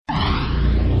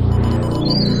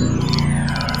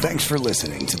Thanks for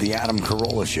listening to The Adam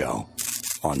Carolla Show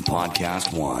on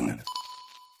Podcast One.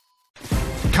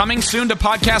 Coming soon to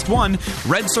Podcast One,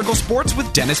 Red Circle Sports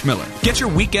with Dennis Miller. Get your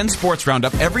weekend sports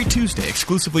roundup every Tuesday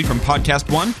exclusively from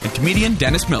Podcast One and comedian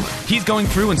Dennis Miller. He's going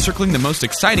through and circling the most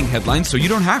exciting headlines so you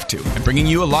don't have to, and bringing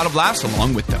you a lot of laughs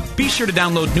along with them. Be sure to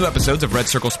download new episodes of Red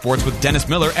Circle Sports with Dennis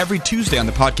Miller every Tuesday on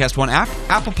the Podcast One app,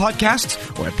 Apple Podcasts,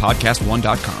 or at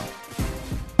podcastone.com.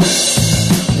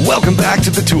 Welcome back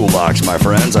to the Toolbox, my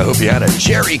friends. I hope you had a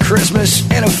Merry Christmas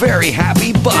and a very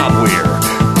happy Bob Weir.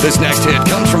 This next hit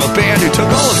comes from a band who took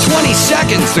all of 20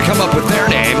 seconds to come up with their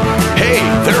name. Hey,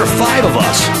 there are 5 of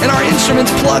us, and our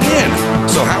instruments plug in.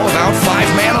 So how about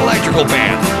 5-man electrical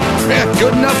band?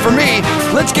 Good enough for me.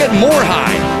 Let's get more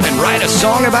high and write a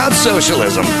song about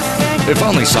socialism. If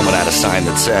only someone had a sign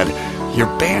that said, your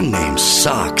band name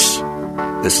sucks.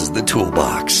 This is the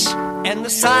Toolbox. And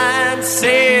the sign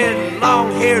said,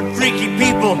 long-haired freaky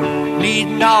people need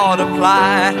not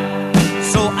apply.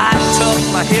 So I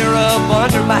tucked my hair up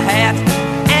under my hat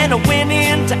and I went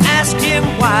in to ask him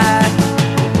why.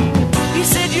 He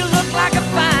said, you look like a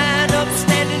fine,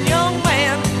 upstanding young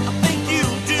man. I think you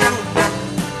do.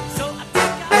 So I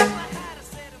took off my hat, I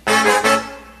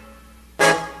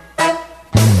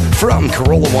said, From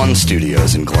Carolla One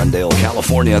Studios in Glendale,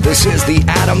 California, this is the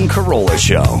Adam Carolla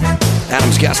Show.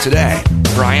 Adam's guest today,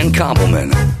 Brian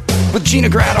Koppelman, with Gina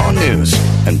Grad on news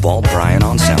and Bald Brian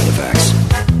on sound effects.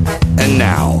 And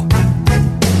now,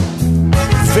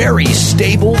 very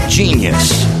stable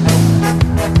genius,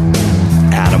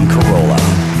 Adam Carolla.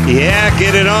 Yeah,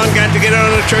 get it on. Got to get it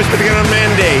on a choice, but to get on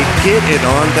mandate. Get it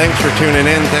on. Thanks for tuning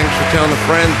in. Thanks for telling a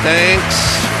friend. Thanks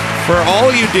for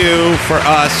all you do for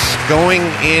us going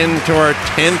into our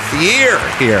 10th year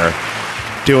here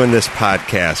doing this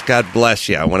podcast. God bless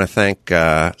you. I want to thank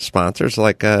sponsors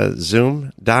like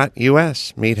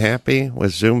Zoom.us. Meet Happy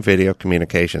with Zoom Video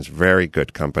Communications. Very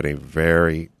good company.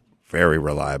 Very, very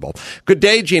reliable. Good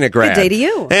day, Gina Grad. Good day to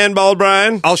you. And Bald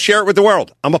Brian. I'll share it with the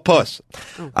world. I'm a puss.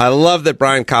 I love that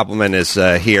Brian Koppelman is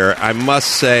here. I must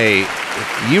say,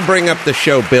 you bring up the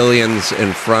show Billions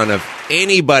in front of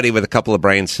anybody with a couple of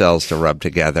brain cells to rub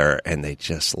together, and they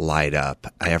just light up.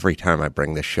 Every time I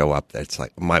bring this show up, it's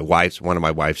like one of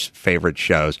my wife's favorite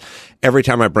shows. Every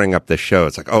time I bring up this show,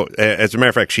 it's like, oh, as a matter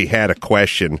of fact, she had a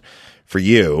question for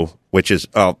you, which is,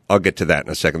 I'll get to that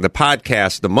in a second. The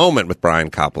podcast, The Moment with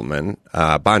Brian Koppelman,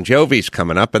 Bon Jovi's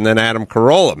coming up, and then Adam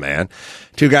Carolla, man.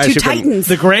 Two guys Two who titans.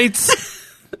 The greats.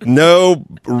 No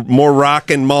more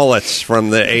rockin' mullets from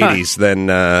the 80s than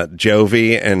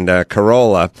Jovi and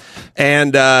Carolla.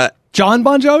 And John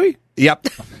Bon Jovi? Yep.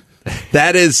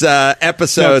 That is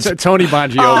episodes. No, Tony Bon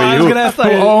Jovi,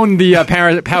 who owned the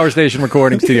Power Station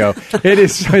recording studio. It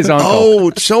is his uncle.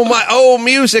 Oh, so much. Oh,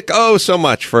 music. Oh, so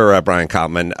much for Brian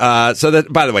Koppelman. So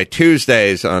that, by the way,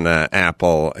 Tuesdays on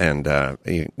Apple, and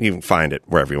you can find it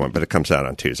wherever you want, but it comes out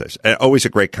on Tuesdays. Always a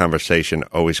great conversation.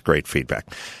 Always great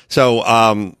feedback. So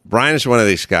Brian is one of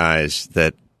these guys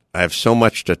that I have so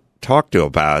much to talk to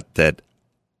about that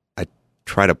I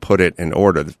try to put it in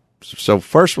order. So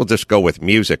first, we'll just go with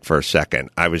music for a second.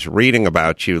 I was reading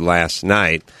about you last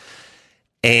night,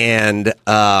 and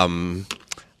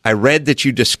I read that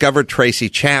you discovered Tracy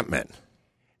Chapman.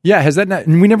 Yeah, has that not?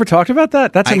 We never talked about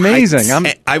that. That's amazing.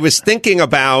 I was thinking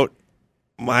about.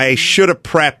 I should have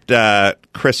prepped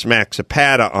Chris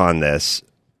Maxipata on this,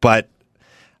 but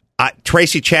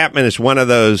Tracy Chapman is one of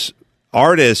those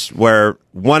artists where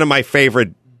one of my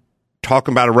favorite.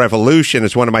 Talking about a revolution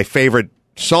is one of my favorite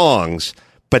songs.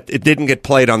 But it didn't get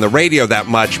played on the radio that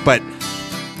much. But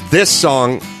this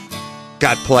song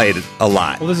got played a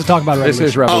lot. Well, this is talking about revolution.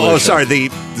 This is revolution. Oh, sorry. The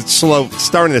slow,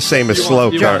 starting the same as slow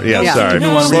car. Yeah, sorry.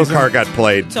 Slow car got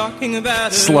played.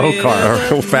 Slow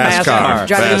car. Or fast car.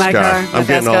 Driving my car. I'm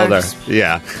getting older.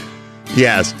 Yeah.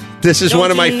 Yes. This is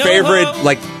one of my favorite,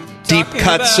 like, deep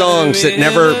cut songs that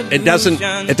it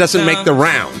doesn't make the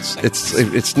rounds.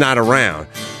 It's not around.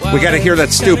 We got to hear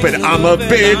that stupid I'm a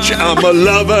bitch, I'm a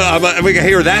lover, we can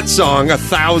hear that song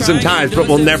 1,000 times, but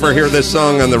we'll never hear this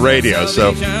song on the radio.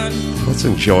 So let's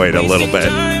enjoy it a little bit.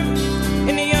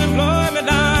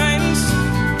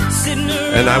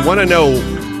 And I want to know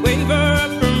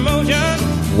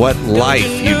what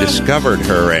life you discovered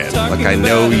her in. Like, I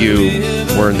know you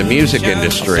were in the music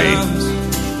industry.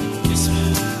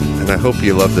 And I hope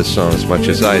you love this song as much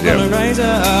as I do.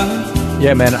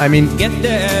 Yeah, man. I mean,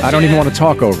 I don't even want to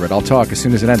talk over it. I'll talk as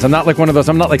soon as it ends. I'm not like one of those.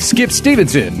 I'm not like Skip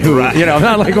Stevenson, who, right. I'm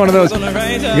not like one of those. You're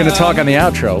going to talk on the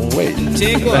outro. Wait.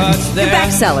 You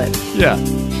back sell it. Yeah,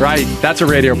 right. That's a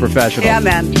radio professional. Yeah,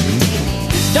 man.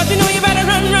 don't you know you better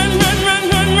run, run, run, run,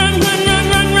 run, run, run, run,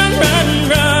 run, run, run,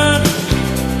 run.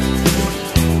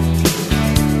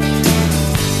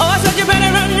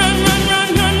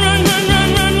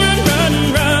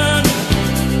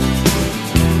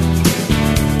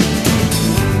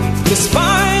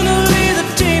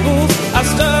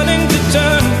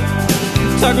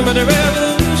 Talking about a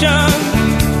revolution.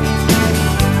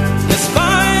 Yes,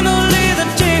 finally the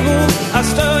tables are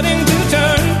starting to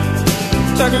turn.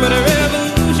 Talking about a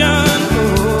revolution.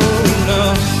 Oh,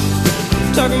 no.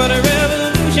 Talking about a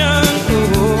revolution.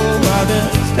 Oh, while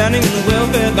they're standing in the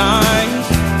welfare lines.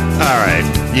 All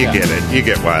right, you get it. You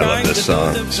get why I love this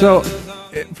song. So,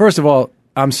 first of all,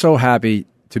 I'm so happy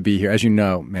to be here. As you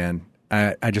know, man,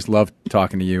 I just love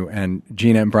talking to you and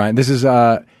Gina and Brian. This is,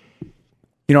 I've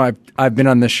been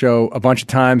on this show a bunch of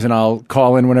times, and I'll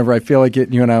call in whenever I feel like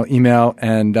it. You and I'll email,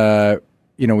 and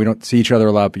we don't see each other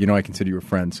a lot, but I consider you a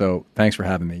friend. So thanks for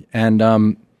having me.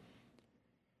 And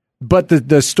but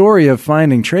the story of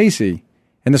finding Tracy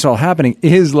and this all happening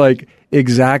is like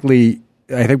exactly,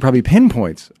 I think, probably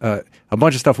pinpoints a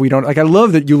bunch of stuff we don't like. I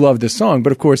love that you love this song,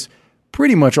 but of course,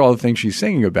 pretty much all the things she's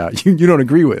singing about, you don't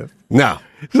agree with. No.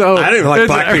 So I don't even like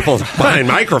black people behind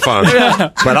microphones,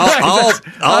 but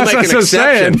I'll make an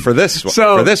exception for this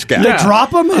guy. They drop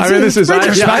them. I mean,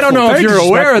 I don't know if you're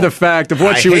aware of the fact of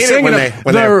what she was singing.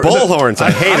 When they're bullhorns,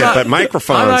 I hate it. But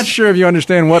microphones, I'm not sure if you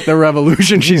understand what the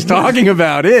revolution she's talking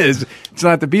about is. It's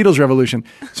not the Beatles' revolution.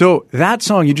 So that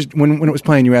song, you just when it was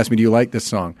playing, you asked me, "Do you like this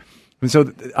song?" And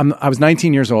so I was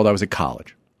 19 years old. I was at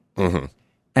college,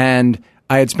 and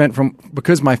I had spent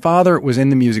because my father was in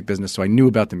the music business, so I knew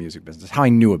about the music business. How I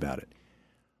knew about it.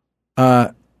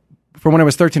 From when I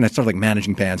was 13, I started like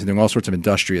managing bands and doing all sorts of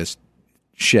industrious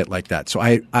shit like that. So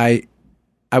I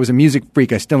was a music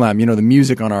freak. I still am. The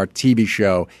music on our TV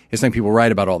show is something people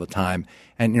write about all the time.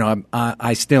 And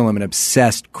I still am an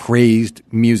obsessed, crazed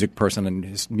music person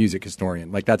and music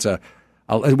historian. Like that's you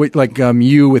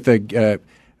with a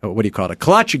what do you call it? A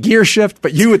clutch, a gear shift,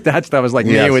 but you with that stuff was like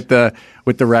me with the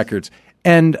records.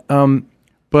 And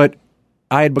but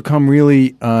I had become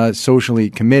really socially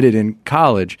committed in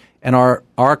college, and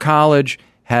our college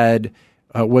had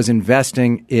was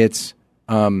investing its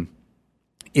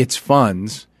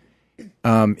funds,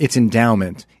 its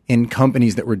endowment in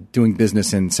companies that were doing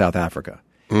business in South Africa.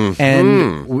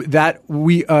 And that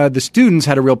the students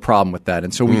had a real problem with that,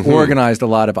 and so we organized a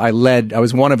lot of. I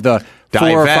was one of the 4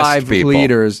 or 5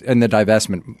 leaders in the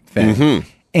divestment thing,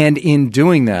 and in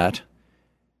doing that.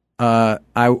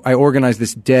 I organized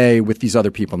this day with these other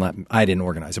people. I didn't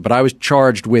organize it, but I was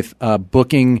charged with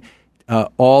booking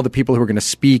all the people who were going to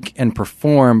speak and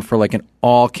perform for like an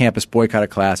all-campus boycott of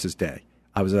classes day.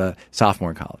 I was a sophomore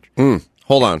in college.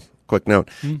 Hold on. Quick note.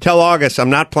 Tell August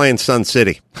I'm not playing Sun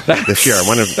City this year. I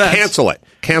want to cancel it.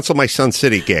 Cancel my Sun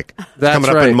City gig. It's coming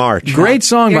up in March. Great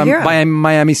song by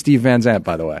Miami Steve Van Zandt,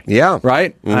 by the way. Yeah.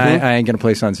 Right? I ain't going to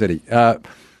play Sun City.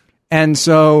 And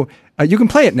so you can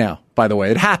play it now, by the way.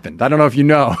 It happened. I don't know if you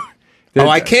know.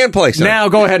 I can play Sun. Now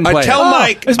go ahead and play Tell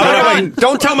Mike.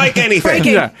 Don't tell Mike anything.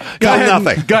 Tell him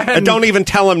nothing. Go ahead. Don't even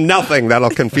tell him nothing. That'll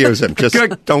confuse him. Just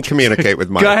don't communicate with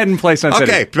Mike. Go ahead and play Sun City.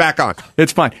 Okay, back on.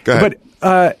 It's fine. Go ahead.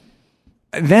 But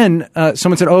then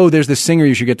someone said, "Oh, there's this singer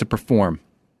you should get to perform."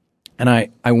 And I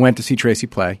went to see Tracy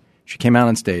play. She came out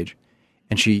on stage,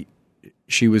 and she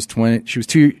was 20. She's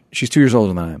 2 years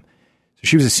older than I am. So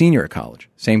she was a senior at college,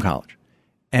 same college.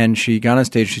 And she got on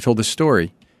stage. She told this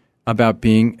story about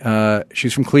being. She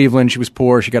was from Cleveland. She was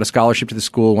poor. She got a scholarship to the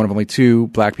school. One of only 2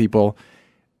 black people.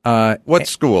 What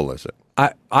school is it?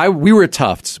 We were at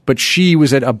Tufts, but she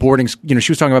was at a boarding.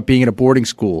 She was talking about being at a boarding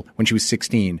school when she was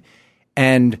 16,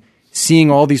 and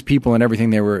seeing all these people and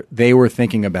everything they were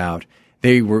thinking about.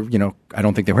 They were, I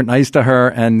don't think they were nice to her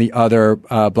and the other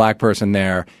black person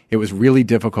there. It was really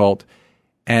difficult.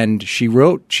 And she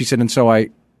said, and so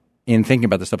in thinking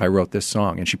about this stuff, I wrote this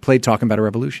song. And she played Talking About a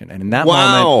Revolution. And in that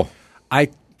moment, I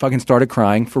fucking started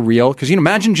crying for real. Because,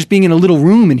 imagine just being in a little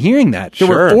room and hearing that. There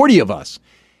were 40 of us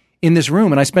in this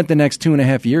room. And I spent the next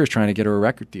 2.5 years trying to get her a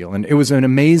record deal. And it was an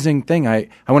amazing thing. I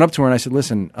went up to her and I said,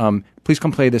 listen, please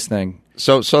come play this thing.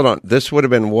 So this would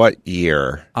have been what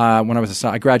year? When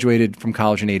I graduated from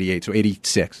college in 88, so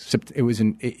 86. It was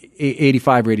in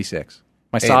 85 or 86.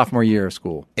 My sophomore year of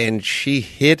school. And she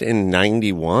hit in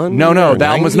 91? No. The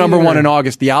album was number 1 in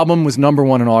August. The album was number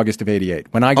 1 in August of 88.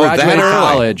 When I graduated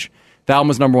college, the album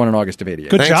was number 1 in August of 88.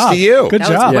 Good Thanks job. to you. Good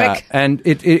job. Yeah, and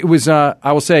it was,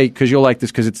 I will say, because you'll like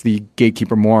this because it's the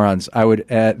gatekeeper morons,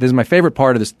 this is my favorite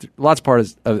part of this. Lots of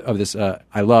parts of this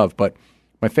I love, but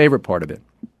my favorite part of it,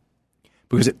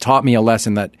 because it taught me a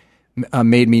lesson that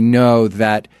made me know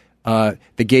that the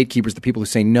gatekeepers, the people who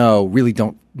say no, really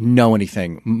don't know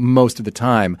anything most of the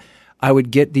time. I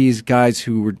would get these guys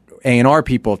who were A&R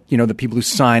people, the people who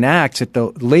sign acts at the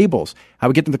labels. I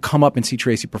would get them to come up and see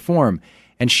Tracy perform.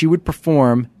 And she would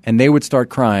perform, and they would start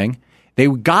crying. They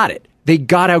got it. They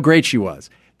got how great she was.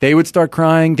 They would start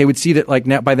crying. They would see that,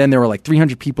 by then there were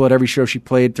 300 people at every show she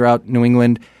played throughout New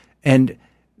England. And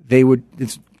they would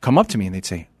come up to me and they'd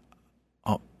say,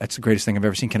 "Oh, that's the greatest thing I've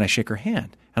ever seen. Can I shake her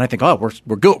hand?" And I think, "Oh,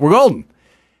 we're golden."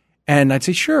 And I'd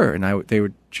say, "Sure." And they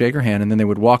would shake her hand, and then I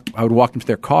would walk them to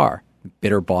their car,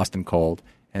 bitter Boston cold,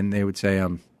 and they would say,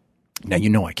 "Now you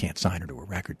know I can't sign her to a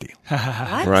record deal."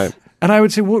 What? Right. And I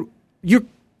would say, "Well,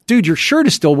 your shirt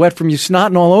is still wet from you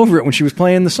snotting all over it when she was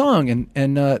playing the song."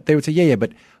 And they would say, yeah,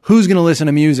 but who's going to listen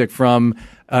to music from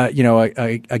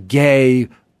a gay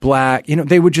black?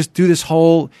 They would just do this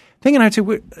whole thing, and I'd say,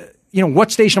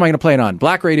 what station am I going to play it on?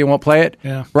 Black radio won't play it.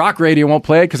 Yeah. Rock radio won't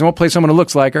play it because they won't play someone who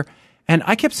looks like her. And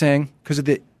I kept saying, because of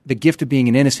the gift of being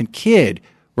an innocent kid,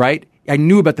 right? I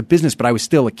knew about the business, but I was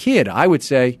still a kid. I would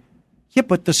say, yeah,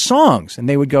 but the songs. And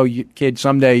they would go, "Kid,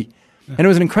 someday." And it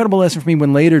was an incredible lesson for me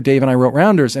when later Dave and I wrote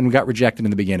Rounders and we got rejected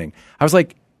in the beginning. I was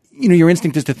like, your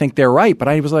instinct is to think they're right. But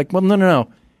I was like, well, no.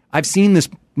 I've seen this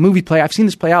movie play. I've seen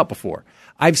this play out before.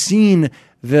 I've seen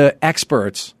the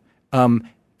experts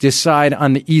decide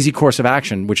on the easy course of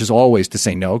action, which is always to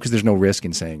say no, because there's no risk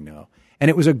in saying no. And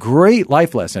it was a great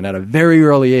life lesson at a very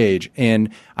early age. And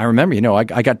I remember,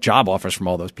 I got job offers from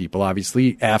all those people,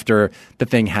 obviously, after the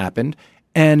thing happened.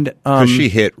 And because she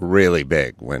hit really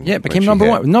big when it became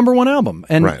when number one album,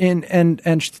 and right.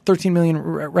 and 13 million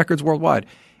records worldwide.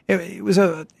 It was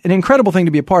an incredible thing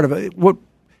to be a part of. What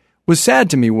was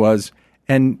sad to me was,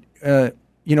 of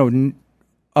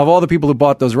all the people who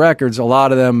bought those records, a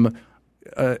lot of them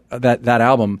that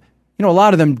album, a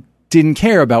lot of them didn't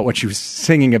care about what she was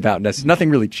singing about. Nothing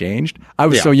really changed. I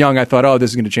was so young, I thought, oh, this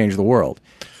is going to change the world.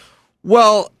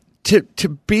 Well, to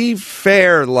be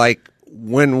fair, like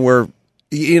when we're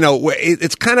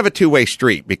it's kind of a two-way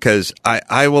street, because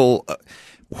I will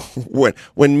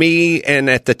when me and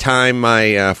at the time my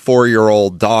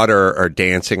 4-year-old daughter are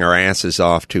dancing our asses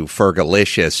off to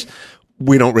Fergalicious,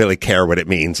 we don't really care what it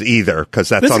means either, because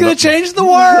that's this is going to change the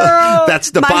world.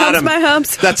 That's the bottom. My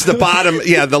humps. That's the bottom.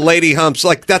 Yeah, the lady humps.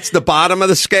 Like, that's the bottom of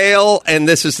the scale, and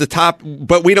this is the top.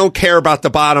 But we don't care about the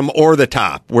bottom or the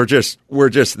top. We're just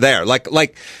there.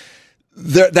 Like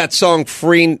that song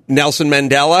 "Free Nelson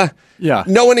Mandela." Yeah.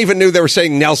 No one even knew they were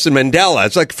saying Nelson Mandela.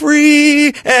 It's like, free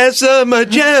as a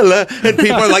Magella. And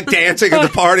people are like dancing at the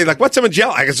party. Like, what's a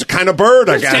Magella? I guess it's a kind of bird,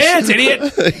 I guess. Dance, idiot.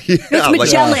 Yeah, It's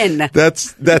Magellan.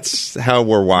 That's how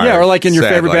we're wired. Yeah, or like in your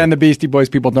sadly. favorite band, the Beastie Boys,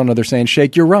 people don't know they're saying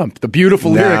 "shake your rump." The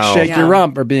beautiful lyrics "shake Yeah. your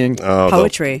rump" are being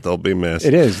Poetry. They'll be missed.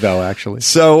 It is, though, actually.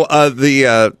 So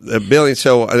the billion.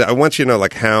 So I want you to know,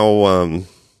 like, how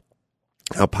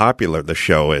popular the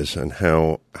show is and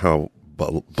how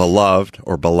beloved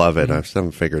or beloved. I still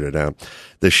haven't figured it out.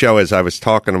 The show is. I was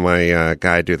talking to my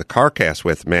guy I do the CarCast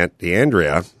with, Matt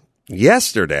D'Andrea,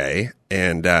 yesterday,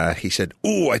 and he said,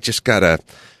 "Ooh, I just got a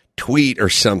tweet or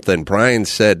something. Brian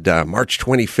said March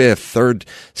 25th, third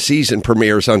season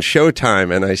premieres on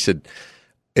Showtime." And I said,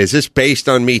 "Is this based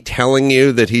on me telling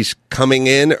you that he's coming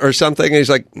in or something?" And he's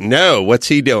like, "No, what's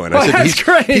he doing?" I said, that's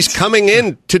great. He's coming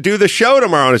in to do the show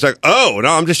tomorrow." And he's like, "Oh, no,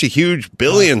 I'm just a huge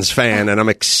Billions fan, and I'm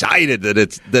excited that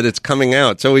it's coming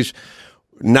out." It's always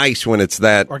nice when it's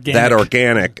that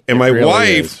organic. And my really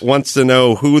wife is. wants to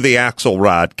know who the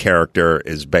Axelrod character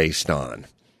is based on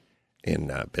in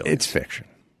Billions. It's fiction.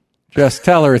 Just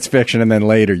tell her it's fiction, and then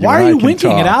later Why are you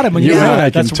winking it at him when you and say I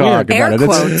that? can That's talk weird. about Air it.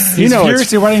 quotes. He's it's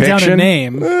furiously writing down a fiction.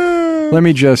 name. Let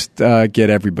me just get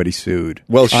everybody sued.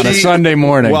 Well, on a Sunday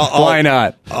morning. Why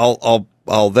not? I'll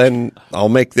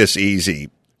make this easy.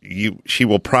 She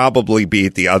will probably be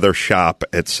at the other shop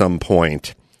at some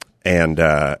point, and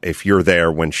if you're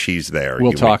there when she's there,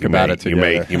 We'll talk about it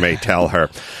together. You may tell her.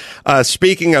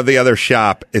 Speaking of the other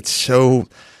shop,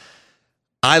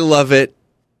 I love it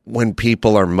when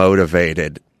people are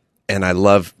motivated, and I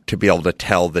love to be able to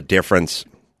tell the difference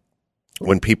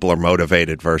when people are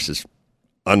motivated versus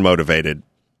unmotivated.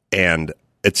 And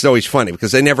it's always funny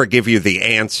because they never give you the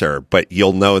answer, but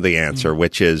you'll know the answer,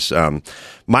 which is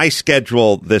my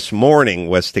schedule this morning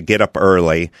was to get up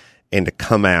early and to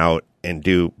come out and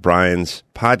do Brian's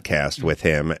podcast with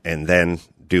him, and then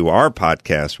do our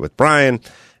podcast with Brian,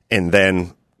 and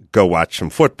then go watch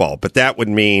some football. But that would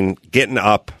mean getting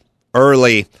up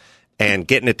early and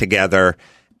getting it together.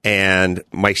 And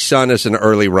my son is an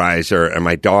early riser, and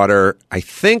my daughter, I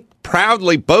think,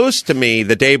 proudly boasts to me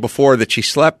the day before that she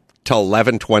slept till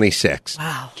 11:26.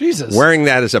 Wow. Jesus. Wearing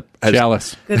that as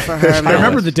Jealous. Good for her, I man.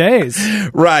 remember the days.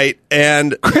 right.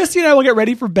 And Christy and I will get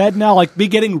ready for bed now, like me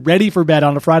getting ready for bed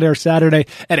on a Friday or Saturday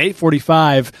at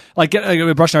 8:45, like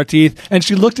brushing our teeth. And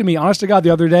she looked at me, honest to God, the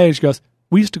other day, and she goes,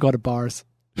 "We used to go to bars."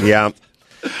 yeah.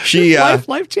 She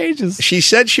life changes. She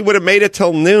said she would have made it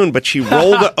till noon, but she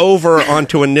rolled over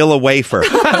onto a Nilla wafer,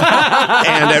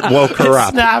 and it woke her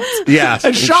up. Snapped. Yes,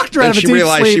 And shocked her out and of a she deep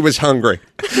realized sleep. she was hungry.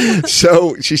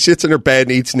 So she sits in her bed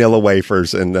and eats Nilla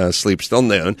wafers and sleeps till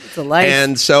noon. a life.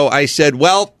 And so I said,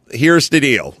 well, here's the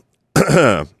deal.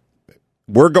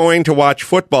 We're going to watch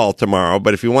football tomorrow,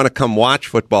 but if you want to come watch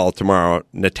football tomorrow,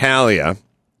 Natalia,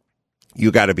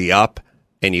 you got to be up.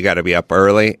 And you got to be up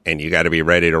early, and you got to be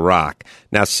ready to rock.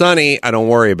 Now, Sonny, I don't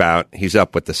worry about. He's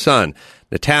up with the sun.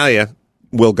 Natalia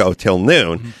will go till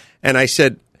noon. Mm-hmm. And I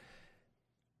said,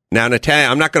 now, Natalia,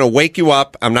 I'm not going to wake you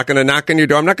up. I'm not going to knock on your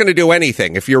door. I'm not going to do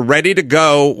anything. If you're ready to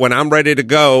go, when I'm ready to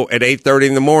go at 8:30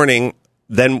 in the morning,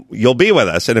 then you'll be with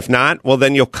us. And if not, well,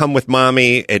 then you'll come with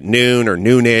Mommy at noon or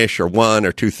noonish or 1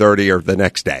 or 2:30 or the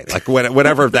next day. Like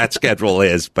whatever that schedule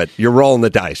is. But you're rolling the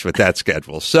dice with that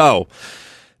schedule. So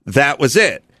that was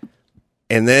it.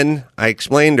 And then I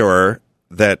explained to her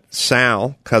that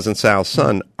Sal, cousin Sal's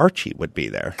son, Archie, would be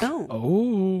there.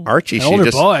 Oh, Archie, an she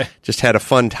older just had a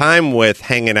fun time with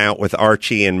hanging out with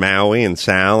Archie and Maui and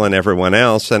Sal and everyone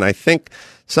else. And I think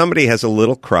somebody has a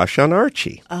little crush on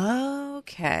Archie.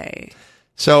 Okay.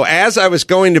 So as I was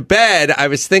going to bed, I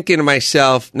was thinking to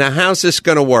myself, now how's this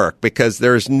going to work? Because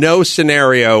there's no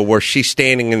scenario where she's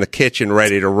standing in the kitchen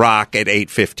ready to rock at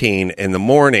 8:15 in the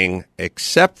morning,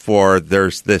 except for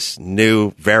there's this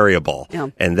new variable,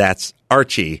 and that's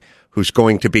Archie, who's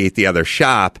going to be at the other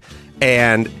shop.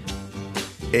 And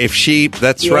if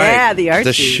that's right. the Archie.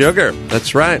 The sugar.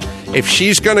 That's right. If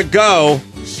she's going to go,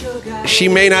 she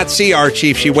may not see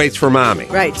Archie if she waits for Mommy.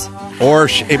 Right. Or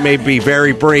it may be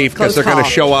very brief because Close they're going to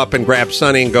call. show up and grab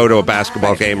Sonny and go to a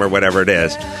basketball game or whatever it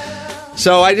is.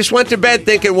 So I just went to bed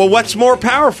thinking, well, what's more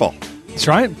powerful? That's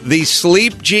right. The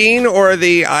sleep gene or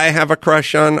the I have a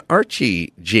crush on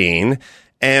Archie gene?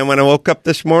 And when I woke up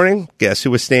this morning, guess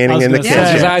who was standing in the gonna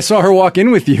kitchen? say- I saw her walk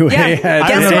in with you. Yeah. at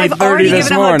Guess who I've 8:30 already this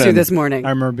given a hug to morning. this morning. I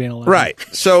remember being 11. Right.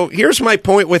 So here's my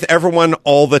point with everyone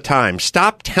all the time.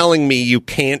 Stop telling me you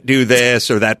can't do this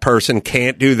or that person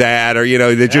can't do that or,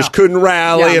 they just couldn't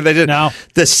rally. Yeah. And they just, No.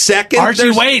 The second Archie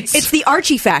there's- waits. It's the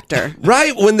Archie factor.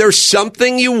 Right. When there's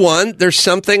something you want, there's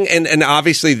something, and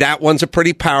obviously that one's a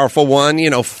pretty powerful one.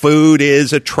 Food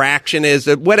is, attraction is,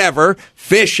 whatever,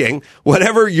 fishing,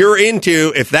 whatever you're into,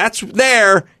 if that's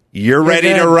there, you're ready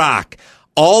to rock.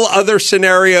 All other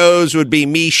scenarios would be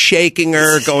me shaking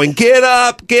her, going, get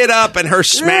up, and her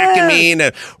smacking me and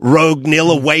a rogue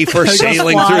Nilla wafer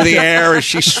sailing through the air as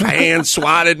she hand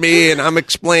swatted me, and I'm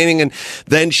explaining, and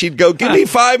then she'd go, give me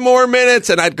 5 more minutes,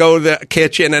 and I'd go to the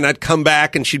kitchen, and I'd come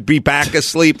back, and she'd be back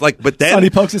asleep. But then... Sonny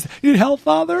pokes his, you need help,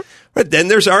 Father? But then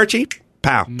there's Archie,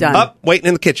 pow, Done. up, waiting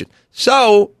in the kitchen.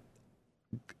 So,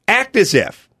 act as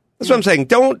if. That's what I'm saying.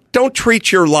 Don't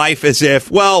treat your life as if,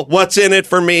 well, what's in it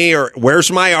for me, or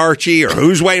where's my Archie, or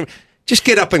who's waiting. Just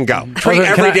get up and go. Treat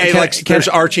every day like there's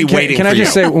Archie waiting for you. Can I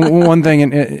just say one thing,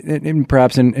 and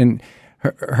perhaps in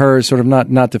her sort of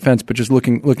not defense, but just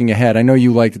looking ahead. I know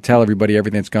you like to tell everybody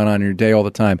everything that's gone on in your day all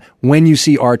the time. When you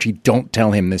see Archie, don't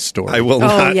tell him this story. I will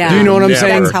not. yeah. Do you know what I'm Never.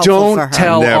 saying? That's helpful for her. Don't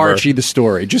tell Never. Archie the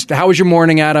story. Just, how was your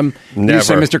morning, Adam? Never. You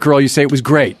say, Mr. Carell, you say it was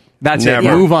great. That's Never.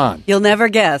 it. Move on. You'll never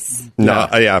guess. No,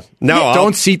 yeah. No,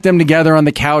 Don't seat them together on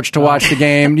the couch to watch the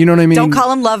game. You know what I mean? Don't call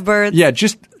them lovebirds. Yeah,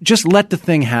 just let the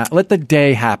thing let the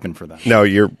day happen for them. No,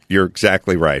 you're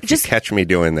exactly right. If Just- you catch me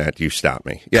doing that, you stop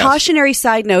me. Yes. Cautionary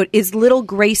side note, is little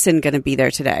Grayson going to be there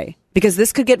today? Because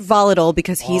this could get volatile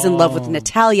because he's in love with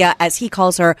Natalia, as he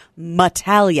calls her,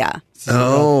 Matalia.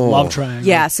 Oh. Love triangle.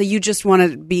 Yeah, so you just want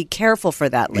to be careful for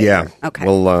that later. Yeah. Okay.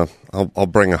 Well, I'll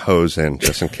bring a hose in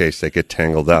just in case they get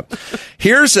tangled up.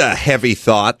 Here's a heavy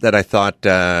thought that I thought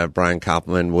Brian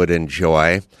Koppelman would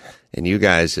enjoy, and you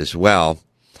guys as well.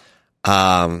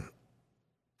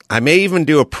 I may even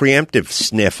do a preemptive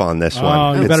sniff on this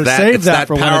one. You better save that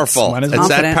for when it's- powerful. when it's It's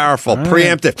that confident. powerful. All right.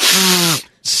 Preemptive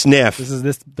sniff.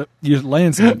 You're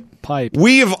laying some pipe.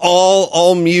 We have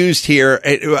all mused here.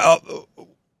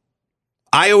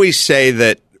 I always say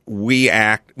that we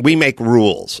make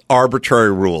rules,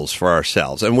 arbitrary rules for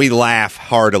ourselves, and we laugh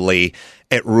heartily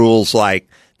at rules like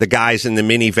the guy's in the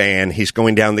minivan, he's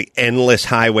going down the endless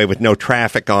highway with no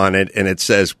traffic on it, and it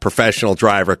says professional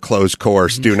driver, closed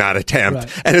course, do not attempt.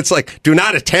 Right. And it's like, do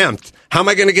not attempt. How am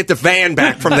I going to get the van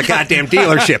back from the goddamn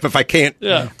dealership if I can't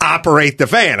operate the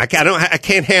van? I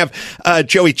can't have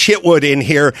Joey Chitwood in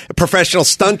here, a professional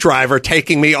stunt driver,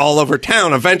 taking me all over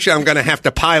town. Eventually, I'm going to have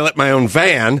to pilot my own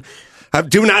van.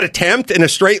 Do not attempt in a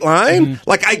straight line?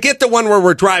 Like, I get the one where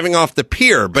we're driving off the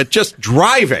pier, but just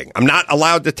driving. I'm not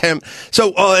allowed to attempt.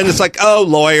 So, and it's like,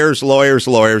 lawyers.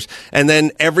 And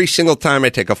then every single time I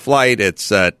take a flight, it's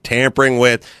tampering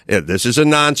with, this is a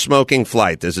non-smoking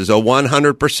flight. This is a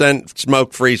 100%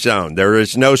 smoke-free zone. There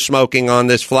is no smoking on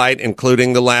this flight,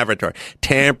 including the lavatory.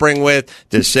 Tampering with,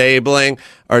 disabling,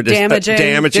 or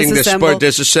damaging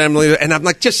disassembly. And I'm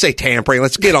like, just say tampering.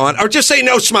 Let's get on. Or just say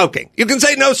no smoking. You can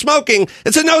say no smoking.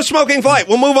 It's a no smoking flight.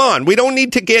 We'll move on. We don't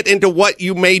need to get into what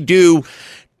you may do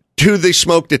to the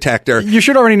smoke detector. You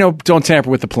should already know don't tamper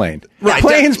with the plane. Right. The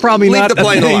plane's probably leave not the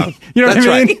plane alone. You know That's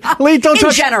what I mean? right. Lee, don't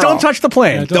touch the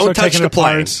plane. Yeah, Don't start touch taking the it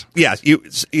plane.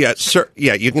 apart.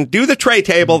 You can do the tray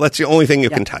table. That's the only thing you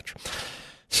can touch.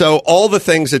 So all the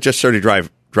things that just sort of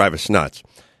drive us nuts.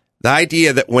 The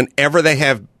idea that whenever they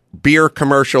have beer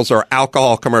commercials or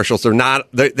alcohol commercials,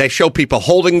 they show people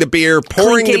holding the beer,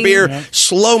 pouring Clinking. the beer,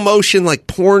 slow motion, like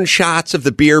porn shots of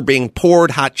the beer being poured,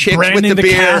 hot chicks Branding with the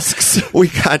beer. casks. We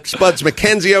got Spuds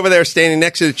McKenzie over there standing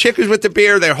next to the chick who's with the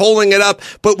beer. They're holding it up,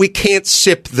 but we can't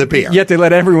sip the beer. Yet they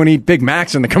let everyone eat Big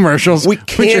Macs in the commercials. We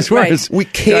can't, we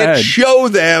can't show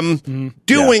them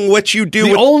doing what you do.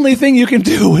 The only thing you can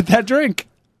do with that drink.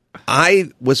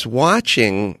 I was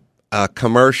watching a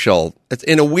commercial.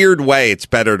 In a weird way, it's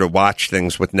better to watch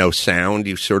things with no sound.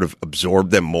 You sort of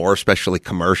absorb them more, especially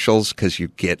commercials, because you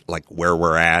get like where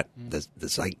we're at, the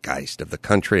zeitgeist of the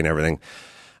country and everything.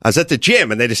 I was at the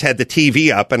gym and they just had the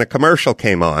TV up and a commercial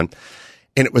came on.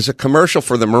 And it was a commercial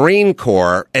for the Marine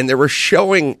Corps, and they were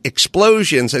showing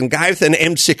explosions and guys with an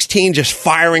M16 just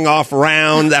firing off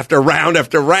round after round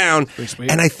after round.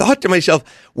 And I thought to myself,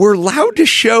 we're allowed to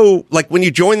show, like when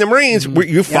you join the Marines,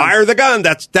 you fire the gun.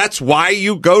 That's why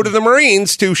you go to the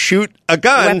Marines, to shoot a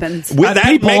gun. Weapons. That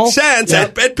people. makes sense.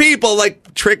 Yep. At people,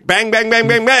 like trick, bang, bang, bang,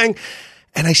 bang, bang.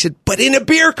 And I said, but in a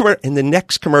beer commercial. And the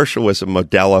next commercial was a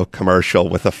Modelo commercial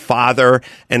with a father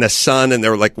and a son, and they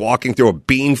were like walking through a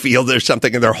bean field or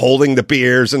something, and they're holding the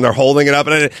beers and they're holding it up.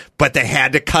 But they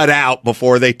had to cut out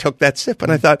before they took that sip. And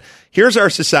I thought, here's our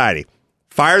society.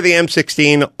 Fire the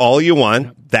M16 all you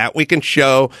want. That we can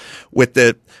show with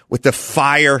the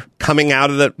fire coming out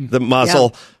of the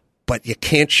muzzle. Yeah. But you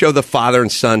can't show the father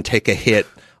and son take a hit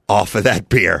off of that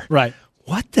beer. Right.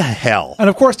 What the hell? And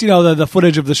of course, the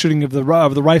footage of the shooting of the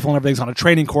rifle and everything's on a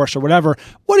training course or whatever.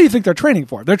 What do you think they're training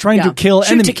for? They're trying to kill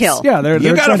Shoot enemies. to kill. Yeah, they're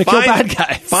trying to kill bad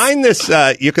guys. Find this.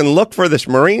 You can look for this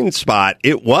Marine spot.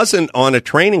 It wasn't on a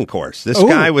training course. This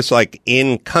guy was like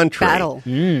in country. Battle.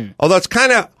 Although it's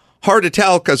kind of hard to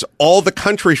tell because all the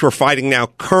countries we're fighting now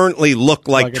currently look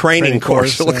like Like a training training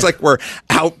course. course, It looks yeah. like we're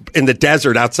out in the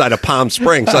desert outside of Palm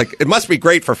Springs. Like it must be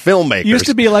great for filmmakers. It used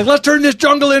to be like, let's turn this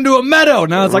jungle into a meadow.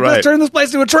 Now it's like, Right. let's turn this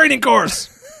place into a training course.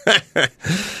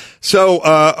 So,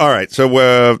 all right.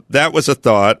 So that was a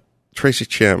thought. Tracy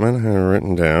Chapman, I have it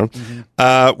written down.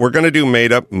 We're going to do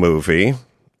made up movie,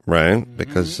 right?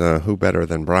 Because who better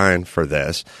than Brian for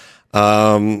this?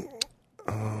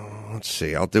 Let's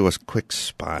see. I'll do a quick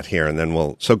spot here, and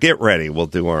then so get ready. We'll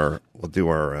do our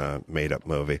made up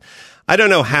movie. I don't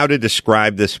know how to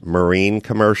describe this Marine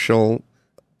commercial,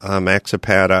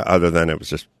 Exapata, other than it was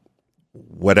just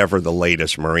whatever the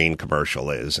latest Marine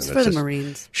commercial is. And It's for the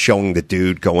Marines. Showing the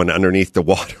dude going underneath the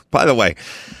water. By the way,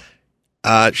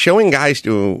 showing guys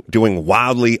doing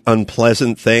wildly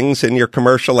unpleasant things in your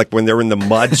commercial, like when they're in the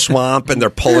mud swamp and they're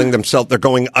pulling themselves, they're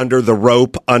going under the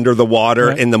rope, under the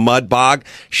water in the mud bog.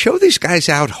 Show these guys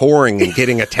out whoring and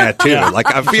getting a tattoo.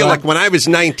 Like I feel like when I was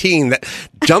 19, that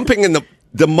jumping in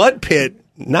the mud pit,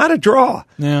 not a draw.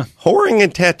 Yeah. Whoring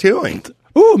and tattooing.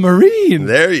 Ooh, Marine.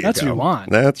 There you That's go. what you want.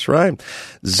 That's right.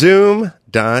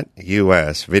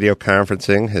 Zoom.us. Video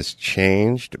conferencing has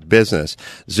changed business.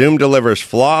 Zoom delivers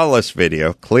flawless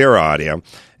video, clear audio,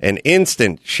 and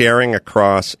instant sharing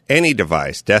across any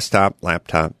device, desktop,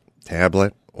 laptop,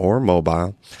 tablet, or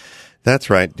mobile. That's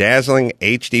right. Dazzling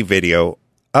HD video,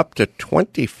 up to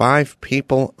 25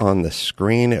 people on the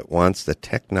screen at once. The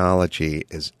technology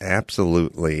is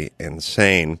absolutely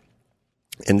insane.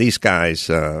 And these guys,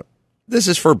 this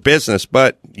is for business,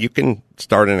 but you can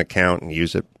start an account and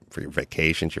use it for your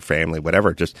vacations, your family,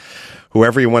 whatever. Just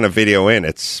whoever you want to video in,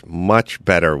 it's much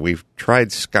better. We've tried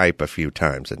Skype a few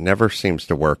times. It never seems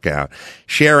to work out.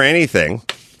 Share anything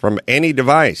from any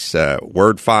device,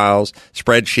 Word files,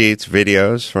 spreadsheets,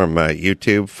 videos from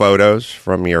YouTube, photos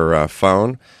from your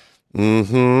phone.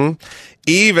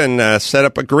 Even set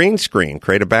up a green screen,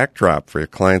 create a backdrop for your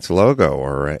client's logo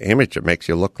or image that makes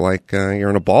you look like you're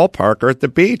in a ballpark or at the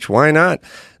beach. Why not?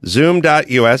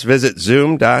 Zoom.us. Visit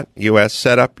Zoom.us.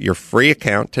 Set up your free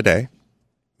account today.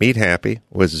 Meet happy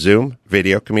with Zoom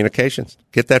Video Communications.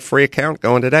 Get that free account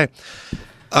going today.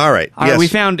 All right. Yes. We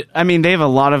found, they have a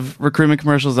lot of recruitment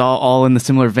commercials all in the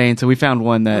similar vein, so we found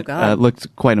one that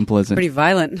looked quite unpleasant. Pretty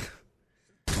violent.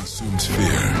 Consumes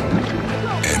fear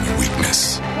and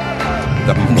weakness.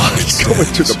 The money's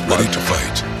going to the ready to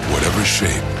fight whatever shape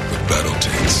the battle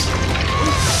takes.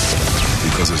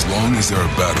 Because as long as there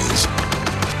are battles,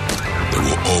 there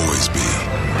will always be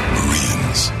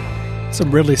Marines. Some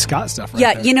Ridley Scott stuff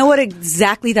right there. You know what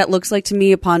exactly that looks like to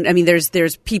me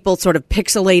there's people sort of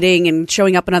pixelating and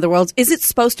showing up in other worlds. Is it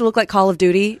supposed to look like Call of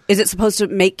Duty? Is it supposed to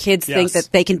make kids think that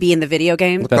they can be in the video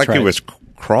game? Looked like he was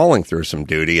crawling through some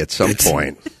duty at some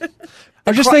point. I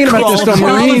was just thinking about this, the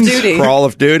Marines. Crawl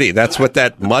of Duty. That's what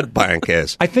that mud bank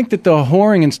is. I think that the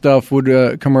whoring and stuff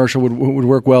commercial would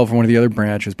work well for one of the other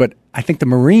branches, but I think the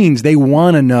Marines, they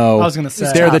want to know. I was going to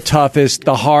say they're the toughest,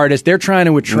 the hardest. They're trying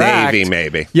to attract. Navy,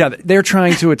 maybe. Yeah, they're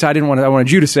trying to. I wanted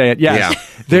you to say it. Yes.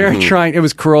 Yeah. They're trying. It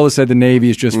was Corolla said the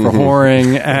Navy is just for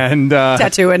whoring and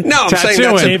tattooing. No, I'm saying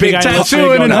that's a big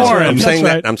tattooing and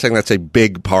whoring. I'm saying that's a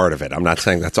big part of it. I'm not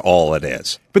saying that's all it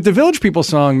is. But the Village People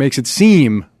song makes it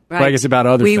seem. Right. Like it's about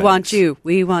other things. We want you.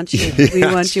 We want you. We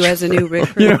want you as a new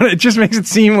recruit. It just makes it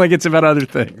seem like it's about other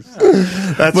things.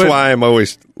 That's why I'm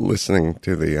always listening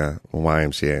to the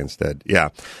YMCA instead. Yeah.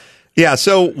 Yeah,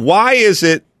 so why is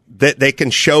it that they can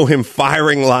show him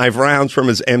firing live rounds from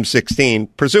his M16,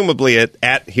 presumably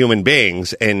at human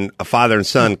beings, and a father and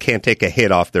son can't take a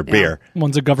hit off their beer?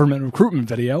 One's a government recruitment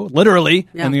video, literally,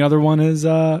 and the other one is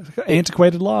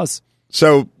antiquated laws.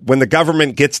 So when the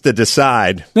government gets to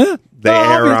decide...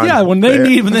 when they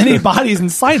need bodies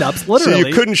and sign-ups, literally. So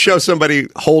you couldn't show somebody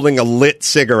holding a lit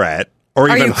cigarette or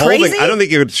even holding. I don't think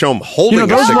you could show them holding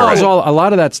a cigarette. A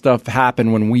lot of that stuff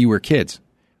happened when we were kids,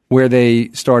 where they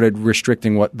started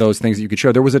restricting those things that you could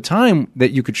show. There was a time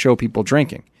that you could show people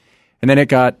drinking, and then it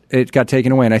got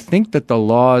taken away. And I think that the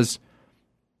laws.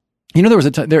 There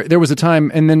was a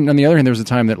time, and then on the other hand, there was a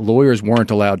time that lawyers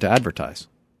weren't allowed to advertise.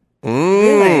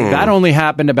 That only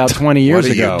happened about 20 years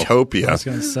ago. Utopia. I was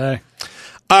going to say.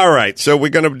 All right, so we're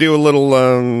going to do a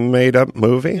little made-up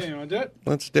movie. Yeah, you want to do it?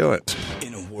 Let's do it.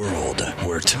 In a world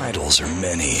where titles are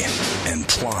many and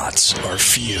plots are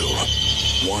few,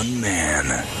 one man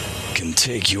can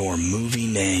take your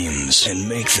movie names and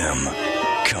make them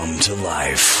come to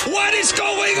life. What is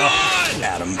going on?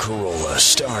 Adam Carolla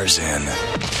stars in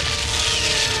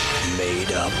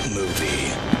Made Up Movie.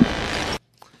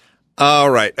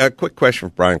 All right. A quick question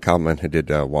for Brian Koppelman, who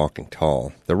did Walking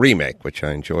Tall, the remake, which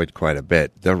I enjoyed quite a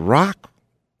bit. The Rock,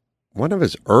 one of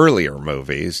his earlier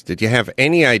movies, did you have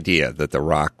any idea that The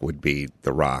Rock would be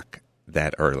The Rock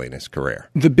that early in his career?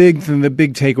 The big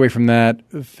takeaway from that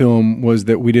film was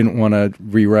that we didn't want to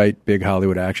rewrite big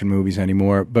Hollywood action movies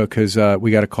anymore because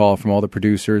we got a call from all the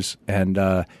producers and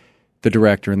the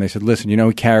director, and they said, listen,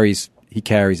 he carries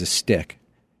a stick.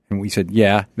 And we said,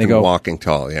 yeah. They go, Walking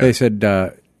Tall, yeah. They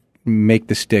said, make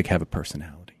the stick have a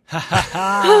personality.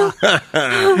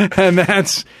 And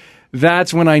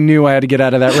that's when I knew I had to get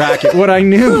out of that racket. What I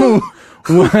knew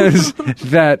was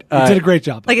that you did a great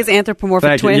job. Like his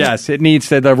anthropomorphic twin. Yes, it needs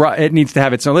to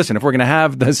have it. So listen, if we're going to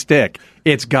have the stick,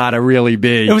 it's got to really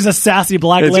be. It was a sassy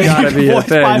black lady voiced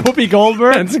by Whoopi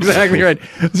Goldberg. That's exactly right.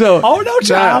 So, oh no,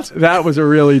 child! That was a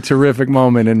really terrific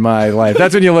moment in my life.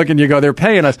 That's when you look and you go, they're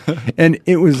paying us, and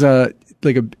it was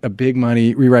like a big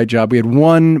money rewrite job. We had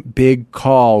one big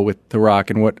call with The Rock,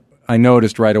 and what I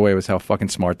noticed right away was how fucking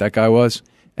smart that guy was.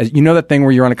 As you know that thing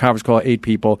where you're on a conference call, 8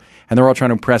 people, and they're all trying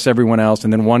to impress everyone else,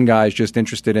 and then one guy is just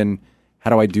interested in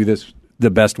how do I do this the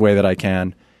best way that I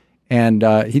can, and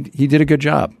he did a good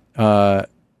job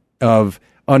of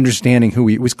understanding who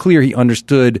he. It was clear he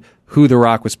understood who The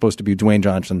Rock was supposed to be, Dwayne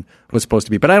Johnson was supposed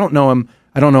to be, but I don't know him.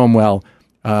 I don't know him well.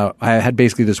 I had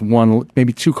basically this one,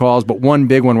 maybe 2 calls, but one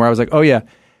big one where I was like, oh yeah,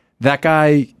 that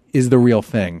guy is the real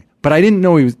thing. But I didn't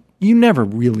know he was. You never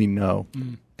really know.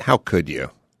 How could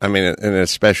you? I mean, and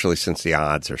especially since the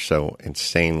odds are so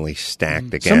insanely stacked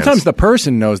against. Sometimes the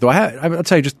person knows, though. I'll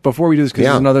tell you just before we do this, because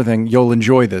there's another thing. You'll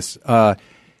enjoy this.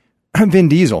 Vin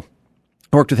Diesel.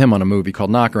 I worked with him on a movie called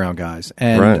Knockaround Guys.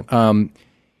 And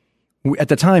at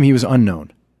the time, he was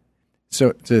unknown.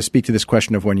 So to speak to this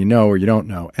question of when you know or you don't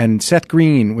know. And Seth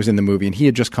Green was in the movie, and he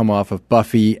had just come off of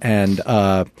Buffy and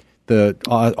the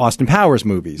Austin Powers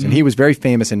movies. And he was very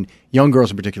famous, and young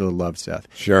girls in particular loved Seth.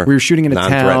 Sure. We were shooting in a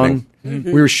town.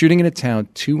 We were shooting in a town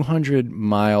 200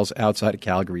 miles outside of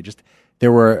Calgary.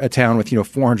 There were a town with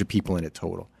 400 people in it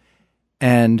total.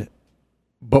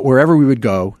 But wherever we would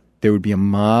go, there would be a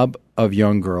mob of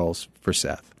young girls for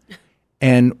Seth.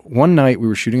 And one night we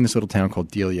were shooting in this little town called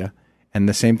Delia, and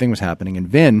the same thing was happening. And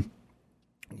Vin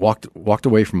walked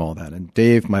away from all that. And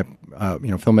Dave, my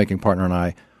filmmaking partner, and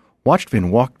I watched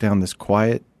Vin walk down this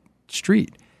quiet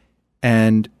street,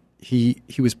 and he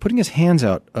was putting his hands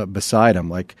out beside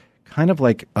him, kind of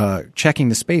checking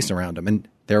the space around him, and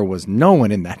there was no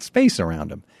one in that space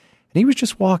around him, and he was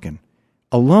just walking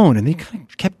alone, and he kind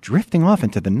of kept drifting off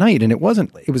into the night, and it was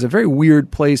a very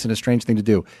weird place and a strange thing to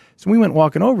do. So we went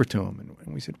walking over to him,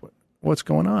 and we said, what's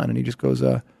going on? And he just goes,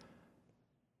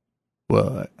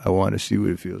 well, I want to see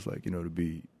what it feels like, to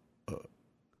be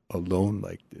alone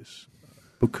like this,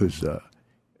 because a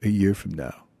year from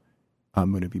now,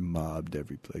 I'm going to be mobbed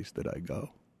every place that I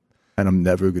go, and I'm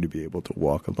never going to be able to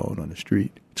walk alone on the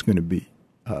street. It's going to be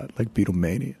like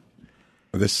Beatlemania.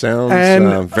 This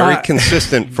sounds very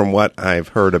consistent from what I've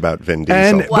heard about Vin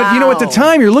Diesel. But at the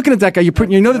time, you're looking at that guy. The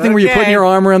thing where you're putting your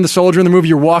arm around the soldier in the movie,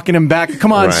 you're walking him back.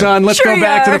 Come on, son, let's go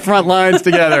back to the front lines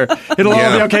together. It'll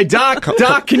all be okay. Doc,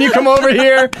 can you come over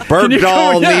here?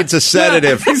 Bergdahl needs a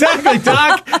sedative. Yeah, exactly.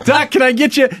 Doc, can I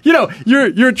get you?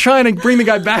 You're trying to bring the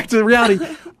guy back to reality.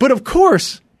 But of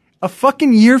course, a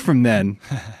fucking year from then,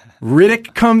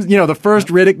 Riddick comes, the first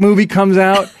Riddick movie comes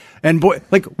out. And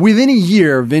within a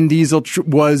year, Vin Diesel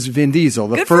was Vin Diesel.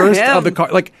 The first of the car.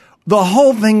 The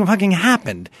whole thing fucking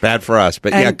happened. Bad for us,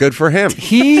 but good for him.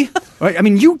 Wait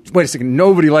a second.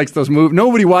 Nobody likes those movies.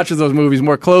 Nobody watches those movies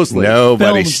more closely.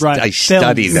 Nobody. I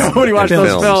study them. Nobody watches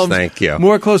those films Thank you.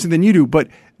 more closely than you do. But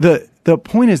the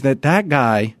point is that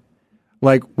guy,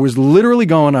 was literally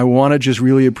going, I want to just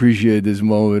really appreciate this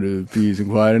moment of peace and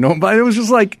quiet. But it was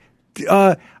just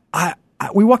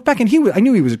we walked back, and I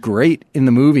knew he was great in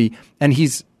the movie, and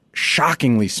he's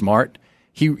shockingly smart.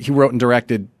 He wrote and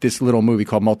directed this little movie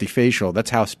called Multifacial. That's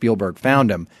how Spielberg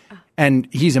found him. And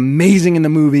he's amazing in the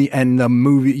movie, and the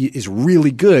movie is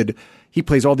really good. He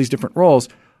plays all these different roles.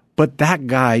 But that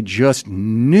guy just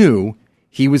knew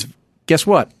he was, guess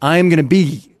what? I'm going to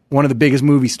be one of the biggest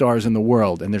movie stars in the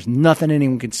world, and there's nothing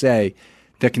anyone can say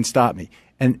that can stop me.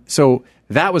 And so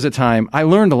that was a time I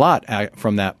learned a lot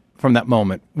from that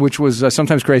moment, which was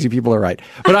sometimes crazy people are right.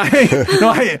 But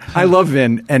I love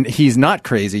Vin, and he's not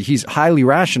crazy. He's highly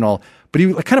rational, but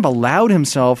he kind of allowed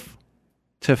himself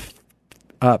to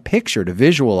to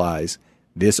visualize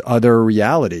this other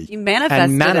reality. He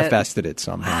manifested it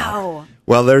somehow. Wow.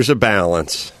 Well, there's a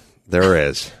balance. There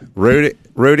is.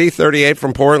 Rudy, 38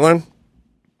 from Portland.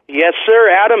 Yes, sir.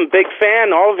 Adam, big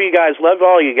fan. All of you guys. Love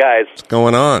all you guys. What's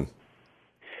going on?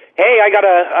 Hey, I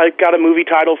got a movie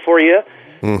title for you.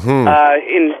 Mm-hmm.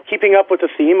 In keeping up with the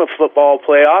theme of football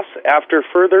playoffs, after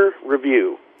further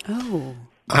review. Oh,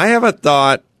 I have a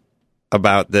thought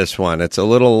about this one. It's a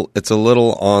little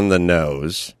on the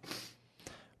nose,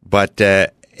 but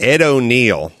Ed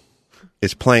O'Neill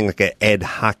is playing like an Ed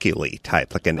Hockley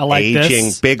type, like an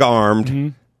aging,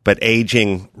 big-armed, but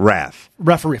aging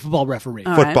football referee.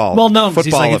 Football, well known because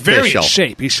he's football very official. in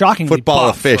shape. He's shockingly football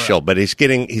buff official, but he's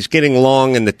getting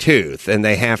long in the tooth, and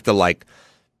they have to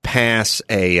pass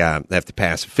they have to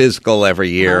pass a physical every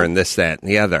year, and this, that, and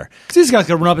the other. Because these guys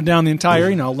got to run up and down the entire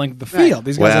length of the field.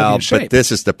 These guys are in shape. But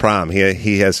this is the problem.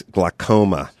 He has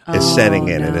glaucoma is setting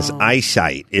in, and his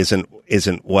eyesight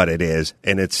isn't what it is,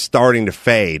 and it's starting to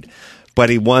fade. But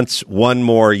he wants one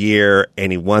more year,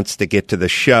 and he wants to get to the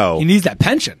show. He needs that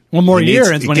pension. One more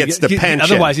year, and he gets the pension.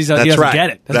 Otherwise, he doesn't get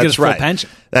it. Doesn't get his full pension.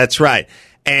 That's right.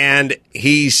 And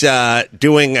he's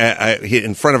doing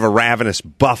in front of a ravenous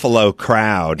Buffalo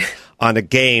crowd on a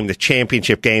game, the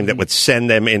championship game that would send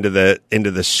them into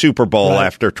the Super Bowl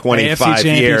after 25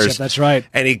 years. That's right.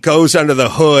 And he goes under the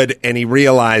hood and he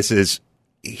realizes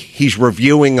he's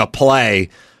reviewing a play,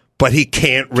 but he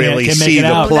can't really see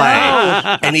the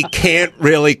play, and he can't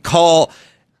really call.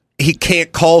 He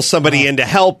can't call somebody in to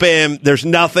help him. There's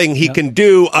nothing he can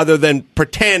do other than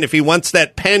pretend. If he wants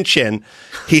that pension,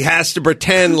 he has to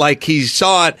pretend like he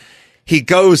saw it. He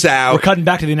goes out. We're cutting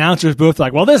back to the announcer's booth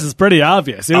like, well, this is pretty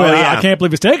obvious. I can't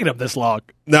believe it's taking him this long.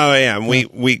 No, yeah.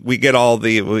 We get all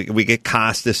we get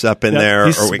Costas up in there.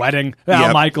 He's sweating.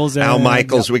 Al Michaels. Al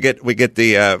Michaels. We get Chris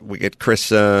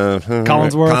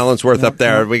Collinsworth up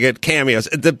there. We get cameos.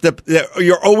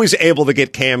 You're always able to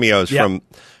get cameos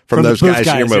from those guys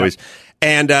in your movies. Yeah.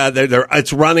 And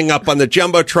it's running up on the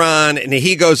Jumbotron, and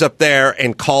he goes up there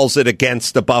and calls it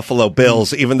against the Buffalo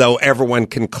Bills, even though everyone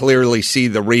can clearly see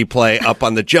the replay up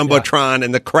on the Jumbotron,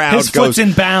 and the crowd His foot's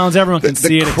in bounds. Everyone can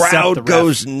see it. The crowd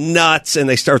goes nuts, and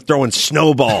they start throwing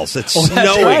snowballs. It's snowing.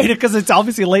 That's right, because it's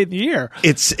obviously late in the year.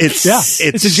 It's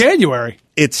in January.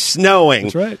 It's snowing.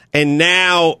 That's right. And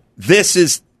now this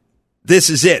is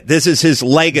it. This is his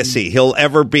legacy. He'll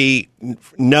ever be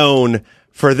known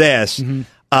for this.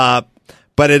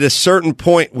 But at a certain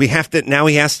point, he has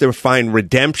to find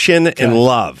redemption and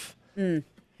love.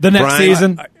 The next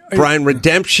season. Brian,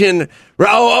 redemption.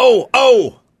 The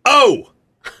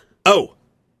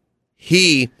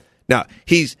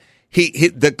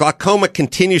glaucoma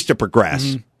continues to progress.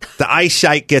 Mm-hmm. The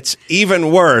eyesight gets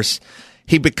even worse.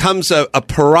 He becomes a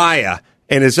pariah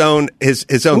in his own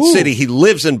city. He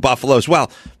lives in Buffalo as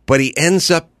well, but he ends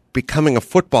up becoming a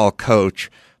football coach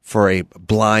for a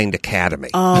blind academy.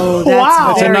 Oh,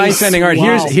 that's a nice ending. All right,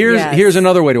 Wow. here's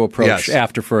another way to approach Yes.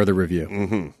 after further review.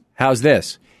 Mm-hmm. How's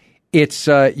this? It's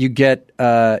you get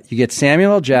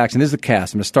Samuel L. Jackson. This is the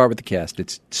cast. I'm going to start with the cast.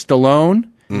 It's Stallone,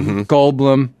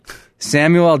 Goldblum,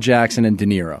 Samuel L. Jackson, and De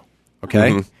Niro.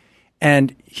 Okay,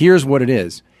 and here's what it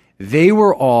is. They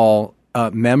were all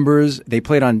members. They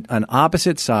played on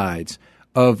opposite sides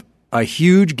of a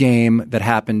huge game that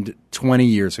happened 20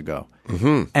 years ago.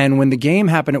 Mm-hmm. And when the game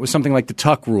happened, it was something like the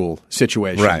Tuck Rule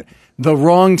situation. Right. The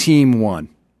wrong team won.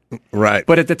 Right.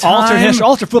 But at the time,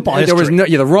 altered football history. There was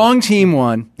the wrong team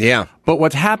won. Yeah. But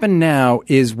what's happened now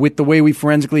is with the way we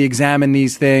forensically examine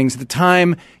these things, at the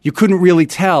time you couldn't really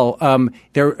tell.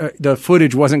 The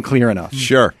footage wasn't clear enough.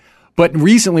 Sure. But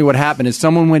recently what happened is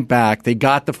someone went back, they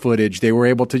got the footage, they were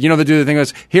able to, they do the thing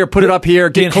goes, here, put it up here,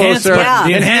 get closer.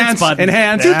 The enhance button.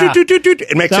 Enhance. Yeah.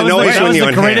 It makes a noise when you enhance. That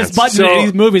was the greatest button in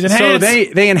these movies. Enhance.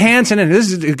 So they enhance, and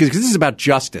this is about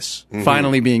justice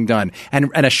finally being done, and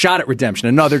a shot at redemption,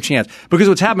 another chance. Because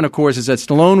what's happened, of course, is that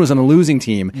Stallone was on a losing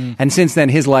team, and since then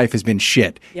his life has been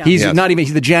shit. Yeah. He's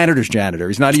the janitor's janitor.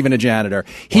 He's not even a janitor.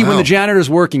 When the janitor's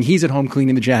working, he's at home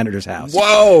cleaning the janitor's house.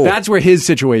 Whoa. That's where his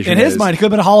situation is. In his mind, he could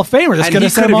have been a Hall of Famer. This could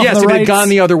have set him off yes, the if it right. had gone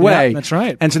the other way. Yeah, that's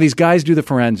right. And so these guys do the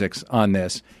forensics on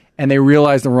this, and they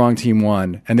realize the wrong team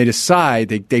won, and they decide,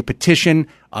 they petition,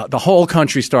 the whole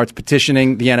country starts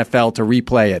petitioning the NFL to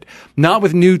replay it. Not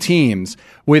with new teams.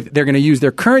 They're going to use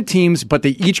their current teams, but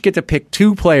they each get to pick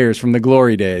 2 players from the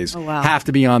glory days, have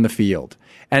to be on the field.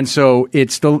 And so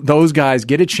it's those guys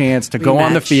get a chance to go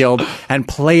on the field and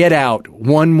play it out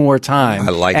one more time.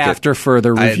 I like after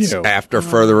further review. After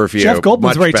further review. Jeff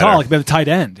Goldblum's very better. tall. He could be a tight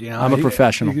end. I'm a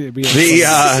professional.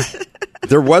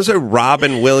 There was a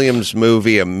Robin Williams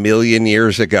movie a million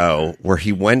years ago where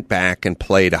he went back and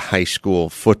played a high school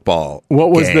football.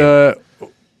 What was game.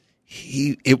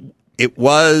 It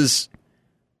was.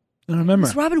 I don't remember.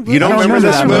 Was Robin Williams? You don't remember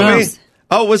this movie? No.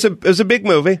 Oh, it was a big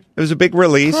movie. It was a big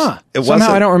release. Huh.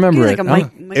 Somehow I don't remember it.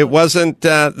 It wasn't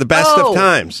the best of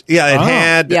times. Yeah, it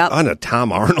had I don't know,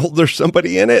 Tom Arnold or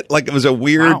somebody in it. Like it was a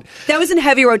weird That was in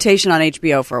heavy rotation on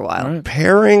HBO for a while.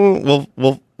 pairing.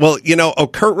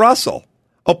 Kurt Russell.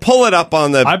 Oh, pull it up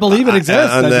on the. I believe it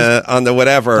exists. On the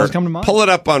whatever. Does come to mind. Pull it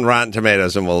up on Rotten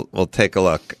Tomatoes, and we'll take a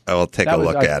look. We'll take a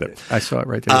look at it. I saw it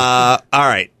right there. All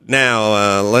right,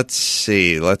 now let's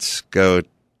see. Let's go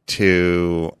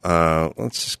to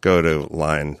let's just go to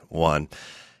line 1.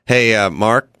 Hey,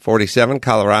 Mark, 47,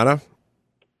 Colorado.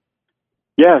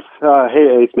 Yes.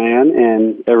 Hey, Ace Man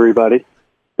and everybody.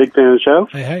 Big fan of the show.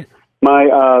 Hey.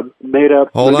 My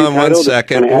made-up. Hold on one title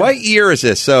second. What year is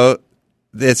this? So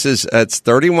it's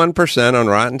 31% on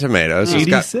Rotten Tomatoes.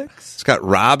 86. It's got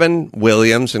Robin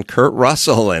Williams and Kurt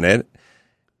Russell in it.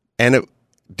 And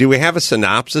do we have a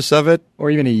synopsis of it? Or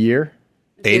even a year?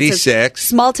 86.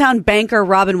 Small-town banker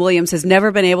Robin Williams has never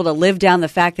been able to live down the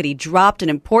fact that he dropped an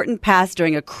important pass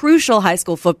during a crucial high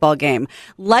school football game.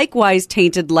 Likewise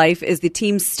tainted life is the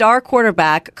team's star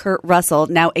quarterback, Kurt Russell,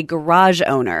 now a garage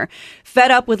owner.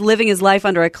 Fed up with living his life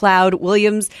under a cloud,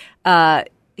 Williams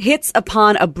hits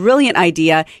upon a brilliant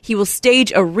idea. He will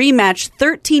stage a rematch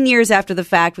 13 years after the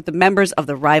fact with the members of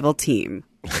the rival team.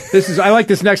 I like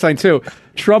this next line too.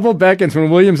 Trouble beckons when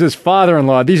Williams'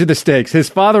 father-in-law. These are the stakes. His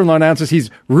father-in-law announces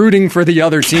he's rooting for the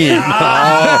other team.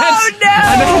 Oh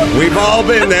no! We've all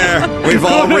been there. We've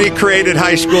all recreated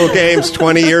high school games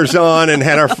 20 years on and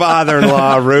had our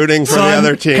father-in-law rooting for the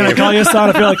other team. Can I call you a son?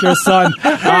 I feel like you're a son.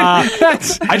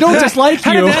 I don't dislike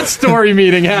you. How did that story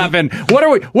meeting happen?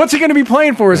 What's he going to be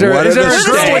playing for? Is there a girl?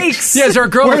 Is there a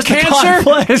girl with cancer?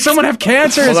 Does someone have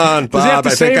cancer? Hold on, Bob.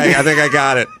 I think I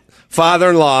got it.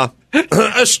 Father-in-law,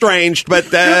 estranged, but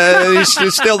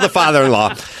he's still the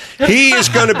father-in-law. He is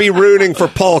going to be rooting for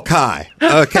Paul Kai.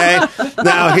 Okay,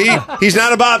 now he's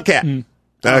not a Bobcat.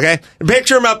 Okay,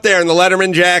 picture him up there in the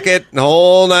Letterman jacket, the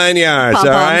whole 9 yards.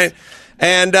 Pom-poms. All right.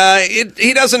 And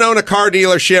he doesn't own a car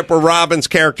dealership where Robin's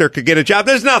character could get a job.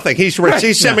 There's nothing. He's rich.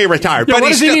 He's semi-retired. Yeah, but what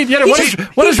does he need?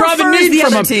 What does Robin need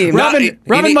from him? Team.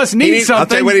 Robin must need something. I'll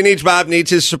tell you what he needs, Bob. Needs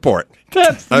his support.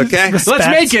 Okay? Let's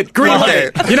make it. Green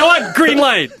light. You know what? Green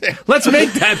light. Let's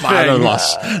make that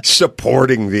father-in-law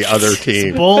supporting the other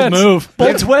team. Bold move.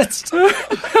 Bold twist. When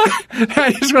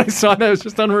I saw that, it was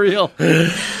just unreal.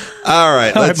 All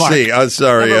right, let's Mark. see. I'm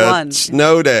sorry. Number one.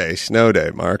 Snow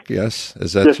Day, Mark. Yes,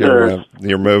 is that Yes, sir.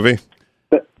 your movie?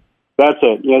 That's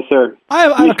it. Yes, sir. I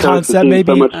have a East Coast has concept. seen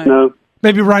Maybe so much snow.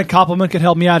 Maybe Ryan Koppelman could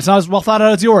help me out. It's not as well thought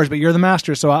out as yours, but you're the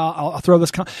master, so I'll throw this.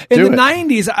 In Do the it.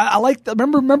 90s, I like.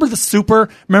 Remember the Super?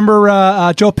 Remember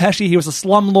Joe Pesci? He was a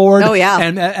slumlord. Oh, yeah.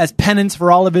 And as penance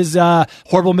for all of his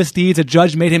horrible misdeeds, a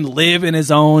judge made him live in his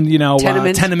own,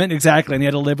 Tenement. exactly, and he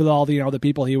had to live with all the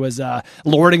people he was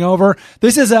lording over.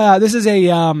 This is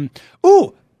a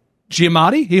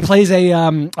Giamatti, he plays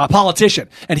a politician,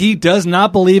 and he does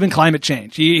not believe in climate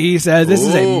change. He says this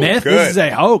is a myth, good. this is a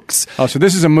hoax. Oh, so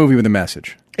this is a movie with a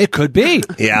message. It could be.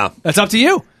 Yeah. That's up to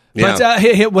you. Yeah.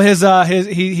 But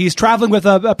he's traveling with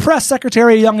a press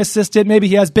secretary, a young assistant. Maybe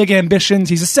he has big ambitions.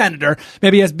 He's a senator.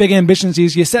 Maybe he has big ambitions.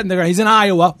 He's sitting there. He's in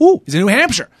Iowa. Ooh, he's in New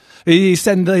Hampshire. He's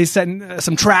setting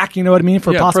some track, you know what I mean,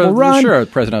 for a possible run. Sure,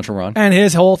 presidential run. And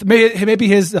his whole maybe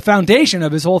the foundation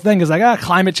of his whole thing is like,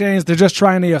 climate change. They're just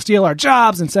trying to steal our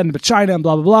jobs and send them to China and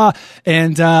blah blah blah.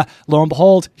 And lo and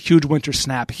behold, huge winter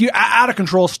snap, out of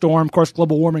control storm. Of course,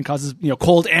 global warming causes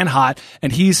cold and hot.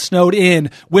 And he's snowed in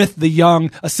with the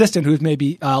young assistant who's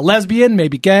maybe lesbian,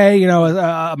 maybe gay,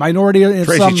 a minority.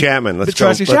 Tracy Chapman. Let's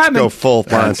go full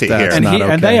Monty here.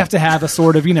 And they have to have a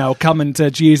sort of coming to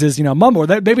Jesus mumble.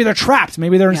 Maybe they're trapped.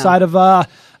 Maybe they're inside of a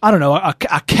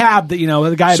cab that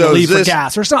the guy had to leave for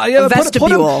gas or something. A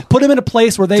vestibule. Put him in a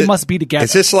place where they must be together.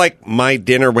 Is this like My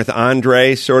Dinner with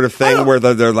Andre sort of thing, where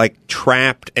they're like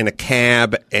trapped in a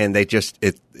cab and they just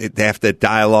they have to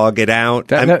dialogue it out?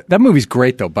 That movie's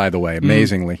great, though. By the way,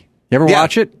 amazingly. You ever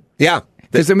watch it? Yeah,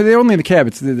 because they're only in the cab.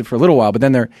 It's for a little while, but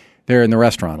then they're in the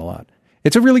restaurant a lot.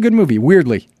 It's a really good movie.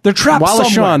 Weirdly, they're trapped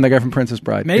Wallace somewhere. Shawn, the guy from Princess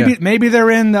Bride. Maybe they're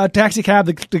in a taxi cab.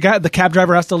 The cab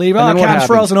driver has to leave. Cab's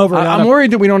frozen over. I'm worried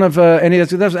that we don't have any.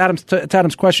 That was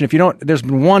Adam's question. If you don't, there's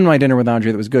been one My Dinner with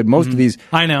Andre that was good. Most of these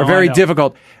are very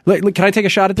difficult. Can I take a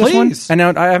shot at this Please. one?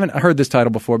 And now I haven't heard this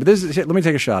title before, but let me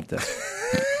take a shot at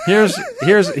this. Here's Are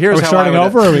we how starting I would,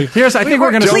 over? Or are we? Here's I think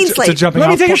we're going to Clean slate. Let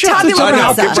me take a shot. Give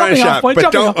Brian a shot,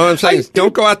 but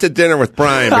don't go out to dinner with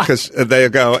Brian because they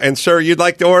go. And sir, you'd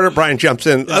like to order? Brian jumps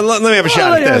in. Let me have a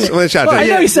shot at this. Let me shot I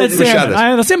know he said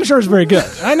salmon. The salmon sure is very good.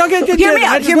 I know.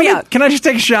 Hear me out. Can I just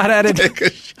take a shot at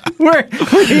it? We're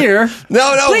here.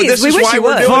 No. Please, this we is wish why you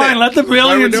we're would. doing Fine, it. let the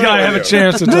brilliance guy have a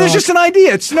chance to talk. It's just an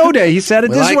idea. It's snow day. He said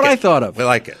it. This is what I thought of. We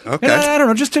like it. Okay. And I don't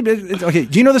know. Okay.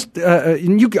 Do you know this?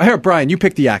 Here, Brian. You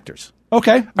pick the actors.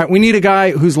 Okay. All right, we need a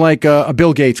guy who's like a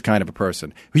Bill Gates kind of a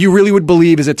person, who you really would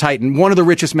believe is a titan, one of the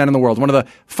richest men in the world, one of the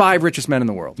 5 richest men in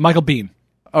the world. Michael Biehn.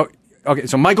 Oh, okay.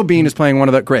 So Michael Biehn is playing one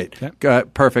of the great,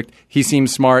 perfect. He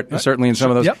seems smart, certainly in some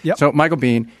of those. Yep. So Michael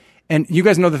Biehn. And you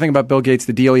guys know the thing about Bill Gates,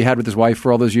 the deal he had with his wife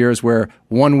for all those years where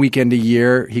one weekend a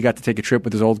year he got to take a trip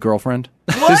with his old girlfriend?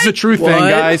 What? This is a true thing,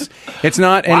 guys. It's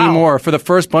not anymore. For the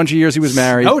first bunch of years he was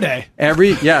married. Snow day.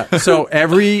 So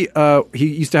every he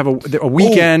used to have a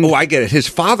weekend. Oh, I get it. His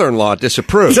father-in-law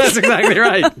disapproves. That's exactly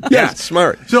right. Yeah,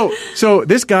 smart. So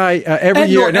this guy every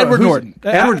year Edward Norton.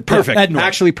 Edward perfect. Ed Norton.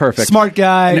 Actually perfect. Smart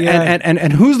guy.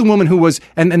 And who's the woman who was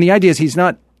and the idea is he's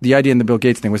not the idea in the Bill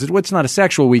Gates thing was it's not a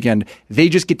sexual weekend. They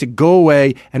just get to go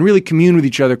away and really commune with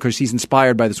each other because he's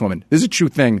inspired by this woman. This is a true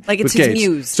thing. Like it's with his Gates.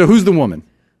 muse. So who's the woman?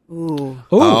 Ooh.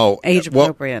 Age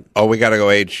appropriate. We got to go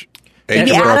age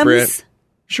Amy appropriate. Adams?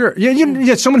 Sure.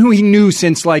 Yeah, someone who he knew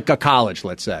since like college,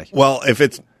 let's say. Well, if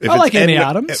I like Ed, Amy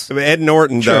Adams. Ed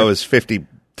Norton though is 52.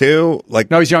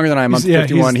 No, he's younger than I am. I'm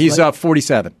 51. He's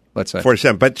 47. Let's say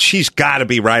 47, but she's got to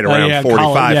be right around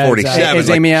 45, college, 47. Exactly. Is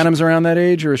Amy Adams around that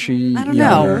age, or is she? I don't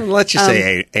know. Let's just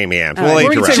say Amy Adams. Or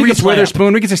we can say Reese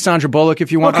Witherspoon. We can say Sandra Bullock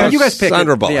if you want. You guys pick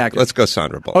Sandra it, Bullock. the actor. Let's go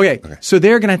Sandra Bullock. Okay, so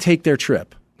they're going to take their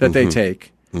trip that they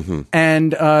take. Mm-hmm.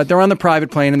 And they're on the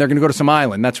private plane, and they're going to go to some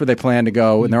island. That's where they plan to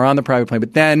go, and they're on the private plane.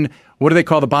 But then, what do they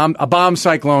call a bomb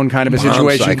cyclone kind of a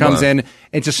situation comes in.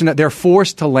 It's just they're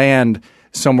forced to land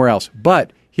somewhere else.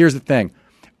 But here's the thing: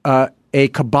 a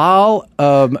cabal,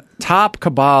 top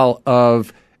cabal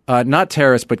of not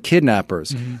terrorists but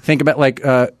kidnappers. Mm-hmm. Think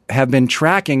about have been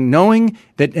tracking, knowing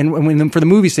that, and when for the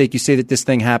movie's sake, you say that this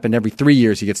thing happened every 3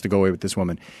 years. He gets to go away with this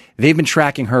woman. They've been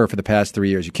tracking her for the past 3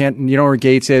 years. You know where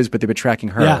Gates is, but they've been tracking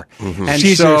her. Yeah. Mm-hmm. And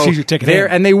she's your ticket in.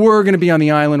 And they were going to be on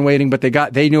the island waiting, but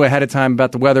they knew ahead of time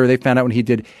about the weather. They found out when he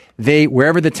did.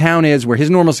 Wherever the town is, where his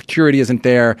normal security isn't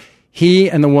there, he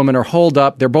and the woman are holed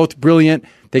up. They're both brilliant.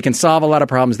 They can solve a lot of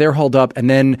problems. They're holed up.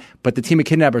 But the team of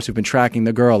kidnappers who've been tracking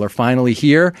the girl are finally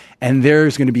here, and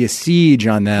there's going to be a siege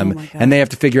on them, and they have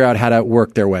to figure out how to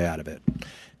work their way out of it.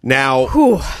 Now,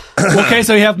 okay,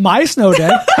 so you have my snow day.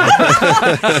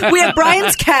 We have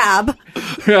Brian's cab.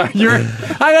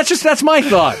 That's my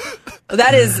thought.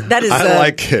 That is. I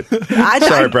like it.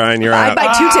 Sorry, Brian, you're out. I'd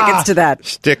buy 2 tickets to that.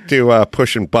 Stick to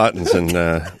pushing buttons and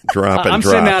dropping I'm drops.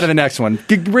 sitting out of the next one.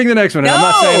 Bring the next one. No! I'm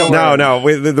not saying a word.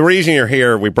 No. The reason you're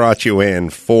here, we brought you in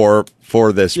for this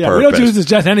purpose. We don't choose to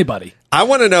just anybody. I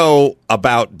want to know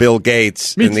about Bill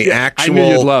Gates and the actual. I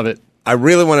knew you'd love it. I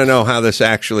really want to know how this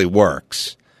actually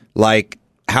works. Like,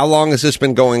 how long has this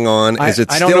been going on? Is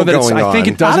it still going on? I think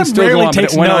it doesn't still go on, but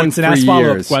it went on and for asks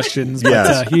follow-up years. questions,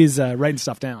 but he's writing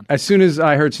stuff down. As soon as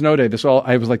I heard Snow Day,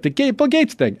 I was like, the Bill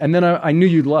Gates thing. And then I knew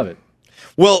you'd love it.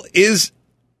 Well,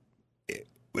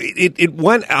 it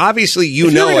went, obviously, if you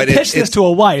were to pitch this to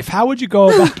a wife, how would you go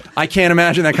about it? I can't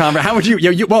imagine that conversation. How would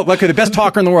you well, look, the best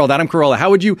talker in the world, Adam Carolla. How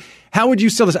would you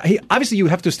sell this? Obviously, you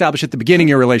have to establish at the beginning of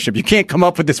your relationship. You can't come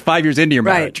up with this 5 years into your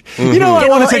marriage. Mm-hmm. You know, I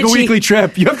want to take a weekly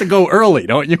trip. You have to go early,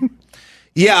 don't you?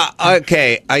 Yeah,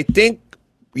 okay. I think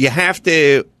there has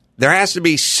to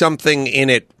be something in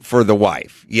it for the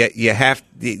wife. You have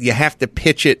to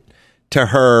pitch it to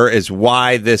her as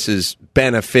why this is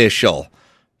beneficial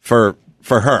for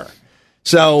her.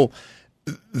 So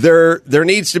there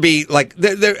needs to be like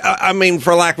I mean,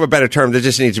 for lack of a better term, there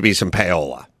just needs to be some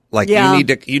payola. Like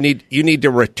you need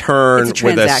to return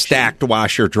with a stacked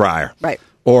washer dryer. Right.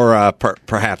 Or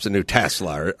perhaps a new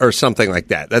Tesla or something like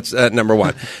that. That's number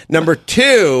one. Number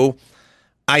two,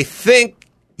 I think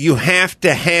you have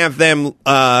to have them,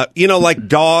 like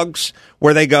dogs,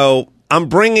 where they go, I'm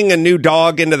bringing a new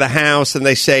dog into the house, and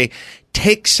they say,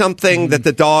 take something that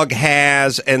the dog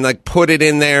has and like put it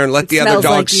in there and let the other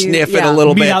dog sniff it a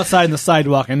little bit. Meet outside in the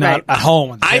sidewalk and not at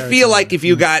home. I feel like if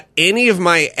you got any of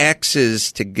my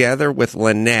exes together with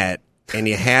Lynette, and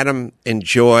you had them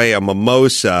enjoy a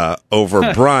mimosa over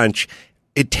brunch,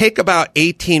 it'd take about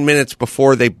 18 minutes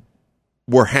before they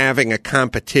were having a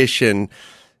competition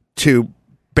to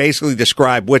basically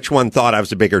describe which one thought I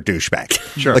was a bigger douchebag.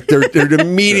 Sure. Like they'd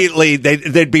immediately,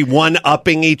 they'd be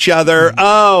one-upping each other.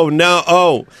 Oh, no.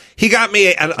 Oh, he got me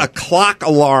a clock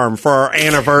alarm for our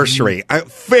anniversary.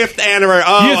 5th anniversary.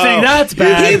 Oh, you think that's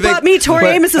bad? He bought me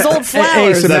Tori Amos's old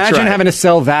flowers. So imagine having to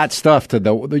sell that stuff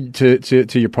to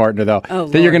your partner, though. Oh,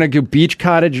 that you're going to do beach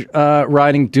cottage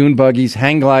riding, dune buggies,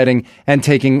 hang gliding, and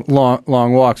taking long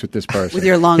walks with this person. With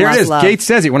your long Here it is. love. Gates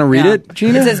says it. Want to read it,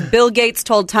 Gina? It says, Bill Gates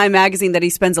told Time Magazine that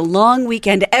he spends a long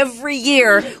weekend every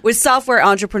year with software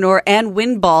entrepreneur Ann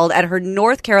Winbald at her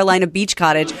North Carolina beach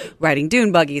cottage, riding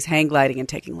dune buggies, hang gliding, and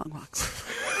taking long walks. ...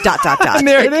 And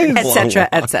there it is. Etc.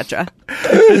 Etc.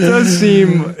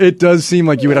 It does seem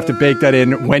like you would have to bake that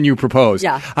in when you propose.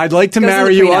 Yeah. I'd like to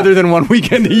marry you other than one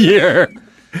weekend a year.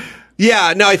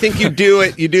 Yeah, no, I think you do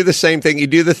it. You do the same thing. You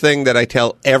do the thing that I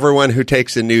tell everyone who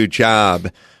takes a new job.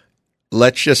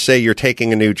 Let's just say you're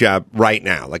taking a new job right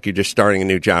now, like you're just starting a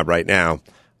new job right now.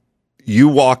 You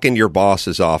walk in your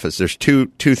boss's office. There's two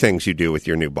things you do with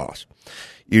your new boss.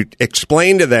 You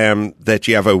explain to them that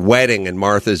you have a wedding in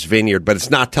Martha's Vineyard, but it's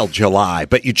not till July.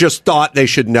 But you just thought they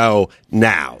should know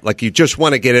now. Like, you just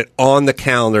want to get it on the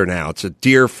calendar now. It's a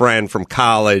dear friend from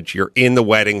college. You're in the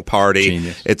wedding party.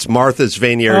 Genius. It's Martha's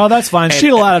Vineyard. Oh, that's fine.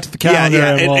 She'll add it to the calendar.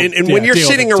 Yeah. And when you're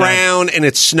sitting around and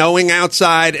it's snowing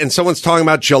outside and someone's talking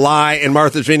about July in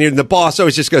Martha's Vineyard, and the boss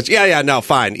always just goes, yeah, no,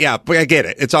 fine. Yeah, I get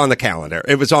it. It's on the calendar.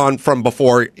 It was on from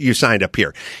before you signed up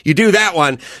here. You do that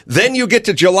one. Then you get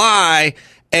to July,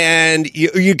 and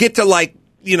you get to, like,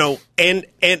 end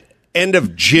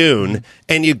of June,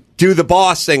 and you do the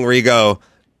boss thing where you go,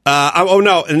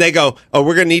 no, and they go, we're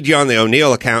going to need you on the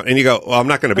O'Neill account, and you go, well, I'm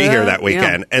not going to be here that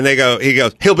weekend, and he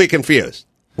goes, he'll be confused.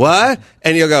 What?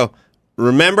 And you'll go,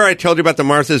 remember I told you about the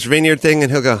Martha's Vineyard thing? And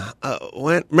he'll go,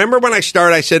 when? Remember when I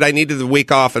started, I said I needed the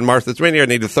week off in Martha's Vineyard, I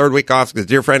needed the third week off because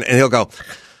dear friend, and he'll go,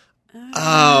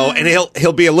 oh, and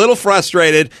he'll be a little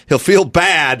frustrated. He'll feel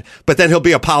bad, but then he'll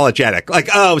be apologetic. Like,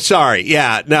 oh, sorry.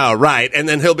 Yeah, no, right. And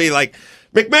then he'll be like,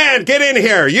 McMahon, get in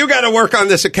here. You got to work on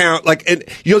this account. Like, and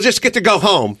you'll just get to go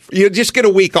home. You'll just get a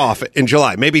week off in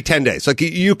July, maybe 10 days. Like,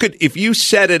 you could, if you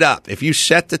set it up, if you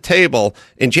set the table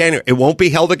in January, it won't be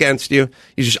held against you.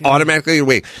 You just automatically get a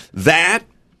week. That,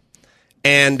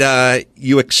 and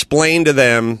you explain to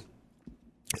them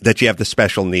that you have the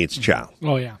special needs child.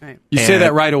 Oh, yeah. Right. You say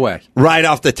that right away. Right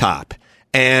off the top.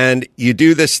 And you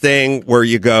do this thing where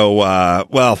you go,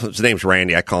 well, his name's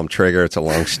Randy. I call him Trigger. It's a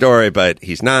long story, but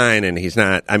he's 9 and he's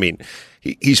not, I mean,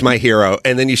 he's my hero.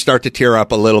 And then you start to tear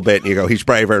up a little bit and you go, he's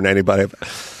braver than anybody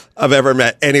I've ever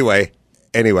met. Anyway,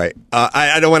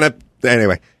 I don't want to,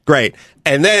 anyway, great.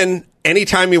 And then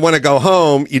anytime you want to go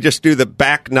home, you just do the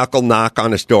back knuckle knock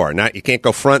on his door. You can't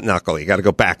go front knuckle. You got to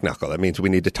go back knuckle. That means we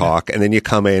need to talk. And then you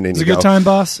come in and It's you a good go, time,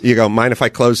 boss. You go, mind if I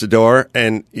close the door?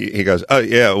 And he goes, oh,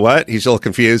 yeah, what? He's a little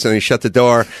confused. And then you shut the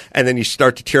door. And then you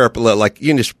start to tear up a little. Like, you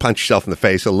can just punch yourself in the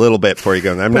face a little bit before you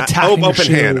go, I'm not, tapping your open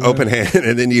shoe, hand, yeah. open hand.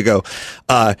 And then you go,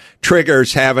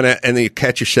 Trigger's having it. And then you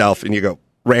catch yourself and you go,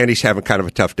 Randy's having kind of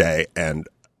a tough day. And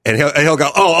he'll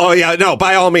go, oh yeah, no,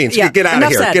 by all means, Yeah, get out of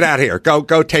enough here, said. get out of here,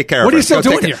 go take care of him. What are you still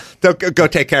doing here? Go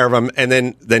take care of him, and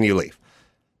then you leave.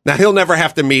 Now he'll never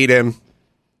have to meet him.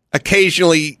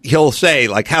 Occasionally he'll say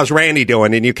like, "How's Randy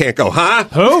doing?" And you can't go, "Huh?"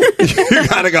 Who? You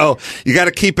gotta go. You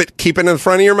gotta keep it in the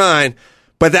front of your mind.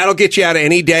 But that'll get you out of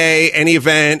any day, any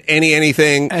event,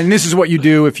 anything. And this is what you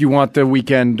do if you want the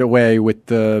weekend away with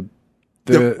the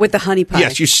with the honey pie.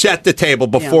 Yes, you set the table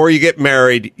before you get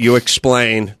married. You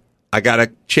explain. I got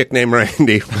a chick named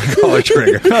Randy. We call her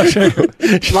Trigger.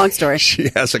 Long story. She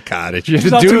has a cottage. The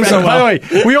not dune, doing so well. By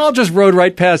the way, we all just rode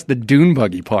right past the dune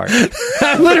buggy part.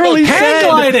 I literally Hang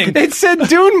gliding. It said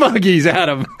dune buggies,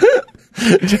 Adam.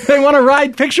 They want to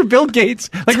ride. Picture Bill Gates.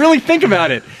 Like, really think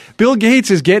about it. Bill Gates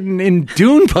is getting in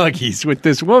dune buggies with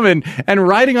this woman and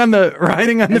riding on the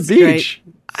That's beach.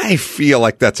 great. I feel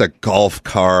like that's a golf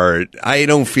cart. I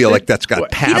don't feel like that's got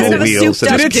doesn't paddle have a wheels.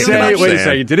 souped-up and Did it it's dune say? kicking up Wait a sand.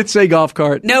 second. Did it say golf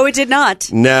cart? No, it did not.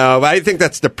 No, I think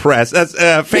that's the press. That's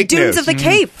fake The dunes news. of the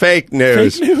Cape. Fake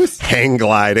news. Fake news. Hang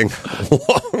gliding.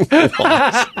 Long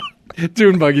walks.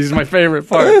 Dune buggies is my favorite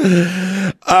part.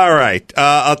 All right.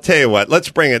 I'll tell you what. Let's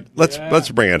bring it. Let's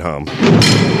bring it home.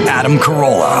 Adam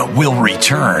Carolla will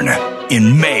return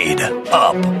in Made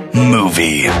Up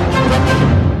Movie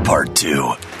Part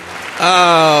 2.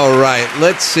 All right,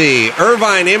 let's see.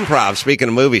 Irvine Improv, speaking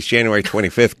of movies, January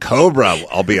 25th, Cobra.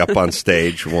 I'll be up on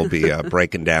stage. We'll be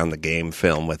breaking down the game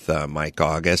film with Mike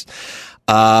August.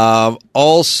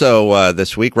 Also,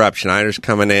 this week, Rob Schneider's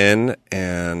coming in,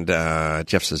 and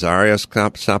Jeff Cesario's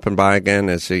stopping by again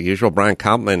as usual. Brian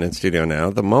Koppelman in studio now.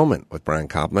 The Moment with Brian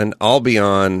Koppelman. I'll be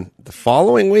on the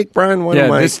following week, Brian. When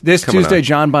am I this coming Tuesday, on?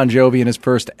 John Bon Jovi in his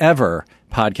first ever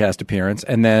podcast appearance,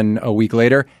 and then a week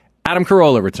later, Adam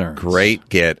Carolla returns. Great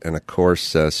get, and of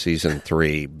course, season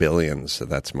 3, Billions. So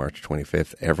that's March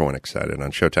 25th. Everyone excited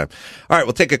on Showtime. All right,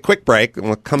 we'll take a quick break, and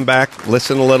we'll come back,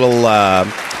 listen a little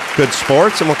good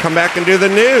sports, and we'll come back and do the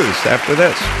news after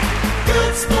this.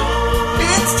 Good sport.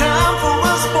 It's time for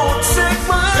a sports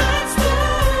segment.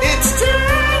 It's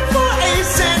time for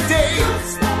Ace and Dave.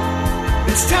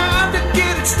 It's time to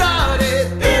get it started.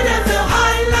 NFL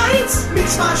highlights,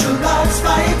 mixed martial arts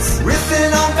fights,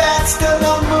 riffing on bats, still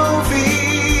on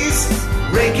movies,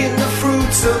 ranking the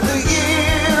fruits of the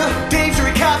year. Dave's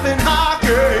recapping hockey.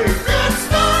 Good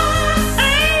sport.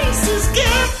 Ace is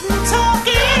getting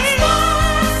talking.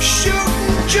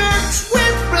 Shooting jerks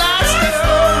with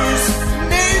blasters.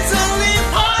 Nasally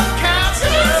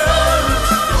podcasters.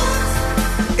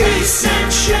 Ace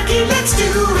and Shecky, let's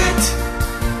do it.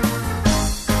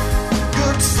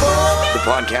 Good sport. The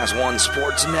Podcast One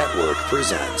Sports Network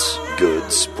presents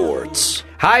Good Sports.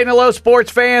 Hi and hello, sports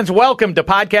fans. Welcome to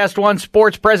Podcast One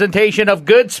Sports presentation of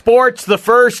Good Sports, the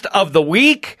first of the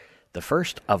week, the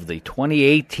first of the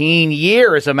 2018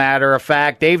 year, as a matter of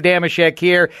fact. Dave Damashek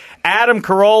here, Adam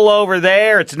Carolla over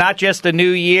there. It's not just a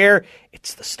new year,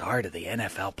 it's the start of the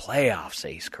NFL playoffs,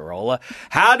 Ace Carolla.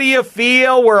 How do you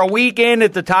feel? We're a week in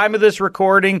at the time of this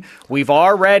recording. We've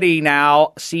already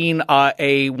now seen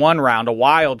a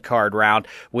wild card round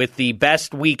with the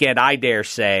best weekend, I dare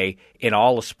say, in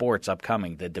all of sports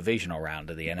upcoming, the divisional round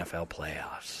of the NFL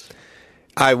playoffs.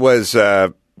 I was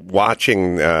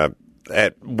watching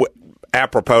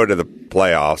apropos to the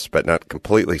playoffs, but not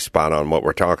completely spot on what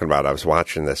we're talking about. I was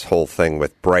watching this whole thing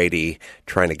with Brady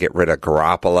trying to get rid of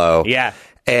Garoppolo. Yeah.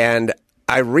 And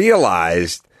I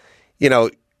realized,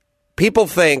 people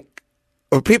think,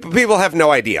 or people have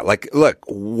no idea. Like, look,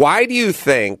 why do you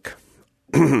think,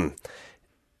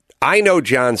 I know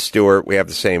Jon Stewart, we have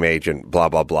the same agent, blah,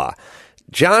 blah, blah.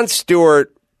 Jon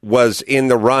Stewart was in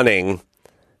the running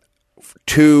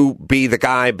to be the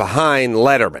guy behind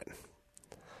Letterman.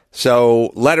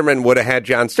 So Letterman would have had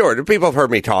Jon Stewart. People have heard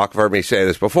me talk, have heard me say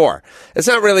this before. It's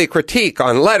not really a critique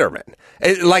on Letterman.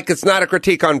 Like it's not a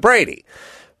critique on Brady.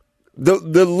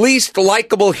 The least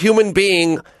likable human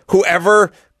being who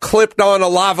ever clipped on a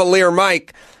lavalier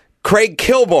mic, Craig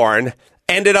Kilborn,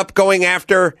 ended up going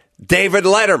after David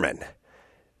Letterman.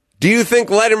 Do you think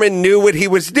Letterman knew what he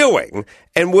was doing?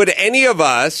 And would any of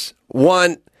us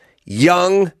want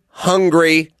young,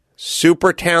 hungry,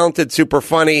 super talented, super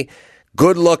funny,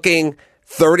 good-looking,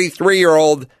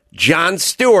 33-year-old Jon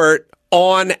Stewart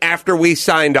on after we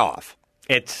signed off?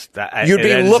 You'd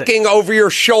be looking over your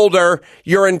shoulder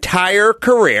your entire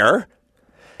career.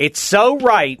 It's so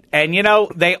right. And,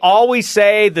 they always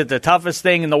say that the toughest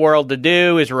thing in the world to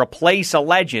do is replace a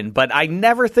legend, but I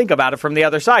never think about it from the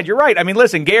other side. You're right. I mean,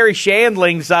 listen, Gary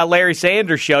Shandling's Larry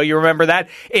Sanders show, you remember that?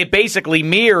 It basically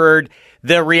mirrored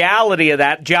the reality of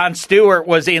that. Jon Stewart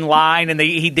was in line, and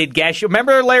he did guest shows.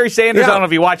 Remember Larry Sanders? Yeah. I don't know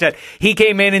if you watched that. He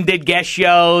came in and did guest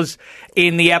shows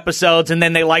in the episodes, and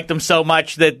then they liked him so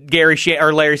much that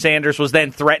Larry Sanders was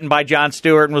then threatened by Jon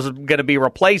Stewart and was going to be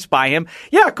replaced by him.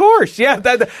 Yeah, of course. Yeah,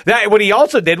 that what he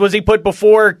also did was he put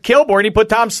before Kilborn, he put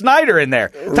Tom Snyder in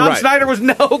there. Tom Snyder was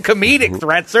no comedic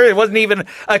threat, sir. It wasn't even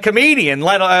a comedian,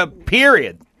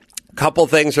 period. Couple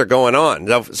things are going on.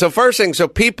 So first thing, so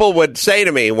people would say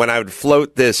to me when I would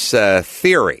float this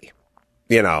theory,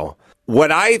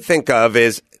 what I think of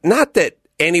is not that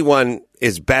anyone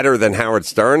is better than Howard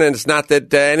Stern, and it's not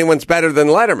that anyone's better than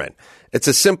Letterman. It's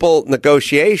a simple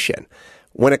negotiation.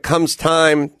 When it comes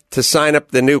time to sign up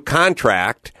the new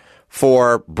contract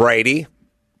for Brady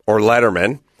or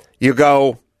Letterman, you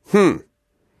go,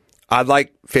 I'd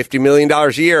like $50 million a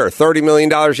year, $30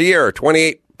 million a year,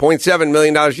 $28.7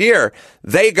 million a year.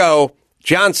 They go,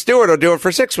 Jon Stewart will do it for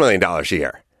 $6 million a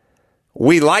year.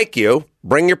 We like you.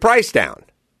 Bring your price down.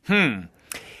 You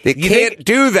can't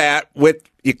do that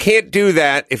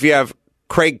if you have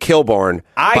Craig Kilborn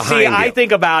behind you. I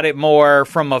think about it more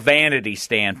from a vanity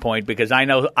standpoint because I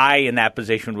know in that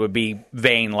position would be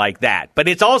vain like that. But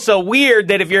it's also weird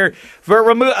that if you're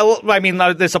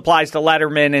this applies to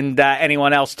Letterman and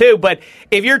anyone else too. But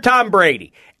if you're Tom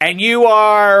Brady and you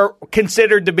are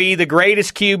considered to be the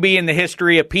greatest QB in the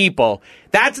history of people,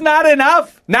 that's not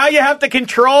enough. Now you have to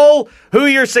control who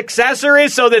your successor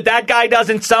is so that guy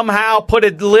doesn't somehow put a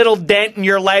little dent in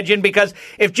your legend. Because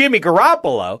if Jimmy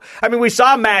Garoppolo, we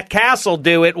saw Matt Castle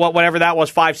do it, whatever that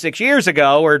was 5-6 years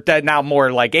ago, or now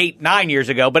more like 8-9 years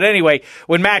ago. But anyway,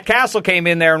 when Matt Castle came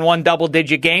in there and won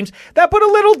double-digit games, that put a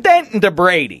little dent into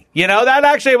Brady. That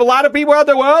actually have a lot of people out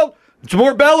there, well, it's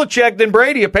more Belichick than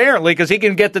Brady, apparently, because he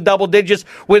can get the double digits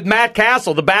with Matt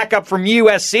Castle. The backup from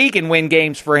USC can win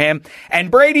games for him. And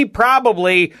Brady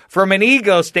probably, from an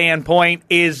ego standpoint,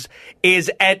 is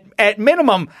at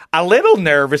minimum a little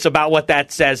nervous about what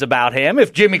that says about him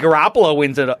if Jimmy Garoppolo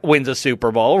wins a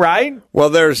Super Bowl, right?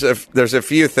 Well, there's a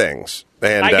few things.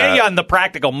 And, I get you on the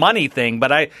practical money thing,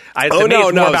 but it's more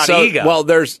about ego. Well,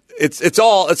 it's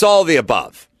all the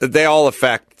above. They all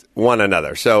affect one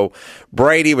another. So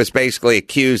Brady was basically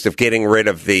accused of getting rid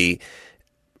of the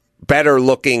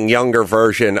better-looking, younger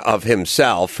version of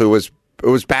himself who was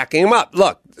backing him up.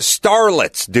 Look,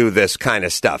 starlets do this kind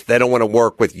of stuff. They don't want to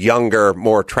work with younger,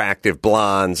 more attractive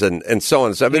blondes and so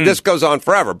on. So, this goes on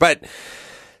forever. But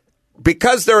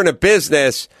because they're in a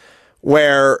business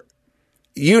where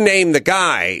you name the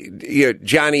guy,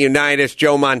 Johnny Unitas,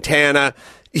 Joe Montana,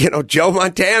 Joe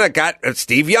Montana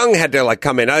Steve Young had to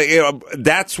come in.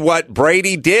 That's what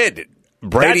Brady did.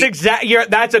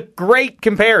 That's a great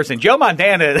comparison. Joe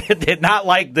Montana did not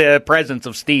like the presence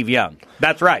of Steve Young.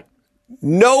 That's right.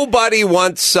 Nobody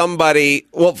wants somebody.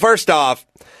 Well, first off,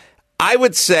 I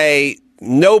would say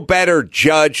no better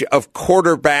judge of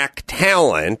quarterback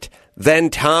talent than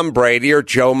Tom Brady or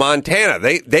Joe Montana.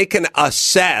 They can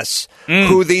assess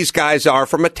who these guys are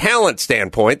from a talent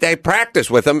standpoint. They practice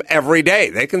with them every day.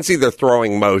 They can see their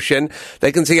throwing motion.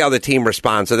 They can see how the team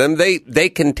responds to them. They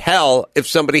can tell if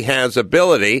somebody has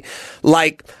ability.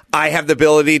 Like I have the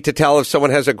ability to tell if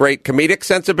someone has a great comedic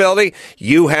sensibility.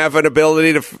 You have an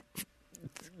ability to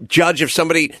judge if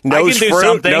somebody knows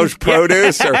fruit, knows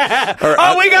produce. Or,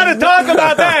 we got to talk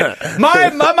about that.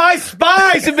 My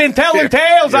spies have been telling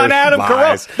tales on Adam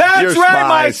Carolla. That's right,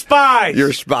 my spies.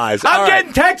 Your spies. I'm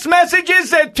getting text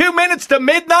messages at 2 minutes to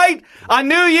midnight on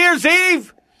New Year's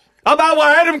Eve about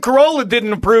why Adam Carolla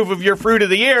didn't approve of your fruit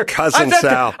of the year. Cousin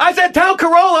Sal. I said, tell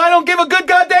Carolla I don't give a good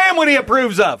goddamn what he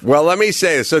approves of. Well, let me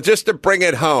say this. So just to bring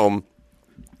it home,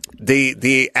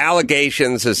 the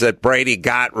allegations is that Brady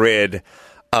got rid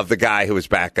of the guy who was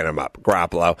backing him up,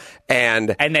 Garoppolo.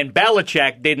 And then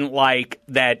Belichick didn't like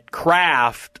that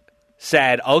Kraft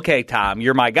said, okay, Tom,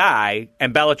 you're my guy.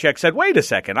 And Belichick said, wait a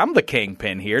second, I'm the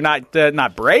kingpin here, not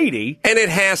Brady. And it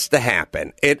has to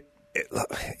happen. It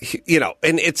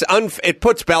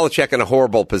puts Belichick in a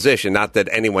horrible position. Not that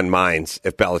anyone minds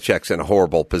if Belichick's in a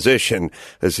horrible position,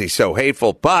 as he's so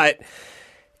hateful, but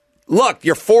look,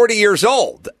 you're 40 years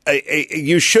old.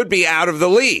 You should be out of the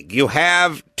league. You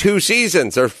have 2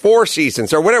 seasons or 4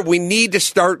 seasons or whatever. We need to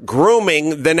start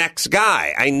grooming the next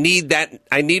guy. I need that.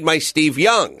 I need my Steve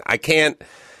Young. I can't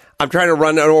I'm trying to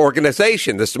run an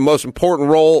organization. This is the most important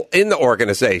role in the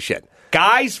organization.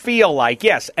 Guys feel like,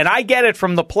 yes, and I get it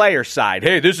from the player side.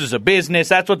 Hey, this is a business.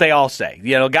 That's what they all say.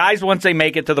 Guys, once they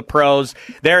make it to the pros,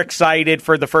 they're excited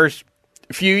for the first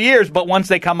few years, but once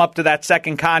they come up to that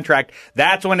second contract,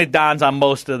 that's when it dawns on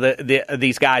most of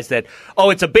these guys that,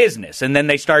 it's a business, and then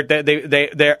they start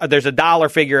there's a dollar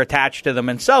figure attached to them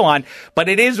and so on. But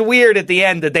it is weird at the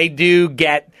end that they do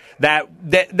get that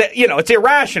it's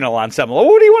irrational on some level.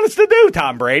 What do you want us to do,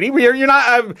 Tom Brady? You're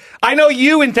not. I know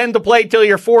you intend to play till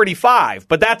you're 45,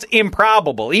 but that's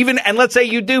improbable. And let's say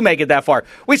you do make it that far,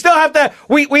 we still have to.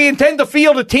 We intend to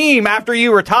field a team after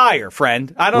you retire,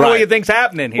 friend. I don't know what you think's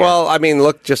happening here. Well, I mean,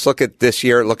 look at this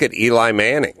year. Look at Eli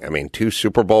Manning. I mean, 2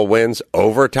 Super Bowl wins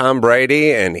over Tom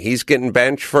Brady, and he's getting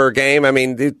benched for a game. I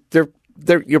mean,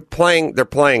 they're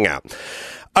playing out.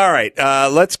 All right,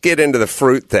 let's get into the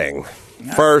fruit thing.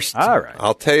 First, all right.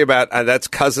 I'll tell you about that's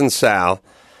Cousin Sal.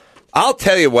 I'll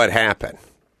tell you what happened.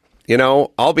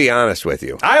 I'll be honest with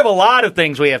you. I have a lot of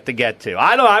things we have to get to.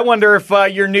 I wonder if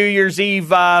your New Year's Eve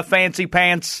fancy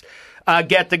pants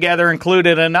get together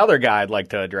included another guy I'd like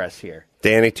to address here.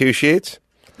 Danny Two Sheets?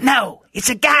 No, it's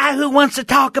a guy who wants to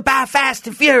talk about Fast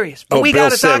and Furious, but we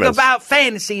got to talk about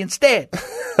fantasy instead.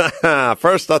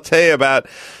 First, I'll tell you about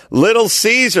Little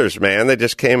Caesars, man. They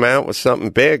just came out with something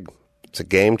big. It's a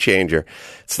game changer.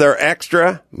 It's their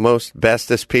extra, most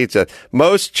bestest pizza.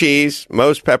 Most cheese,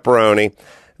 most pepperoni,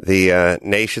 the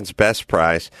nation's best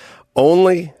price.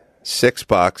 Only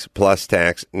 $6 plus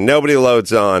tax. Nobody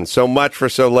loads on. So much for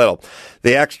so little.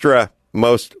 The extra,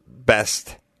 most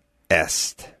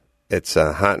bestest. It's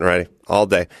hot and ready all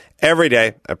day. Every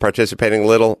day at participating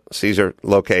Little Caesar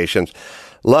locations.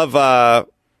 Love a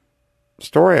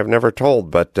story I've never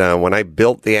told, but when I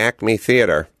built the Acme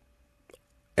Theater,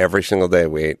 every single day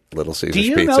we ate Little Caesars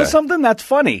pizza. Do you know something? That's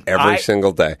funny. Every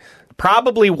single day.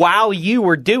 Probably while you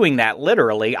were doing that,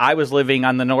 literally, I was living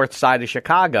on the north side of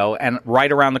Chicago, and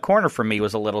right around the corner from me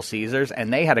was a Little Caesars,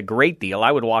 and they had a great deal.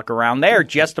 I would walk around there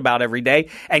just about every day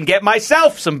and get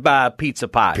myself some pizza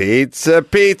pie.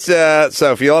 Pizza.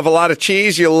 So if you love a lot of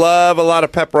cheese, you love a lot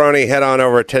of pepperoni, head on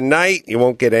over tonight. You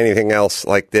won't get anything else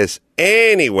like this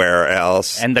anywhere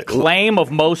else. And the claim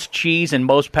of most cheese and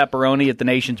most pepperoni at the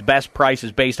nation's best price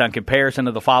is based on comparison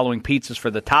of the following pizzas for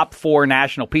the top 4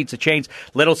 national pizza chains.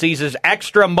 Little Caesars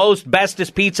extra, most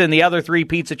bestest pizza in the other 3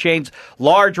 pizza chains.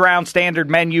 Large round standard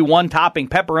menu, 1 topping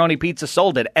pepperoni pizza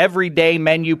sold at everyday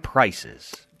menu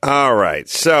prices. All right.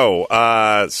 So,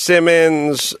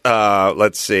 Simmons,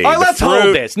 let's see. All right, let's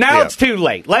hold this. Now it's too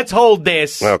late. Let's hold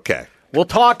this. Okay. We'll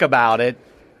talk about it.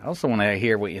 I also want to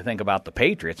hear what you think about the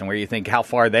Patriots and where you think how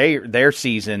far their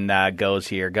season goes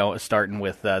here, starting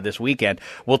with this weekend.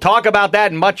 We'll talk about that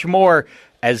and much more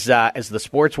as the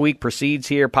sports week proceeds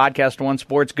here. Podcast One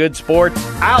Sports, good sports,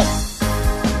 out.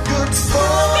 Good sports.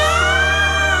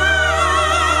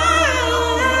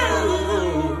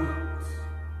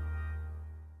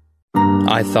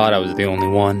 I thought I was the only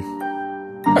one.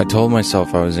 I told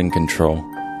myself I was in control.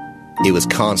 It was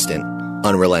constant,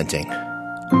 unrelenting.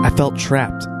 I felt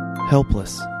trapped,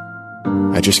 helpless.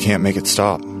 I just can't make it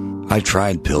stop. I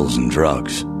tried pills and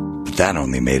drugs, but that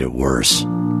only made it worse.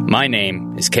 My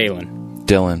name is Kalen.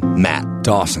 Dylan. Matt.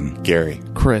 Dawson. Gary.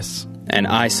 Chris. And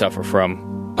I suffer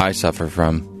from RCS.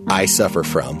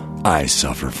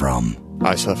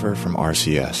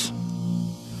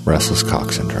 Restless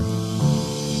cock syndrome.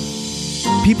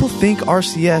 People think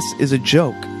RCS is a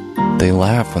joke. They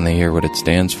laugh when they hear what it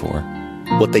stands for.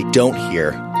 What they don't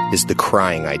hear is the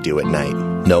crying I do at night,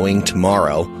 knowing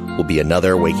tomorrow will be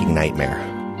another waking nightmare.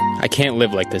 I can't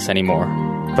live like this anymore,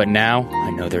 but now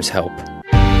I know there's help.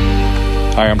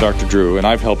 Hi, I'm Dr. Drew, and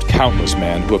I've helped countless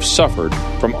men who have suffered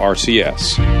from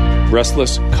RCS,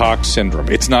 Restless Cox Syndrome.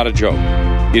 It's not a joke.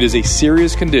 It is a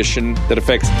serious condition that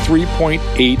affects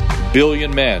 3.8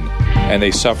 billion men, and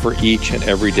they suffer each and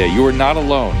every day. You are not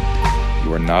alone.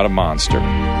 You are not a monster.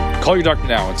 Call your doctor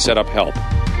now and set up help.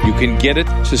 You can get it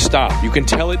to stop. You can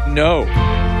tell it no.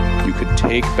 You can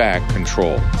take back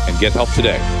control and get help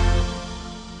today.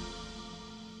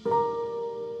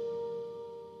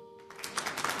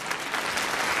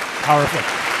 Powerful.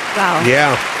 Wow.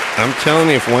 Yeah. I'm telling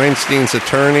you, if Weinstein's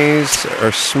attorneys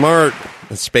are smart,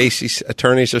 and Spacey's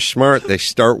attorneys are smart, they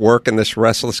start working this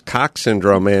restless cock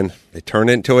syndrome in. They turn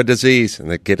it into a disease, and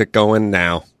they get it going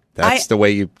now. That's the way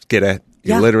you get it.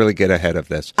 You literally get ahead of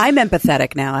this. I'm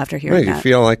empathetic now after hearing that. You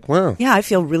feel like, wow. Yeah, I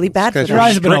feel really bad for them.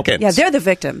 Strickens. Yeah, they're the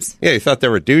victims. Yeah, you thought they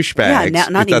were douchebags. Yeah,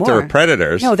 not you thought they were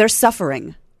predators. No, they're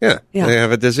suffering. Yeah, they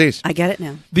have a disease. I get it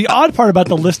now. The odd part about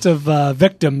the list of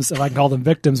victims, if I can call them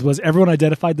victims, was everyone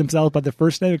identified themselves by their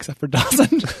first name except for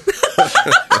Dawson.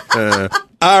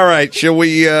 All right, shall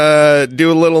we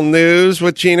do a little news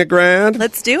with Gina Grad?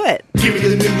 Let's do it. Give me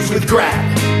the news with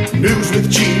Grad. News with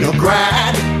Gina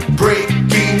Grad. Breaking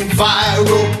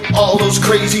viral, all those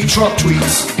crazy Trump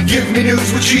tweets. Give me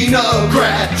news with Gina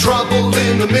Grad. Trouble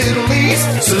in the Middle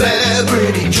East.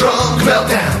 Celebrity drunk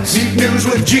meltdowns. Deep news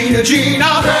with Gina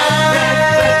Grad.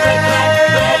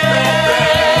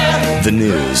 The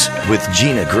news with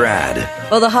Gina Grad.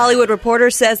 Well, The Hollywood Reporter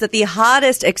says that the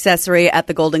hottest accessory at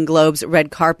the Golden Globes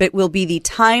red carpet will be the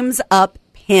Time's Up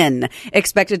pin,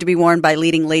 expected to be worn by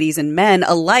leading ladies and men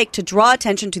alike to draw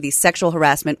attention to the Sexual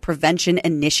Harassment Prevention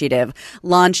Initiative,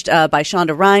 launched by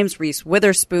Shonda Rhimes, Reese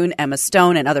Witherspoon, Emma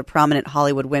Stone, and other prominent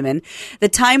Hollywood women. The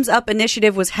Time's Up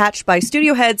initiative was hatched by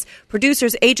studio heads,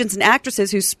 producers, agents, and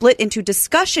actresses who split into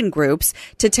discussion groups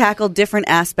to tackle different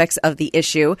aspects of the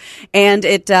issue. And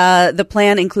the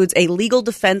plan includes a legal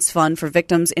defense fund for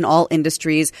victims in all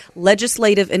industries,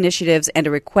 legislative initiatives, and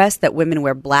a request that women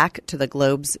wear black to the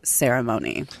Globes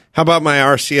ceremony. How about my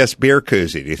RCS beer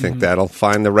koozie? Do you think that'll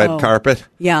find the red carpet?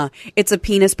 Yeah. It's a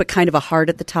penis, but kind of a heart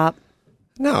at the top.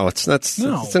 No, it's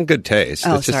in good taste.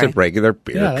 Oh, it's just sorry. a regular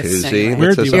beer koozie.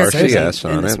 Weird It says RCS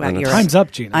on it. And Time's up,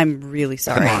 Gina. I'm really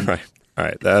sorry. All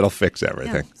right, that'll fix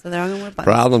everything. So they're all going to wear buttons.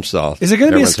 Problem solved. Is it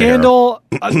going to be a Everyone's scandal?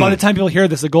 By the time people hear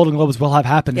this, the Golden Globes will have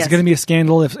happened. Yes. Is it going to be a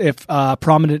scandal if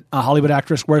prominent Hollywood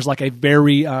actress wears like a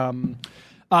very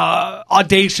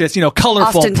audacious,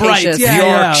 colorful, bright,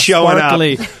 Bjork showing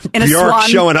sparkly. up. Bjork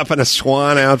showing up in a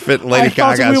swan outfit, and Lady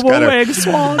Gaga's got wearing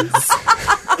swans.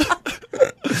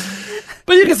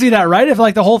 But you can see that, right? If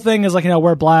the whole thing is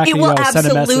wear black, it and, will send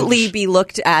a absolutely message. be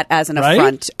looked at as an Right?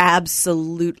 affront.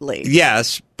 Absolutely.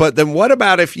 Yes, but then what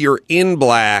about if you're in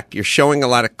black, you're showing a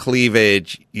lot of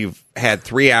cleavage, you've had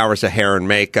 3 hours of hair and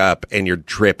makeup, and you're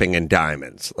dripping in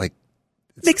diamonds?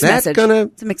 Mixed message.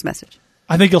 It's a mixed message.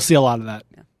 I think you'll see a lot of that.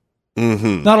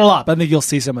 Mm-hmm. Not a lot, but I think you'll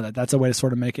see some of that. That's a way to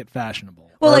sort of make it fashionable.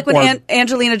 Well, when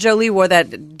Angelina Jolie wore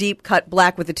that deep cut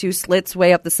black with the two slits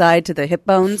way up the side to the hip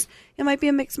bones, it might be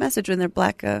a mixed message when they're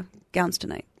black gowns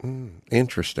tonight.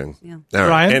 Interesting. Yeah. All right.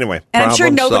 Ryan? Anyway, And I'm sure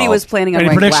problem nobody solved. was planning on Any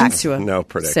wearing black predictions? to a No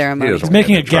prediction. ceremony. He He's doesn't wanna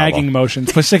making get a in trouble. gagging motion,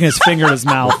 sticking his finger in his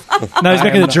mouth. No, he's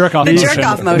making the jerk off The motion.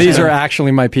 jerk-off motion. These are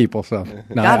actually my people, so no,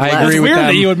 God I bless. agree It's with weird them.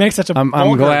 that you would make such a I'm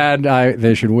vulgar- glad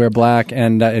they should wear black,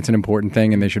 and it's an important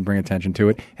thing, and they should bring attention to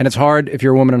it. And it's hard if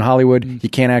you're a woman in Hollywood; you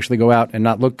can't actually go out and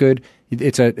not look good.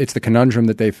 It's the conundrum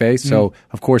that they face. So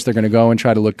of course they're going to go and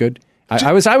try to look good.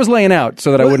 I was laying out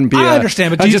so that I wouldn't be. I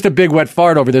understand, but just a big wet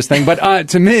fart over this thing. But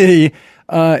to me,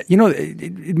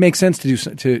 it makes sense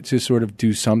to sort of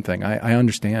do something. I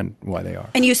understand why they are.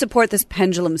 And you support this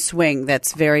pendulum swing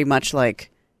that's very much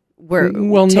like we're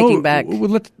Well, taking back.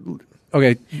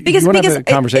 Okay, Because you want to have a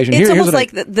conversation. it's Here's almost what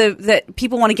like that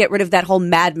people want to get rid of that whole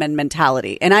madman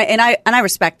mentality, and I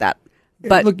respect that.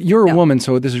 But look, you're a woman,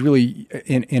 so this is really,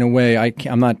 in a way,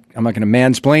 I'm not going to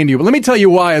mansplain to you. But let me tell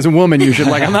you why, as a woman, you should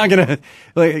I'm not going to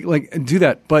do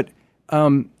that. But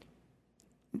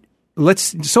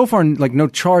so far no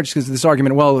charge because of this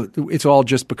argument. Well, it's all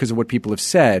just because of what people have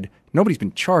said. Nobody's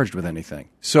been charged with anything.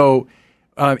 So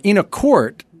in a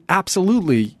court,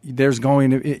 absolutely, there's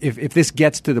going to if this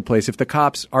gets to the place, if the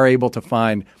cops are able to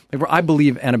find, I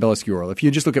believe Annabella Sciorra. If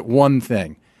you just look at one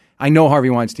thing. I know Harvey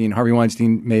Weinstein. Harvey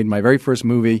Weinstein made my very first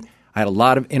movie. I had a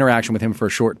lot of interaction with him for a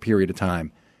short period of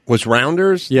time. Was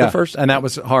Rounders the first? And that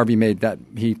was Harvey made that.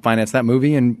 He financed that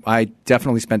movie, and I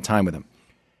definitely spent time with him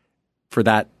for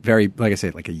that very, like I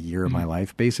said, like a year of my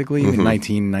life, basically, in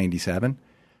 1997.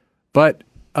 But,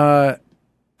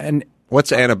 and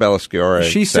what's Annabella Sciorra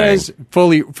She saying? says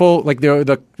full, like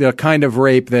the kind of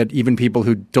rape that even people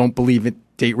who don't believe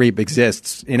date rape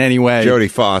exists in any way.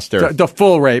 Jodie Foster. The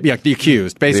full rape, the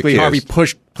accused. Basically, Harvey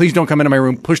pushed, please don't come into my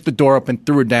room, pushed the door open,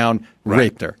 threw her down,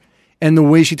 raped her. And the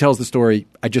way she tells the story,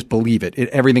 I just believe it.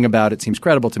 Everything about it seems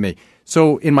credible to me.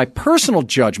 So in my personal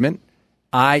judgment,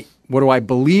 what do I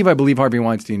believe? I believe Harvey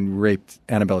Weinstein raped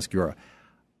Annabella Sciorra.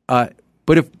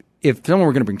 But if someone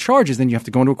were going to bring charges, then you have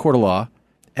to go into a court of law.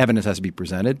 Evidence has to be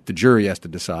presented. The jury has to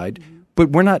decide.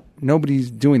 But nobody's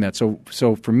doing that. So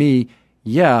for me,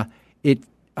 I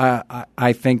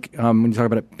think when you talk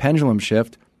about a pendulum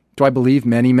shift, do I believe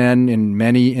many men in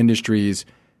many industries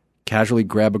casually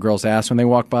grab a girl's ass when they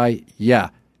walk by? Yeah.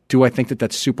 Do I think that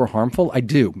that's super harmful? I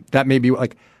do. That may be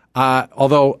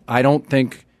although I don't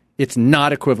think it's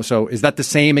not equivalent. So is that the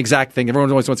same exact thing? Everyone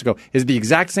always wants to go, is it the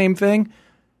exact same thing?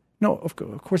 No, of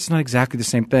course it's not exactly the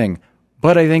same thing.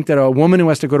 But I think that a woman who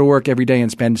has to go to work every day and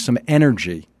spend some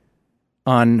energy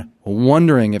on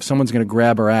wondering if someone's going to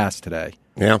grab her ass today,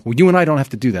 Yeah. Well, you and I don't have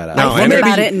to do that. No, I think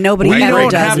about it, and nobody ever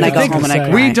does, and I go home and I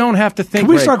cry. We don't have to think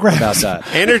about that.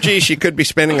 Energy she could be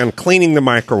spending on cleaning the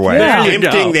microwave, Yeah.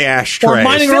 emptying the ashtray, Or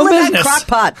minding her own business. Crock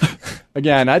pot.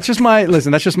 Again, that's just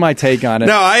my take on it.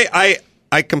 No,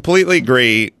 I completely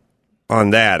agree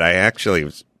on that. I actually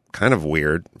was kind of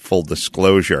weird, full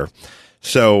disclosure.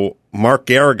 So Mark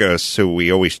Garagos, who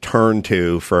we always turn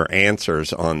to for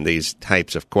answers on these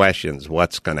types of questions,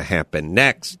 what's going to happen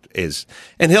next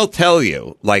and he'll tell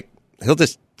you, he'll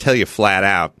just tell you flat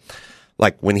out,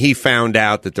 like when he found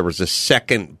out that there was a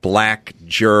second black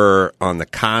juror on the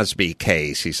Cosby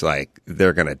case, he's like,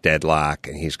 they're going to deadlock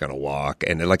and he's going to walk.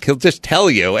 And he'll just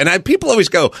tell you. And people always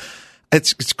go,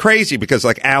 it's crazy because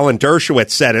like Alan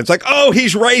Dershowitz said, it's like, oh,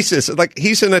 he's racist. Like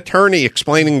he's an attorney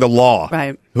explaining the law.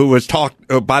 Right. Who was taught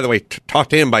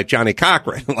to him by Johnny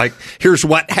Cochran. Like, here's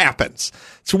what happens.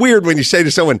 It's weird when you say to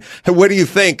someone, hey, what do you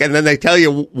think? And then they tell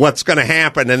you what's going to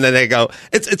happen. And then they go,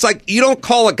 it's like you don't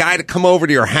call a guy to come over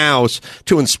to your house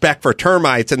to inspect for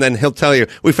termites. And then he'll tell you,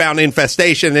 we found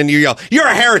infestation. And you yell, you're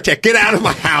a heretic. Get out of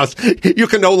my house. You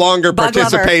can no longer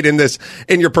participate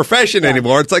in your profession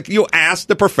anymore. It's like you asked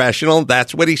the professional.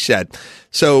 That's what he said.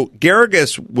 So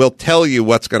Garagos will tell you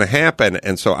what's going to happen.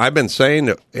 And so I've been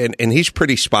saying, and he's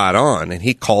pretty spot on. And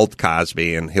he called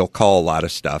Cosby and he'll call a lot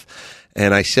of stuff.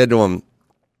 And I said to him,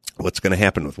 what's going to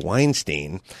happen with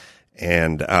Weinstein?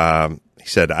 And he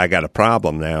said, I got a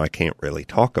problem now. I can't really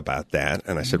talk about that.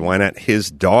 And I said, why not?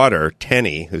 His daughter,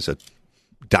 Tenny, who's a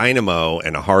dynamo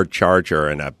and a hard charger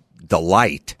and a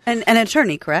delight. And an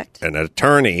attorney, correct? An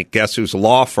attorney, guess whose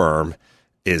law firm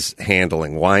is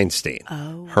handling Weinstein.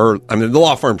 Oh. The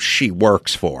law firm she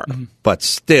works for, but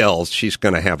still she's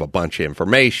going to have a bunch of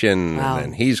information and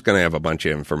then he's going to have a bunch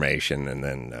of information and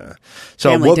then, so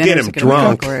Family we'll get him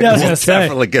drunk. Yeah, We'll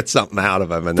definitely get something out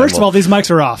of him. And First of all, these mics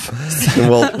are off.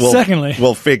 Secondly,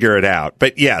 we'll figure it out.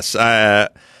 But yes,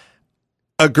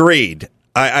 agreed.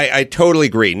 I totally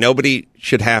agree. Nobody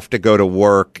should have to go to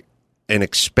work and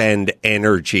expend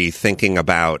energy thinking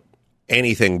about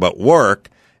anything but work.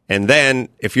 And then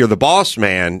if you're the boss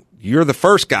man, you're the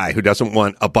first guy who doesn't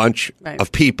want a bunch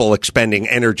of people expending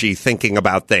energy thinking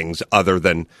about things other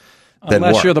than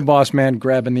Unless work. you're the boss man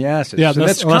grabbing the asses. Yeah, so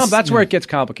that's where it gets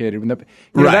complicated.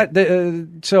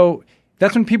 So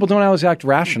that's when people don't always act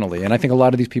rationally. And I think a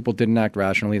lot of these people didn't act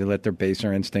rationally. They let their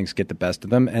baser instincts get the best of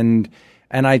them. And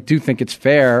I do think it's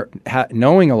fair,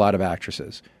 knowing a lot of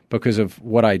actresses, because of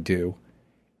what I do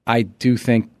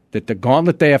think that the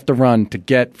gauntlet they have to run to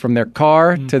get from their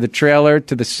car to the trailer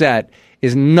to the set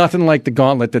is nothing like the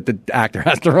gauntlet that the actor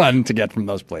has to run to get from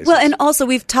those places. Well, and also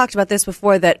we've talked about this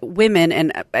before, that women,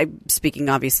 and I'm speaking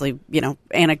obviously,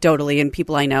 anecdotally and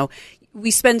people I know, we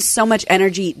spend so much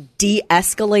energy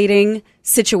de-escalating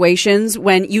situations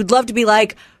when you'd love to be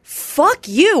like, fuck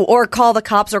you, or call the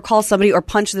cops or call somebody or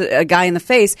punch a guy in the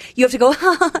face. You have to go,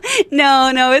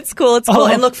 no, it's cool,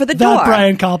 and look for the door.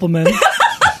 Brian Koppelman.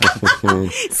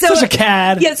 Such a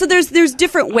cad. Yeah, so there's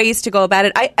different ways to go about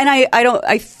it.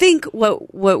 I think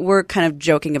what we're kind of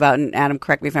joking about, and Adam,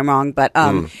 correct me if I'm wrong, but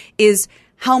is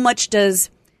how much does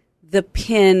the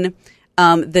pin,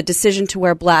 the decision to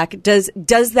wear black, does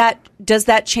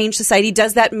that change society?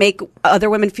 Does that make other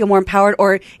women feel more empowered,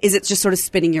 or is it just sort of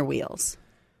spinning your wheels?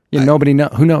 Yeah, nobody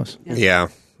knows. Who knows? Yeah.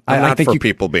 I think for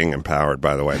people being empowered,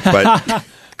 by the way, but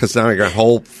because now you got a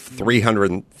whole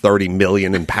 330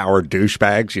 million empowered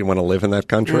douchebags. You want to live in that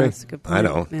country? Yeah, that's a good point. I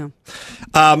don't. Yeah.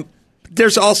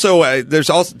 There's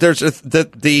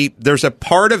a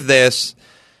part of this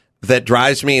that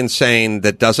drives me insane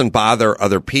that doesn't bother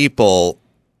other people.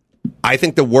 I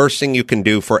think the worst thing you can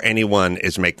do for anyone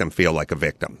is make them feel like a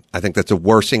victim. I think that's the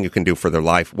worst thing you can do for their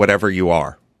life, whatever you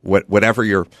are,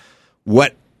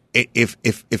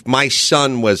 if my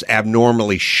son was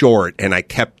abnormally short and I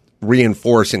kept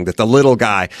reinforcing that the little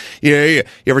guy, you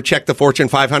ever check the Fortune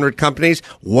 500 companies?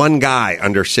 One guy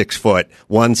under 6 foot,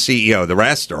 one CEO, the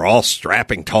rest are all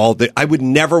strapping tall. I would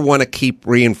never want to keep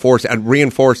reinforce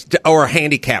or a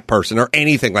handicapped person or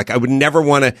anything. Like I would never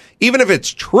want to, even if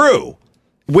it's true,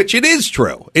 which it is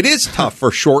true. It is tough for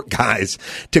short guys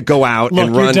to go out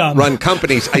and run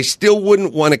companies. I still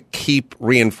wouldn't want to keep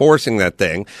reinforcing that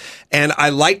thing. And I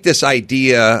like this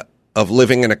idea of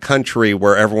living in a country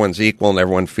where everyone's equal and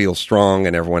everyone feels strong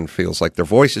and everyone feels like their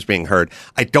voice is being heard.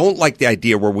 I don't like the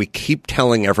idea where we keep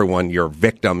telling everyone you're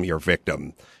victim, you're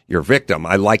victim, you're victim.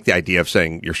 I like the idea of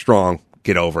saying you're strong,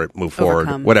 get over it, move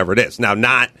forward, whatever it is. Now,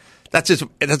 that's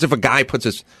if a guy puts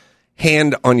his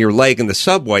hand on your leg in the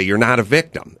subway, you're not a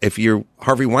victim. If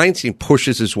Harvey Weinstein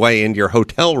pushes his way into your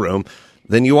hotel room,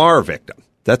 then you are a victim.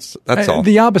 That's all.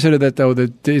 The opposite of that, though,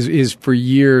 that is for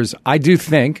years. I do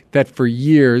think that for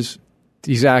years,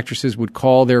 these actresses would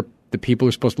call the people who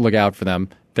are supposed to look out for them,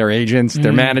 their agents,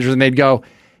 their managers, and they'd go,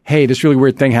 hey, this really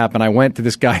weird thing happened. I went to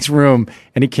this guy's room,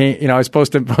 and he came. I was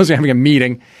supposed to having a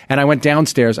meeting, and I went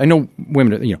downstairs. I know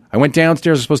women. I went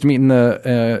downstairs. I was supposed to meet in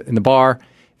the bar.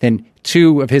 Then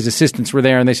 2 of his assistants were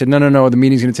there, and they said, no, the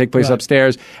meeting's going to take place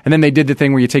upstairs. And then they did the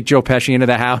thing where you take Joe Pesci into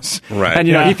the house, right?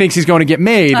 And he thinks he's going to get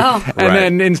made, and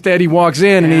then instead he walks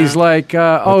in and he's like,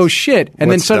 oh shit! And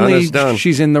then suddenly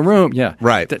she's in the room,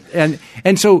 right?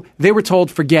 And so they were told,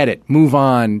 forget it, move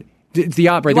on. The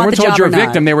operator. They weren't told you're a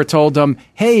victim. They were told,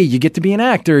 hey, you get to be an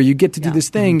actor. You get to do this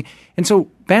thing. And so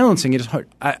balancing it is hard.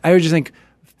 I would just think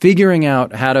figuring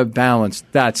out how to balance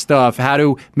that stuff, how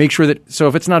to make sure that, so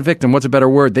if it's not victim, what's a better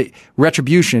word?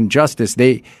 Retribution, justice.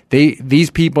 These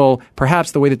people,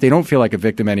 perhaps the way that they don't feel like a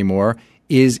victim anymore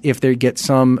is if they get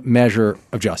some measure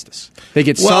of justice. They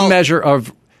get some measure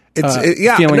of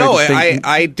feeling like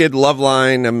I did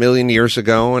Loveline a million years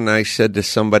ago, and I said to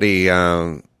somebody,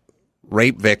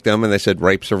 rape victim, and they said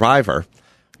rape survivor,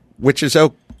 which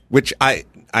I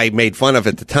made fun of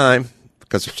at the time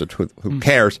because who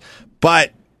cares?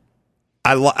 But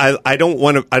I don't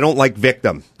like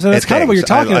victim. So that's kind of what you're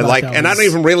talking about. And I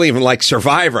don't even like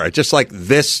survivor. It's just like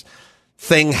this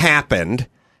thing happened.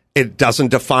 It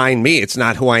doesn't define me. It's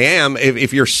not who I am.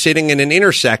 If you're sitting in an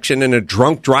intersection and a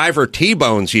drunk driver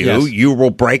T-bones you, you will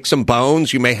break some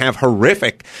bones. You may have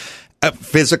horrific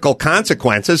physical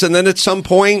consequences, and then at some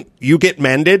point you get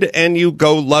mended and you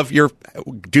go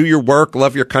do your work,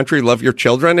 love your country, love your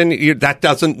children, and that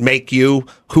doesn't make you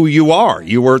who you are.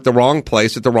 You were at the wrong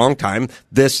place at the wrong time.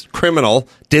 This criminal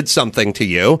did something to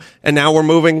you, and now we're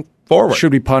moving forward.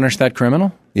 Should we punish that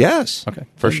criminal? Yes. Okay.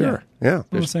 For sure. Yeah.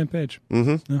 We're on the same page.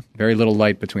 Mm-hmm. Yeah. Very little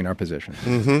light between our positions.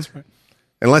 Mm-hmm. That's right.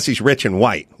 Unless he's rich and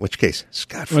white, in which case,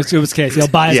 Scott. In which case, he'll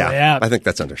buy his way out. I think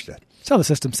that's understood. That's how the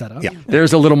system's set up. Yeah.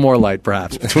 There's a little more light,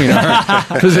 perhaps, between our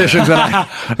positions than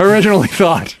I originally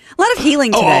thought. A lot of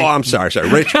healing today. Oh, I'm sorry.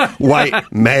 Rich,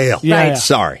 white, male. Yeah.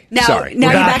 Sorry. Now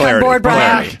you're back on board,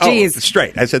 Brian. Jeez.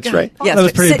 Straight. I said straight. Yes, that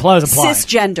was pretty implied.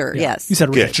 Cisgender, yes. You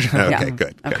said rich. Okay,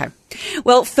 good. Okay.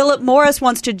 Well, Philip Morris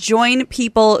wants to join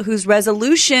people whose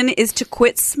resolution is to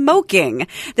quit smoking.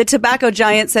 The tobacco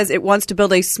giant says it wants to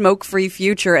build a smoke-free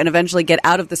future and eventually get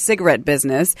out of the cigarette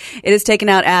business. It has taken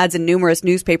out ads in numerous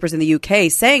newspapers in the UK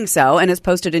saying so and has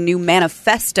posted a new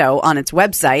manifesto on its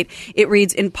website. It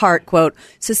reads in part, quote,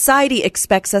 "Society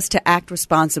expects us to act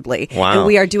responsibly. Wow. And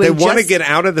we are doing They want to get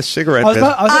out of the cigarette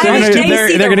business. They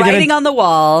see the writing on the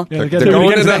wall. They're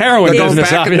going into the heroin business,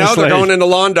 No, they're going into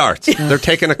lawn darts. They're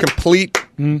taking a complete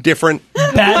different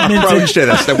approach to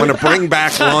this. They want to bring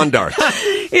back lawn darts.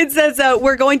 It says,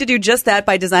 we're going to do just that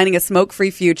by designing a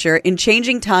smoke-free future. In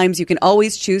changing times, you can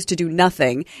always choose to do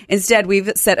nothing. Instead,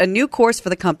 we've set a new course for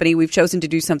the company. We've chosen to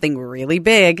do something really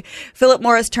big. Philip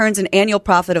Morris turns an annual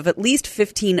profit of at least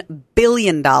 $15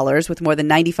 billion, with more than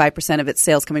 95% of its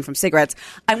sales coming from cigarettes.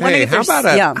 I'm wondering if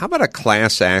how about a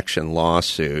class action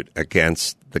lawsuit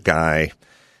against the guy,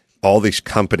 all these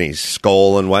companies,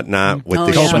 Skoal and whatnot, with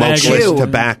the smokeless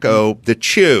tobacco, the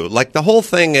chew. Like the whole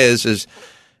thing is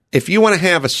if you want to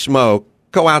have a smoke,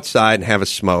 go outside and have a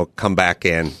smoke, come back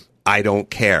in. I don't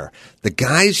care. The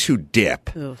guys who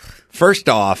dip, first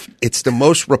off, it's the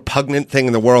most repugnant thing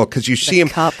in the world because you see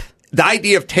them. The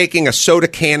idea of taking a soda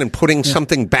can and putting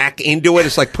something back into it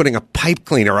is like putting a pipe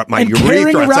cleaner up my urethra. Carrying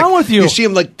It's around like, with you. You see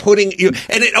him like putting you,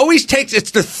 and it always takes.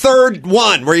 It's the third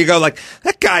one where you go like,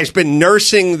 that guy's been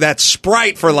nursing that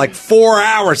Sprite for like 4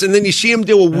 hours, and then you see him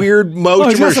do a weird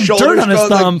motion where his shoulders dirt on his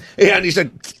thumb. and he's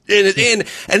like, and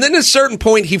then at a certain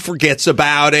point he forgets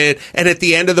about it, and at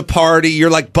the end of the party you're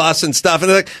like bussing stuff, and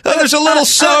they're like, oh, there's a little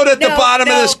soda at the bottom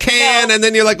of this can, and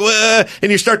then you're like, and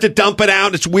you start to dump it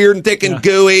out. It's weird and thick and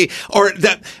gooey. Or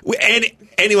that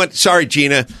anyone, sorry,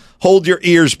 Gina, hold your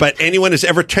ears, but anyone has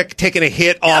ever taken a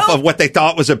hit off of what they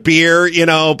thought was a beer,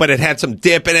 but it had some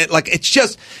dip in it. Like,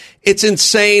 it's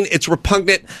insane. It's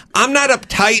repugnant. I'm not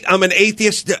uptight. I'm an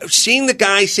atheist. Seeing the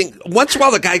guy once in a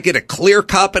while, the guy get a clear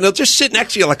cup and he'll just sit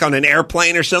next to you like on an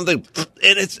airplane or something.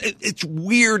 And it's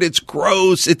weird. It's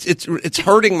gross. It's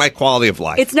hurting my quality of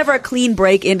life. It's never a clean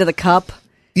break into the cup.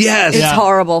 Yes. It's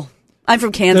horrible. I'm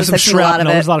from Kansas. I've seen a lot of it.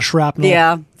 There's a lot of shrapnel.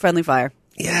 Yeah. Friendly fire.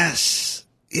 Yes.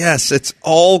 It's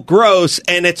all gross,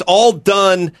 and it's all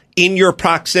done in your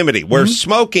proximity. Where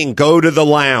smoking, go to the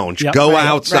lounge, go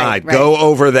outside, go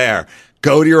over there,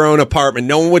 go to your own apartment.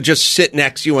 No one would just sit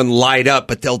next to you and light up,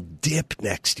 but they'll dip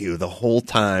next to you the whole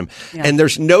time. Yeah. And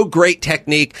there's no great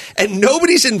technique, and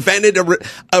nobody's invented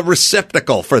a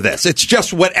receptacle for this. It's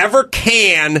just whatever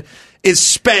can is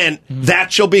spent,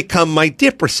 that shall become my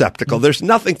dip receptacle. There's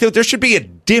nothing. There should be a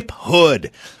dip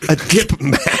hood, a dip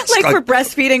mask. Like for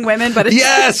breastfeeding women, but it's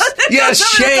yes,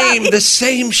 shame, the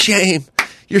same shame.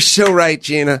 You're so right,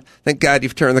 Gina. Thank God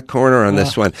you've turned the corner on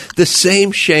this one. The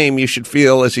same shame you should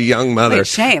feel as a young mother. Wait,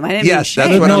 shame? I didn't mean Yes, shame.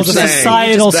 that's what No, I'm the saying.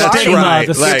 societal That's stigma, right.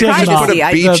 the Like, stigma. just put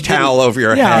a beach towel over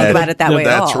your Yeah, head. think about it that way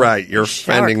at That's all. right. You're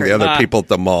offending the other people at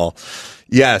the mall.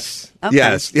 Yes. Okay.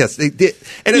 Yes, they did.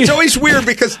 And it's always weird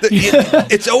because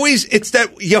it's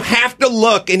that you have to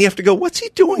look and you have to go, what's he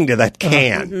doing to that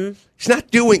can?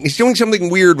 He's doing something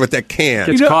weird with that can.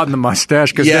 Gets caught in the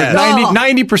mustache because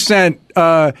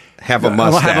 90% have a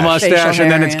mustache.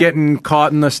 and then it's getting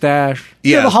caught in the stash.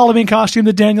 You know the Halloween costume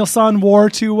that Daniel's son wore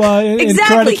to in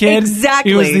Karate Kid?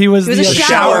 Exactly. He was a the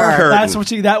shower curtain. That's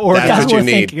what you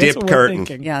need. Thinking. Dip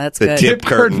curtain. Yeah, that's the good. dip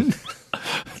curtain.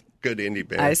 Good indie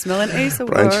band. I smell an Ace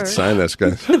Award. Brian should sign this,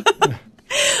 guys.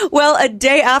 Well, a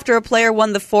day after a player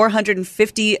won the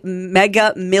 $450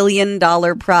 mega million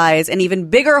prize, an even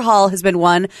bigger haul has been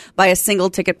won by a single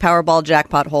ticket Powerball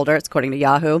jackpot holder, it's according to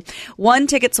Yahoo. One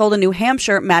ticket sold in New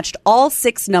Hampshire matched all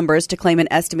 6 numbers to claim an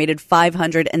estimated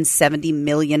 $570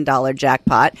 million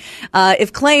jackpot.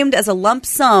 If claimed as a lump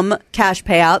sum cash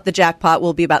payout, the jackpot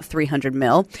will be about $300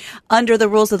 million. Under the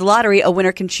rules of the lottery, a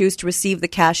winner can choose to receive the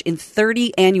cash in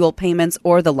 30 annual payments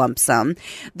or the lump sum.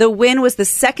 The win was the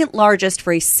second largest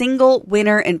for a single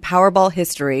winner in Powerball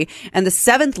history and the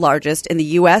 7th largest in the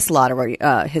U.S. lottery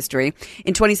history.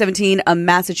 In 2017, a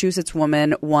Massachusetts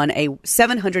woman won a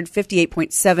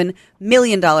 $758.7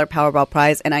 million Powerball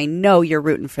prize, and I know you're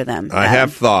rooting for them. I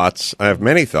have thoughts. I have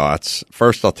many thoughts.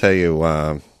 First, I'll tell you,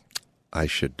 I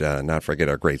should not forget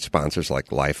our great sponsors like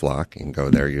LifeLock. You can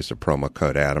go there, use the promo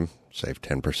code Adam, save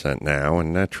 10% now,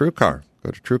 and TrueCar.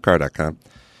 Go to TrueCar.com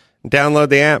and download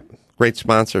the app. Great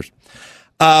sponsors.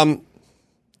 I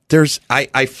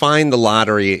find the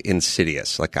lottery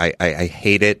insidious. Like I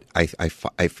hate it. I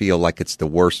feel like it's the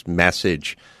worst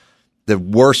message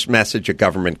a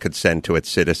government could send to its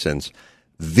citizens.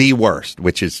 The worst,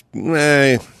 which is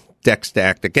deck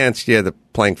stacked against you. The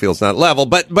playing field's not level,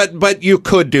 but you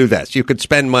could do this. You could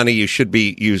spend money you should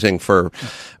be using for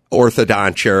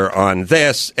orthodonture on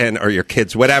this or your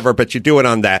kids, whatever, but you do it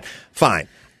on that. Fine.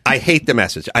 I hate the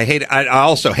message. I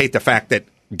also hate the fact that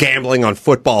gambling on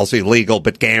football is illegal,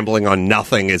 but gambling on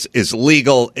nothing is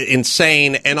legal,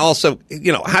 insane. And also,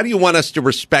 how do you want us to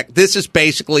respect? This is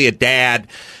basically a dad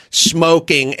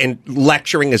smoking and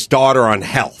lecturing his daughter on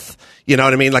health. You know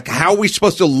what I mean? Like, how are we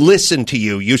supposed to listen to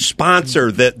you? You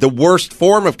sponsor the worst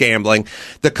form of gambling.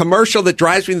 The commercial that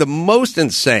drives me the most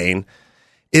insane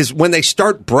is when they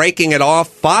start breaking it off,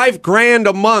 $5,000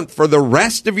 a month for the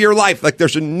rest of your life. Like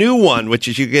there's a new one, which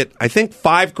is you get, I think,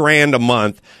 $5,000 a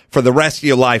month for the rest of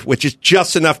your life, which is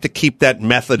just enough to keep that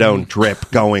methadone drip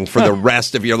going for the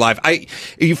rest of your life.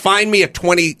 You find me a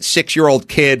 26-year-old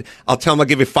kid, I'll tell him I'll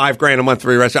give you $5,000 a month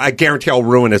for your rest. I guarantee I'll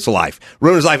ruin his life.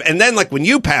 And then like when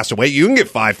you pass away, you can get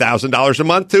 $5,000 a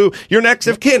month to your next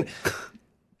of kin.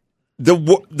 The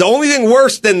only thing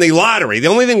worse than the lottery, the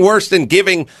only thing worse than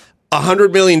giving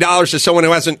 $100 million to someone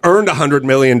who hasn't earned $100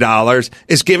 million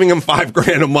is giving them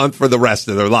 $5,000 a month for the rest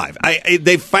of their life.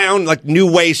 They've found like new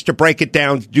ways to break it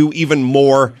down, to do even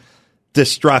more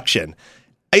destruction.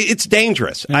 It's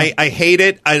dangerous. Yeah. I hate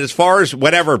it. As far as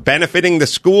whatever benefiting the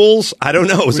schools, I don't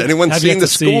know. Has anyone seen the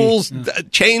schools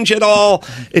change at all?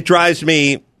 It drives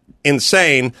me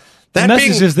insane. The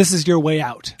message is this is your way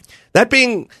out. That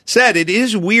being said, it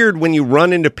is weird when you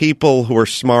run into people who are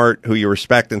smart, who you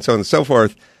respect, and so on and so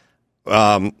forth.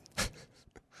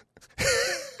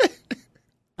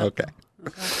 Okay.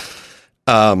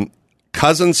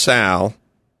 Cousin Sal.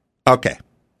 Okay.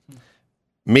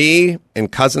 Me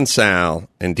and Cousin Sal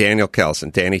and Daniel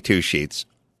Kelson, Danny Two Sheets,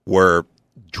 were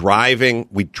driving.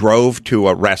 We drove to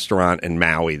a restaurant in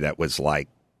Maui that was like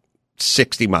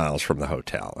 60 miles from the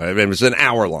hotel. It was an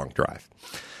hour-long drive.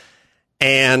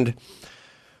 And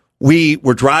we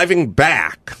were driving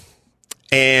back.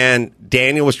 And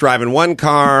Daniel was driving one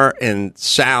car and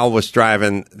Sal was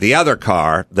driving the other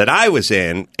car that I was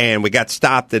in, and we got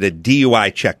stopped at a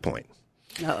DUI checkpoint.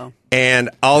 Uh-oh. And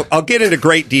I'll get into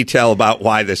great detail about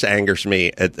why this angers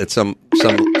me at some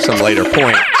later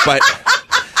point. But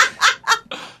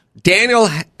Daniel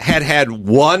had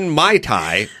one Mai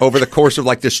Tai over the course of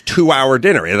like this 2-hour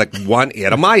dinner. He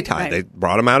had a Mai Tai. Right. They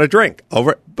brought him out a drink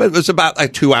but it was about a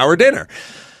 2-hour dinner.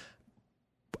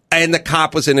 And the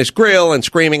cop was in his grill and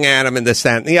screaming at him and this,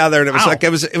 that, and the other. And it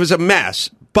was it was a mess.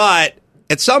 But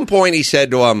at some point he said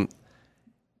to him,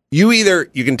 you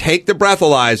can take the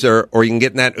breathalyzer or you can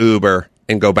get in that Uber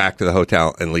and go back to the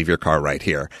hotel and leave your car right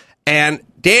here. And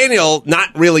Daniel,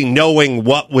 not really knowing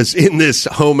what was in this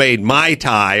homemade Mai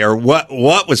Tai or what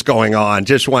was going on,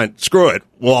 just went, screw it,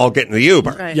 we'll all get in the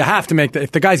Uber. Right. You have to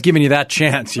if the guy's giving you that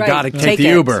chance, you got to take the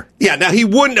Uber. Yeah, now he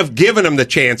wouldn't have given him the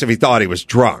chance if he thought he was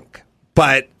drunk.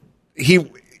 But he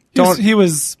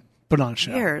was put on a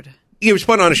show. Weird. He was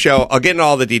put on a show. I'll get into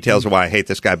all the details of why I hate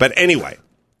this guy. But anyway,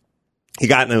 he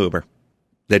got in the Uber.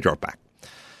 They drove back.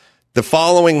 The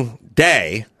following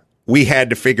day, we had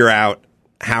to figure out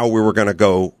how we were going to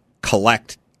go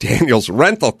collect Daniel's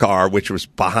rental car, which was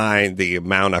behind the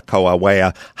Mauna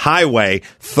Kauawea highway,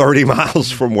 30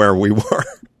 miles from where we were.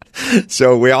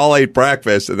 So we all ate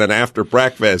breakfast, and then after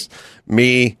breakfast,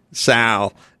 me,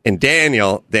 Sal, and Danny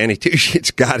Two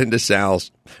Sheets got into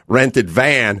Sal's rented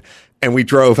van, and we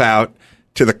drove out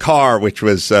to the car, which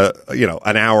was,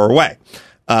 an hour away.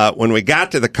 When we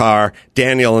got to the car,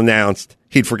 Daniel announced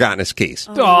he'd forgotten his keys.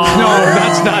 Oh, no,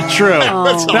 that's not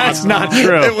true. That's not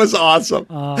true. It was awesome.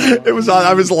 It was.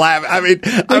 I was laughing. I mean,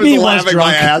 I was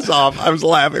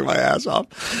laughing my ass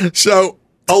off. So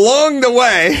along the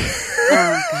way,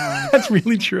 that's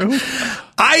really true.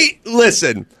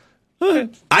 Listen.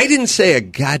 I didn't say a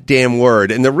goddamn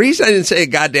word, and the reason I didn't say a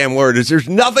goddamn word is there's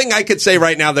nothing I could say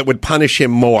right now that would punish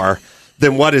him more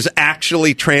than what is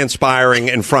actually transpiring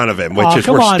in front of him, which is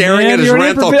we're staring at his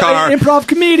rental car. Improv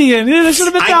comedian. There should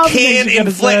have been I can't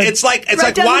inflate. It's like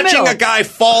watching a guy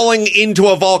falling into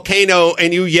a volcano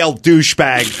and you yell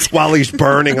douchebag while he's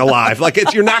burning alive.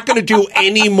 You're not going to do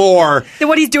any more than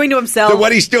what he's doing to himself. Than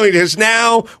what he's doing. Because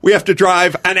now we have to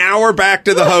drive an hour back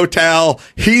to the hotel.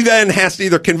 He then has to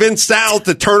either convince Sal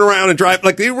to turn around and drive.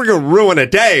 We're going to ruin a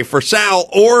day for Sal,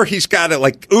 or he's got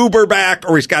to Uber back,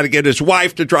 or he's got to get his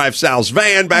wife to drive Sal's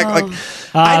van back.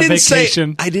 I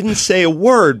didn't say a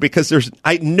word because there's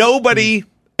nobody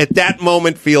at that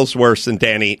moment feels worse than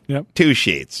Danny Two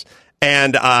Sheets.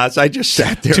 And so I just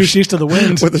sat there 2 sheets to the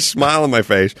wind with a smile on my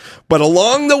face. But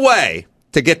along the way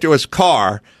to get to his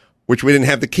car, which we didn't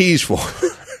have the keys for,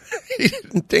 he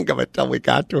didn't think of it till we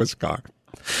got to his car.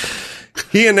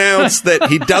 He announced that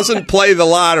he doesn't play the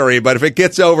lottery, but if it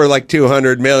gets over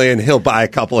 $200 million, he'll buy a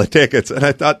couple of tickets. And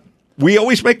I thought, we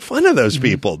always make fun of those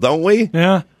people, don't we?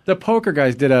 Yeah. The poker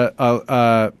guys did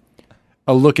a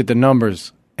look at the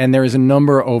numbers, and there is a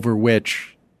number over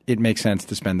which it makes sense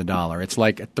to spend the dollar. It's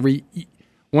like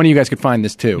one of you guys could find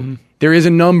this too. Mm-hmm. There is a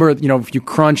number, if you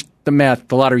crunch the math,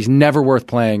 the lottery's never worth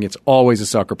playing. It's always a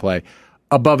sucker play.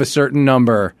 Above a certain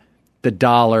number, the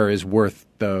dollar is worth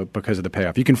because of the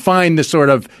payoff. You can find this sort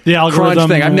of crunch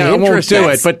thing. I won't do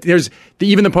it, but there's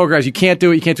even the poker guys. You can't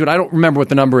do it. I don't remember what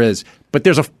the number is, but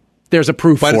there's a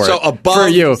proof for it. So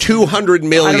above $200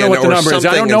 million. I don't know what the number is.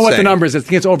 I don't know what the number is. I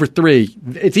think it's over 3.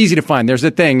 It's easy to find. There's a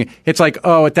thing. It's at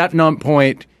that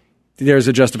point, there's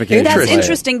a justification. That's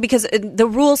interesting because the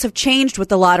rules have changed with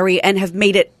the lottery and have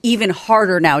made it even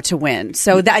harder now to win.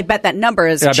 So I bet that number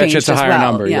has changed. I bet it's a higher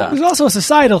number. Yeah. There's also a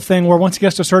societal thing where once it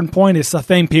gets to a certain point, it's the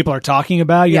thing people are talking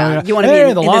about. You want to be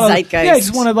in the zeitgeist. Yeah, you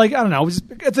just want to I don't know.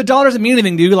 If the dollar doesn't mean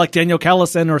anything to you, like Daniel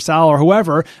Kellison or Sal or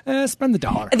whoever, spend the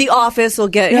dollar. The Office will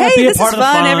get. Hey, this is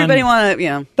fun. Everybody want to.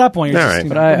 At that point, you're just.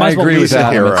 But I agree with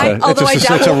that. Although I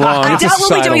doubt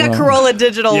we'll be doing a Corolla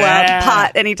digital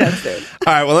pot anytime soon.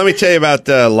 All right. Well, let me tell you about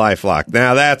LifeLock.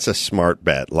 Now, that's a smart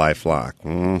bet, LifeLock.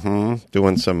 Mm-hmm.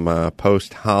 Doing some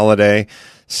post-holiday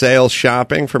sales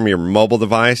shopping from your mobile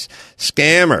device.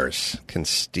 Scammers can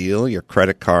steal your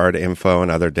credit card info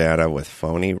and other data with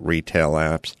phony retail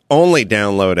apps. Only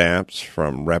download apps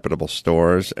from reputable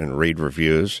stores and read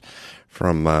reviews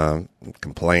from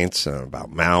complaints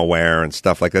about malware and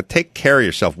stuff like that. Take care of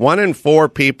yourself. 1 in 4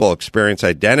 people experience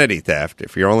identity theft.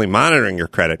 If you're only monitoring your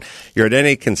credit, your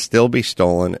identity can still be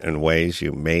stolen in ways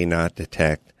you may not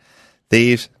detect.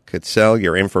 Thieves could sell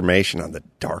your information on the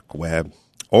dark web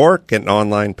or get an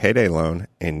online payday loan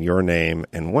in your name.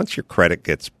 And once your credit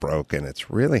gets broken,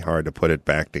 it's really hard to put it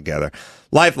back together.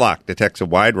 LifeLock detects a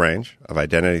wide range of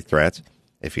identity threats.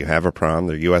 If you have a problem,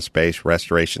 their U.S.-based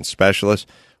restoration specialists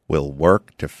will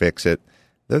work to fix it.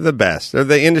 They're the best. They're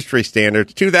the industry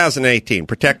standard. 2018.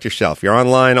 Protect yourself. You're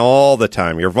online all the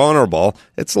time. You're vulnerable.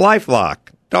 It's LifeLock.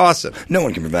 Dawson. No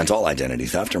one can prevent all identity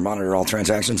theft or monitor all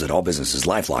transactions at all businesses.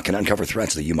 LifeLock can uncover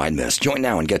threats that you might miss. Join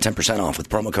now and get 10% off with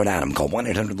promo code Adam. Call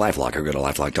 1-800-LifeLock or go to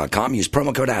LifeLock.com. Use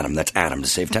promo code Adam. That's Adam to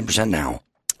save 10% now.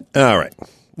 All right.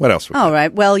 What else? All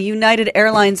right. Well, United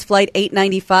Airlines Flight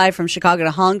 895 from Chicago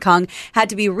to Hong Kong had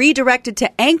to be redirected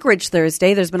to Anchorage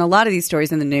Thursday. There's been a lot of these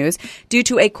stories in the news due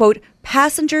to a, quote,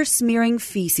 passenger smearing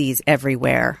feces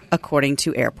everywhere, according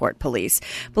to airport police.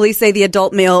 Police say the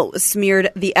adult male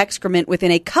smeared the excrement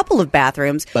within a couple of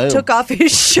bathrooms, took off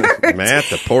his shirt, Matt,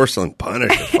 the porcelain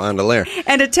punisher, Fondelier,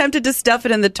 and attempted to stuff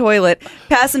it in the toilet.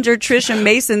 Passenger Tricia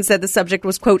Mason said the subject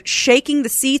was, quote, shaking the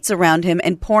seats around him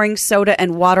and pouring soda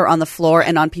and water on the floor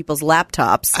and on people's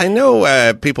laptops. I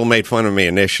know people made fun of me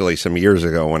initially some years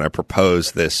ago when I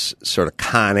proposed this sort of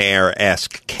Con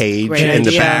Air-esque cage in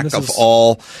the back of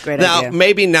all. Now,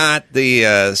 maybe not the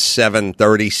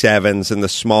 737s and the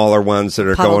smaller ones that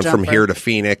are going from here to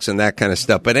Phoenix and that kind of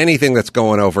stuff, but anything that's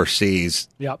going overseas,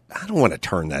 I don't want to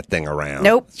turn that thing around.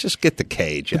 Nope. Let's just get the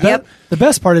cage out. Yep. The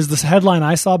best part is this headline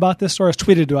I saw about this story was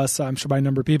tweeted to us, I'm sure by a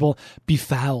number of people,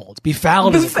 befouled.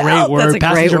 Befouled is a great word. That's a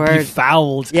Passenger great word.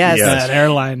 Befouled. Yes. That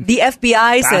airline. The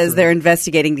FBI says they're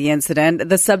investigating the incident.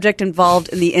 The subject involved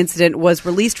in the incident was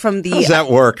released from the... How does that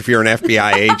work if you're an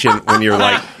FBI agent when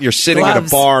you're sitting at a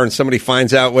bar and somebody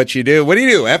finds out what you do? What do you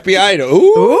do? FBI?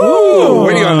 Ooh.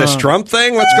 What are you on this Trump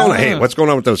thing? What's going on? Hey, what's going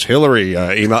on with those Hillary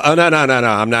emails? Oh, no.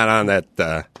 I'm not on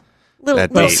that...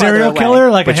 Little serial killer,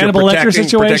 like a Hannibal Lecter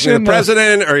situation. Protecting the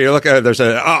president, or you're looking. There's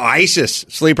ISIS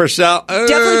sleeper cell.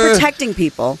 Definitely protecting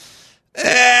people. Crazy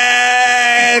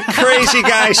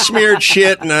guy smeared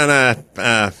shit on an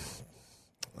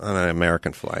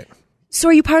American flight. So,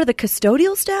 are you part of the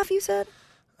custodial staff? You said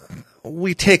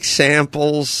we take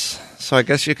samples. So I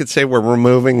guess you could say we're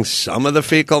removing some of the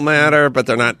fecal matter, but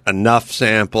they're not enough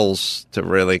samples to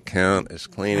really count as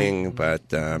cleaning. But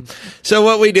so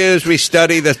what we do is we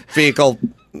study the fecal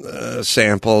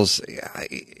samples.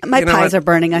 My pies are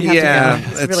burning. I have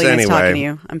to go. It's really nice talking to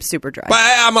you. I'm super dry. But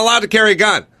I'm allowed to carry a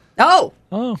gun. Oh.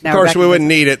 Of course, we wouldn't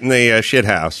need it in the shit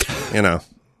house, the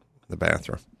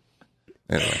bathroom.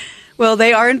 Anyway. Well,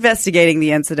 they are investigating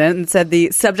the incident and said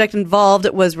the subject involved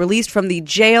was released from the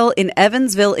jail in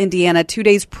Evansville, Indiana, 2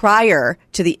 days prior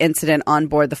to the incident on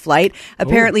board the flight.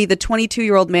 Apparently, the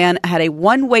 22-year-old man had a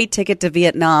one-way ticket to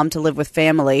Vietnam to live with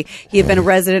family. He had been a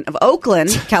resident of Oakland,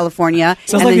 California.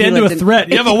 Sounds like the end of a threat.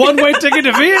 You have a one-way ticket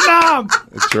to Vietnam.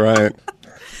 That's right.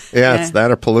 Yeah, it's that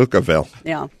or Palookaville.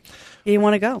 Yeah. You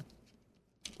want to go?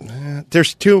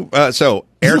 There's two. So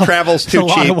air travel's too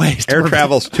cheap. Air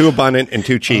travel's too abundant and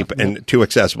too cheap and too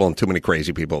accessible and too many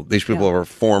crazy people. These people are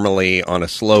formerly on a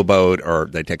slow boat or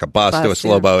they take a bus to a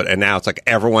slow boat, and now it's like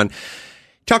everyone.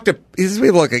 Talk to these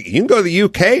people. Like you can go to the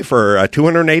UK for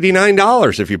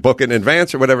 $289 if you book it in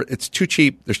advance or whatever. It's too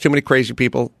cheap. There's too many crazy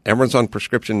people. Everyone's on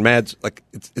prescription meds. Like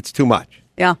it's too much.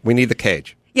 Yeah, we need the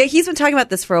cage. Yeah, he's been talking about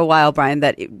this for a while, Brian,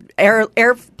 that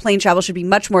airplane travel should be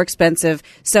much more expensive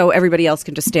so everybody else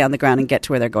can just stay on the ground and get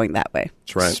to where they're going that way.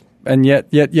 That's right. And yet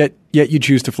you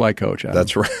choose to fly coach. Adam.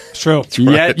 That's right. It's true. That's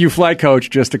right. Yet you fly coach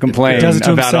just to complain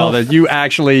about all that. You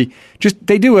actually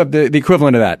they do have the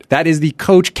equivalent of that. That is the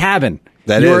coach cabin.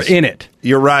 You're in it.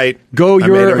 You're right.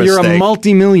 You're a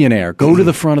multimillionaire. Go to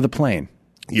the front of the plane.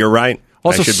 You're right.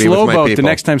 Also, Slow Boat. The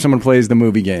next time someone plays the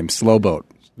movie game, Slow Boat.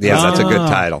 Yeah, that's a good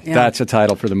title. Yeah. That's a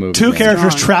title for the movie. Two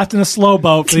characters trapped in a slow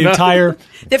boat for the entire...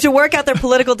 They have to work out their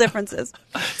political differences.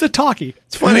 It's a talkie.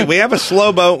 It's funny. We have a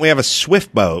slow boat, we have a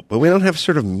swift boat, but we don't have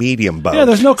sort of medium boat. Yeah,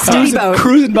 there's no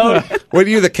cruising boat. What are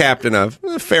you the captain of?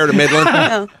 Fair to Midland.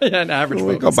 Yeah, an average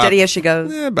boat. Go steady as she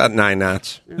goes. About 9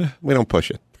 knots. We don't push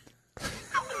it.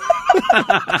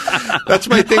 That's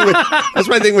my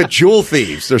thing with jewel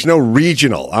thieves. There's no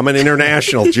regional. I'm an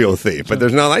international jewel thief, but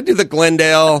there's no. I do the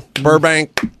Glendale,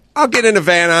 Burbank. I'll get into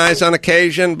Van Nuys on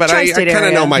occasion, but I kind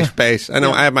of know my space. I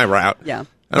know I have my route. Yeah.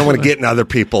 I don't want to get in other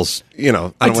people's. I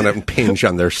don't want to impinge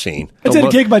on their scene. I did a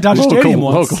gig by Dodger Stadium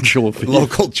once. Local jewel thief.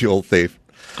 Local jewel thief.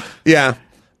 Yeah.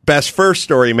 Best first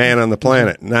story man on the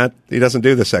planet. He doesn't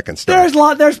do the second story.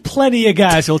 There's plenty of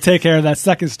guys who'll take care of that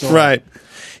second story. Right.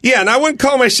 Yeah, and I wouldn't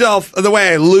call myself the way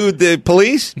I elude the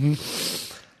police.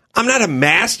 I'm not a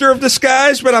master of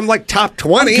disguise, but I'm like top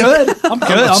 20. I'm good.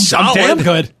 I'm damn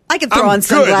good. I can throw on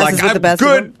sunglasses with the best. I'm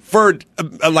good for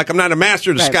I'm not a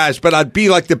master of disguise, but I'd be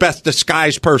like the best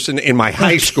disguised person in my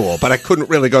high school. But I couldn't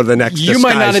really go to the next. You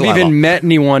might not have even met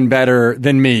anyone better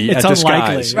than me at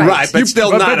disguise, right? But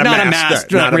still not a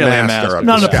master. Not really a master.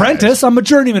 Not an approprice. I'm a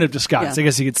journeyman of disguise. I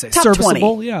guess you could say top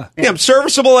serviceable. 20. Yeah, I'm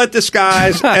serviceable at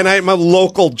disguise, and I'm a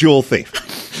local jewel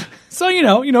thief. So you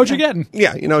know what you're getting.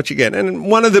 Yeah, you know what you're getting, and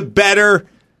one of the better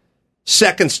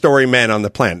second story men on the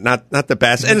planet. Not the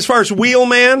best. And as far as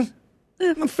wheelman,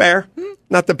 I'm fair.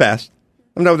 Not the best.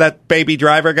 I know that baby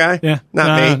driver guy. Yeah,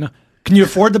 not me. No. Can you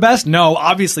afford the best? No,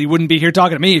 obviously, you wouldn't be here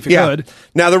talking to me if you could.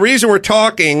 Now the reason we're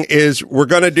talking is we're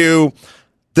going to do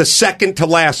the second to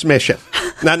last mission,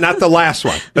 not the last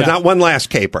one. There's not one last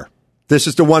caper. This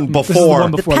is the one before. This is the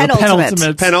one before.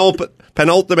 The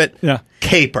penultimate Yeah.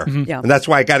 caper. Yeah. And that's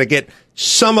why I got to get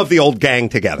some of the old gang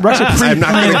together. I'm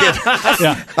not going to get.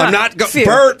 Yeah. I'm not.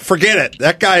 Bert, forget it.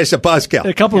 That guy is a buzzkill.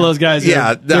 A couple of those guys,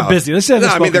 they're busy. Let's say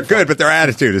I mean, they're good, but their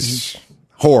attitude is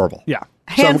horrible. Yeah.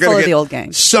 Handful of the old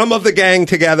gang. Some of the gang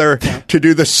together to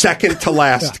do the second to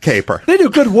last caper. They do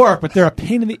good work, but they're a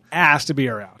pain in the ass to be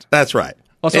around. That's right.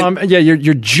 Also,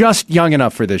 you're just young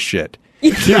enough for this shit.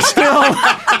 You're still.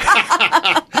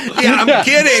 I'm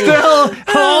kidding. Still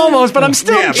almost, but I'm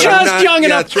still young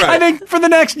enough. That's right. I think for the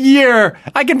next year,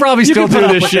 I can probably still do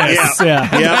this shit. Yeah.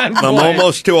 I'm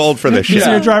almost too old for this shit. You see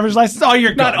your driver's license? Oh,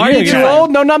 you're not. Are you too old?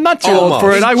 No, I'm not too old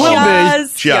for it. I will be.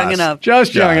 Just young enough.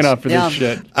 Just young enough for this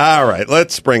shit. All right,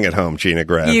 let's bring it home, Gina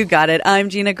Grad. You got it. I'm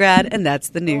Gina Grad, and that's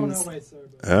the news.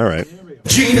 All right.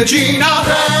 Gina Grad.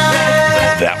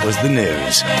 That was the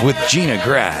news with Gina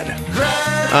Grad.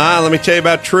 Let me tell you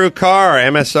about True Car.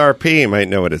 MSRP. You might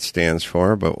know what it stands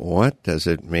for, but what does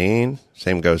it mean?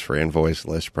 Same goes for invoice,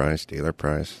 list price, dealer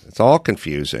price. It's all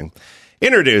confusing.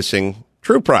 Introducing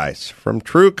True Price from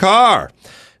True Car.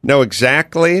 Know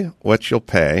exactly what you'll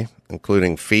pay,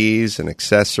 including fees and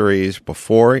accessories,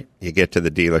 before you get to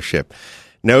the dealership.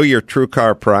 Know your True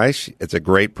Car price. It's a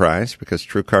great price because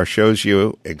True Car shows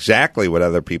you exactly what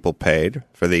other people paid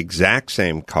for the exact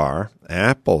same car,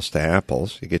 apples to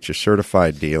apples. You get your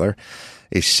certified dealer.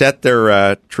 They set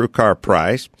their True Car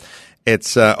price.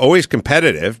 It's always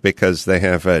competitive because they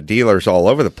have dealers all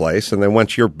over the place, and they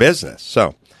want your business.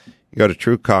 So you go to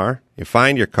True Car, you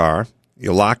find your car,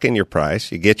 you lock in your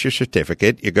price, you get your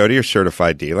certificate, you go to your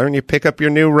certified dealer, and you pick up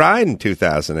your new ride in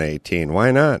 2018.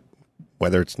 Why not?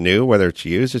 Whether it's new, whether it's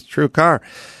used, it's True Car.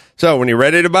 So when you're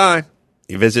ready to buy,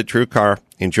 you visit True Car.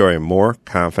 Enjoy a more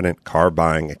confident car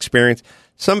buying experience.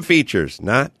 Some features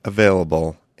not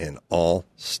available in all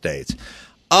states.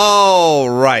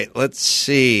 All right, let's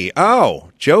see.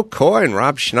 Oh, Joe Coy and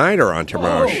Rob Schneider on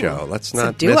tomorrow's show. Let's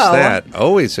not miss that.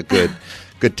 Always a good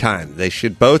time. They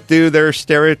should both do their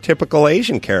stereotypical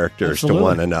Asian characters to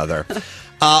one another.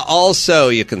 Also,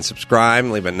 you can subscribe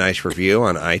and leave a nice review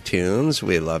on iTunes.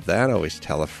 We love that. Always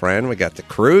tell a friend. We got the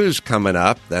cruise coming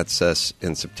up. That's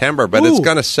in September, but it's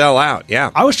going to sell out.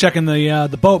 Yeah. I was checking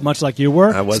the boat, much like you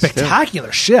were. I was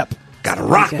Spectacular ship. Got a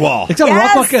rock wall. It's got a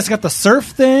rock wall. It's got the surf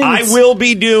thing. I will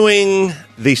be doing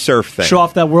the surf thing. Show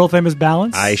off that world famous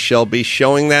balance. I shall be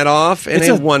showing that off in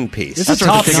a one piece. It's a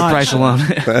top ticket notch price alone.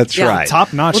 That's right.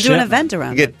 Top notch. We'll do an event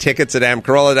around it. Get tickets at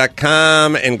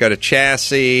adamcarolla.com and go to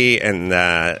Chassis and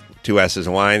 2 S's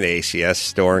and Wine, the ACS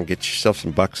store, and get yourself some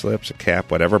buck slips, a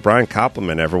cap, whatever. Brian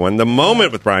Koppelman, everyone. The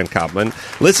Moment with Brian Koppelman.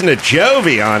 Listen to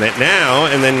Jovi on it now,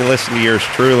 and then you listen to yours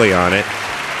truly on it.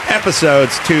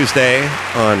 Episodes Tuesday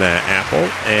on Apple.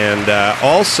 And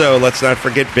also, let's not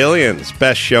forget Billions,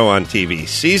 best show on TV.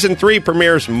 Season 3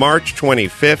 premieres March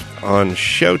 25th on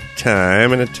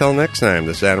Showtime. And until next time,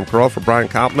 this is Adam Carolla for Brian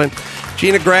Koppelman,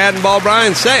 Gina Grad, and Ball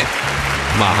Bryan saying,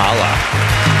 Mahala.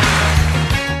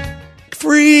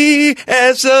 Free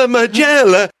as a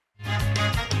Magella.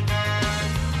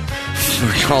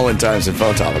 For call-in times and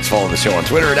phone topics, follow the show on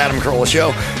Twitter at Adam Carolla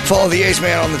Show. Follow the Ace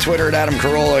Man on the Twitter at Adam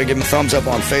Carolla. Give him a thumbs up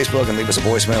on Facebook and leave us a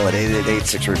voicemail at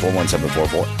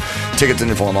 888-634-1744. Tickets and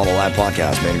info on all the live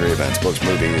podcasts, main great events, books,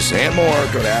 movies, and more.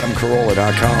 Go to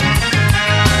adamcarolla.com.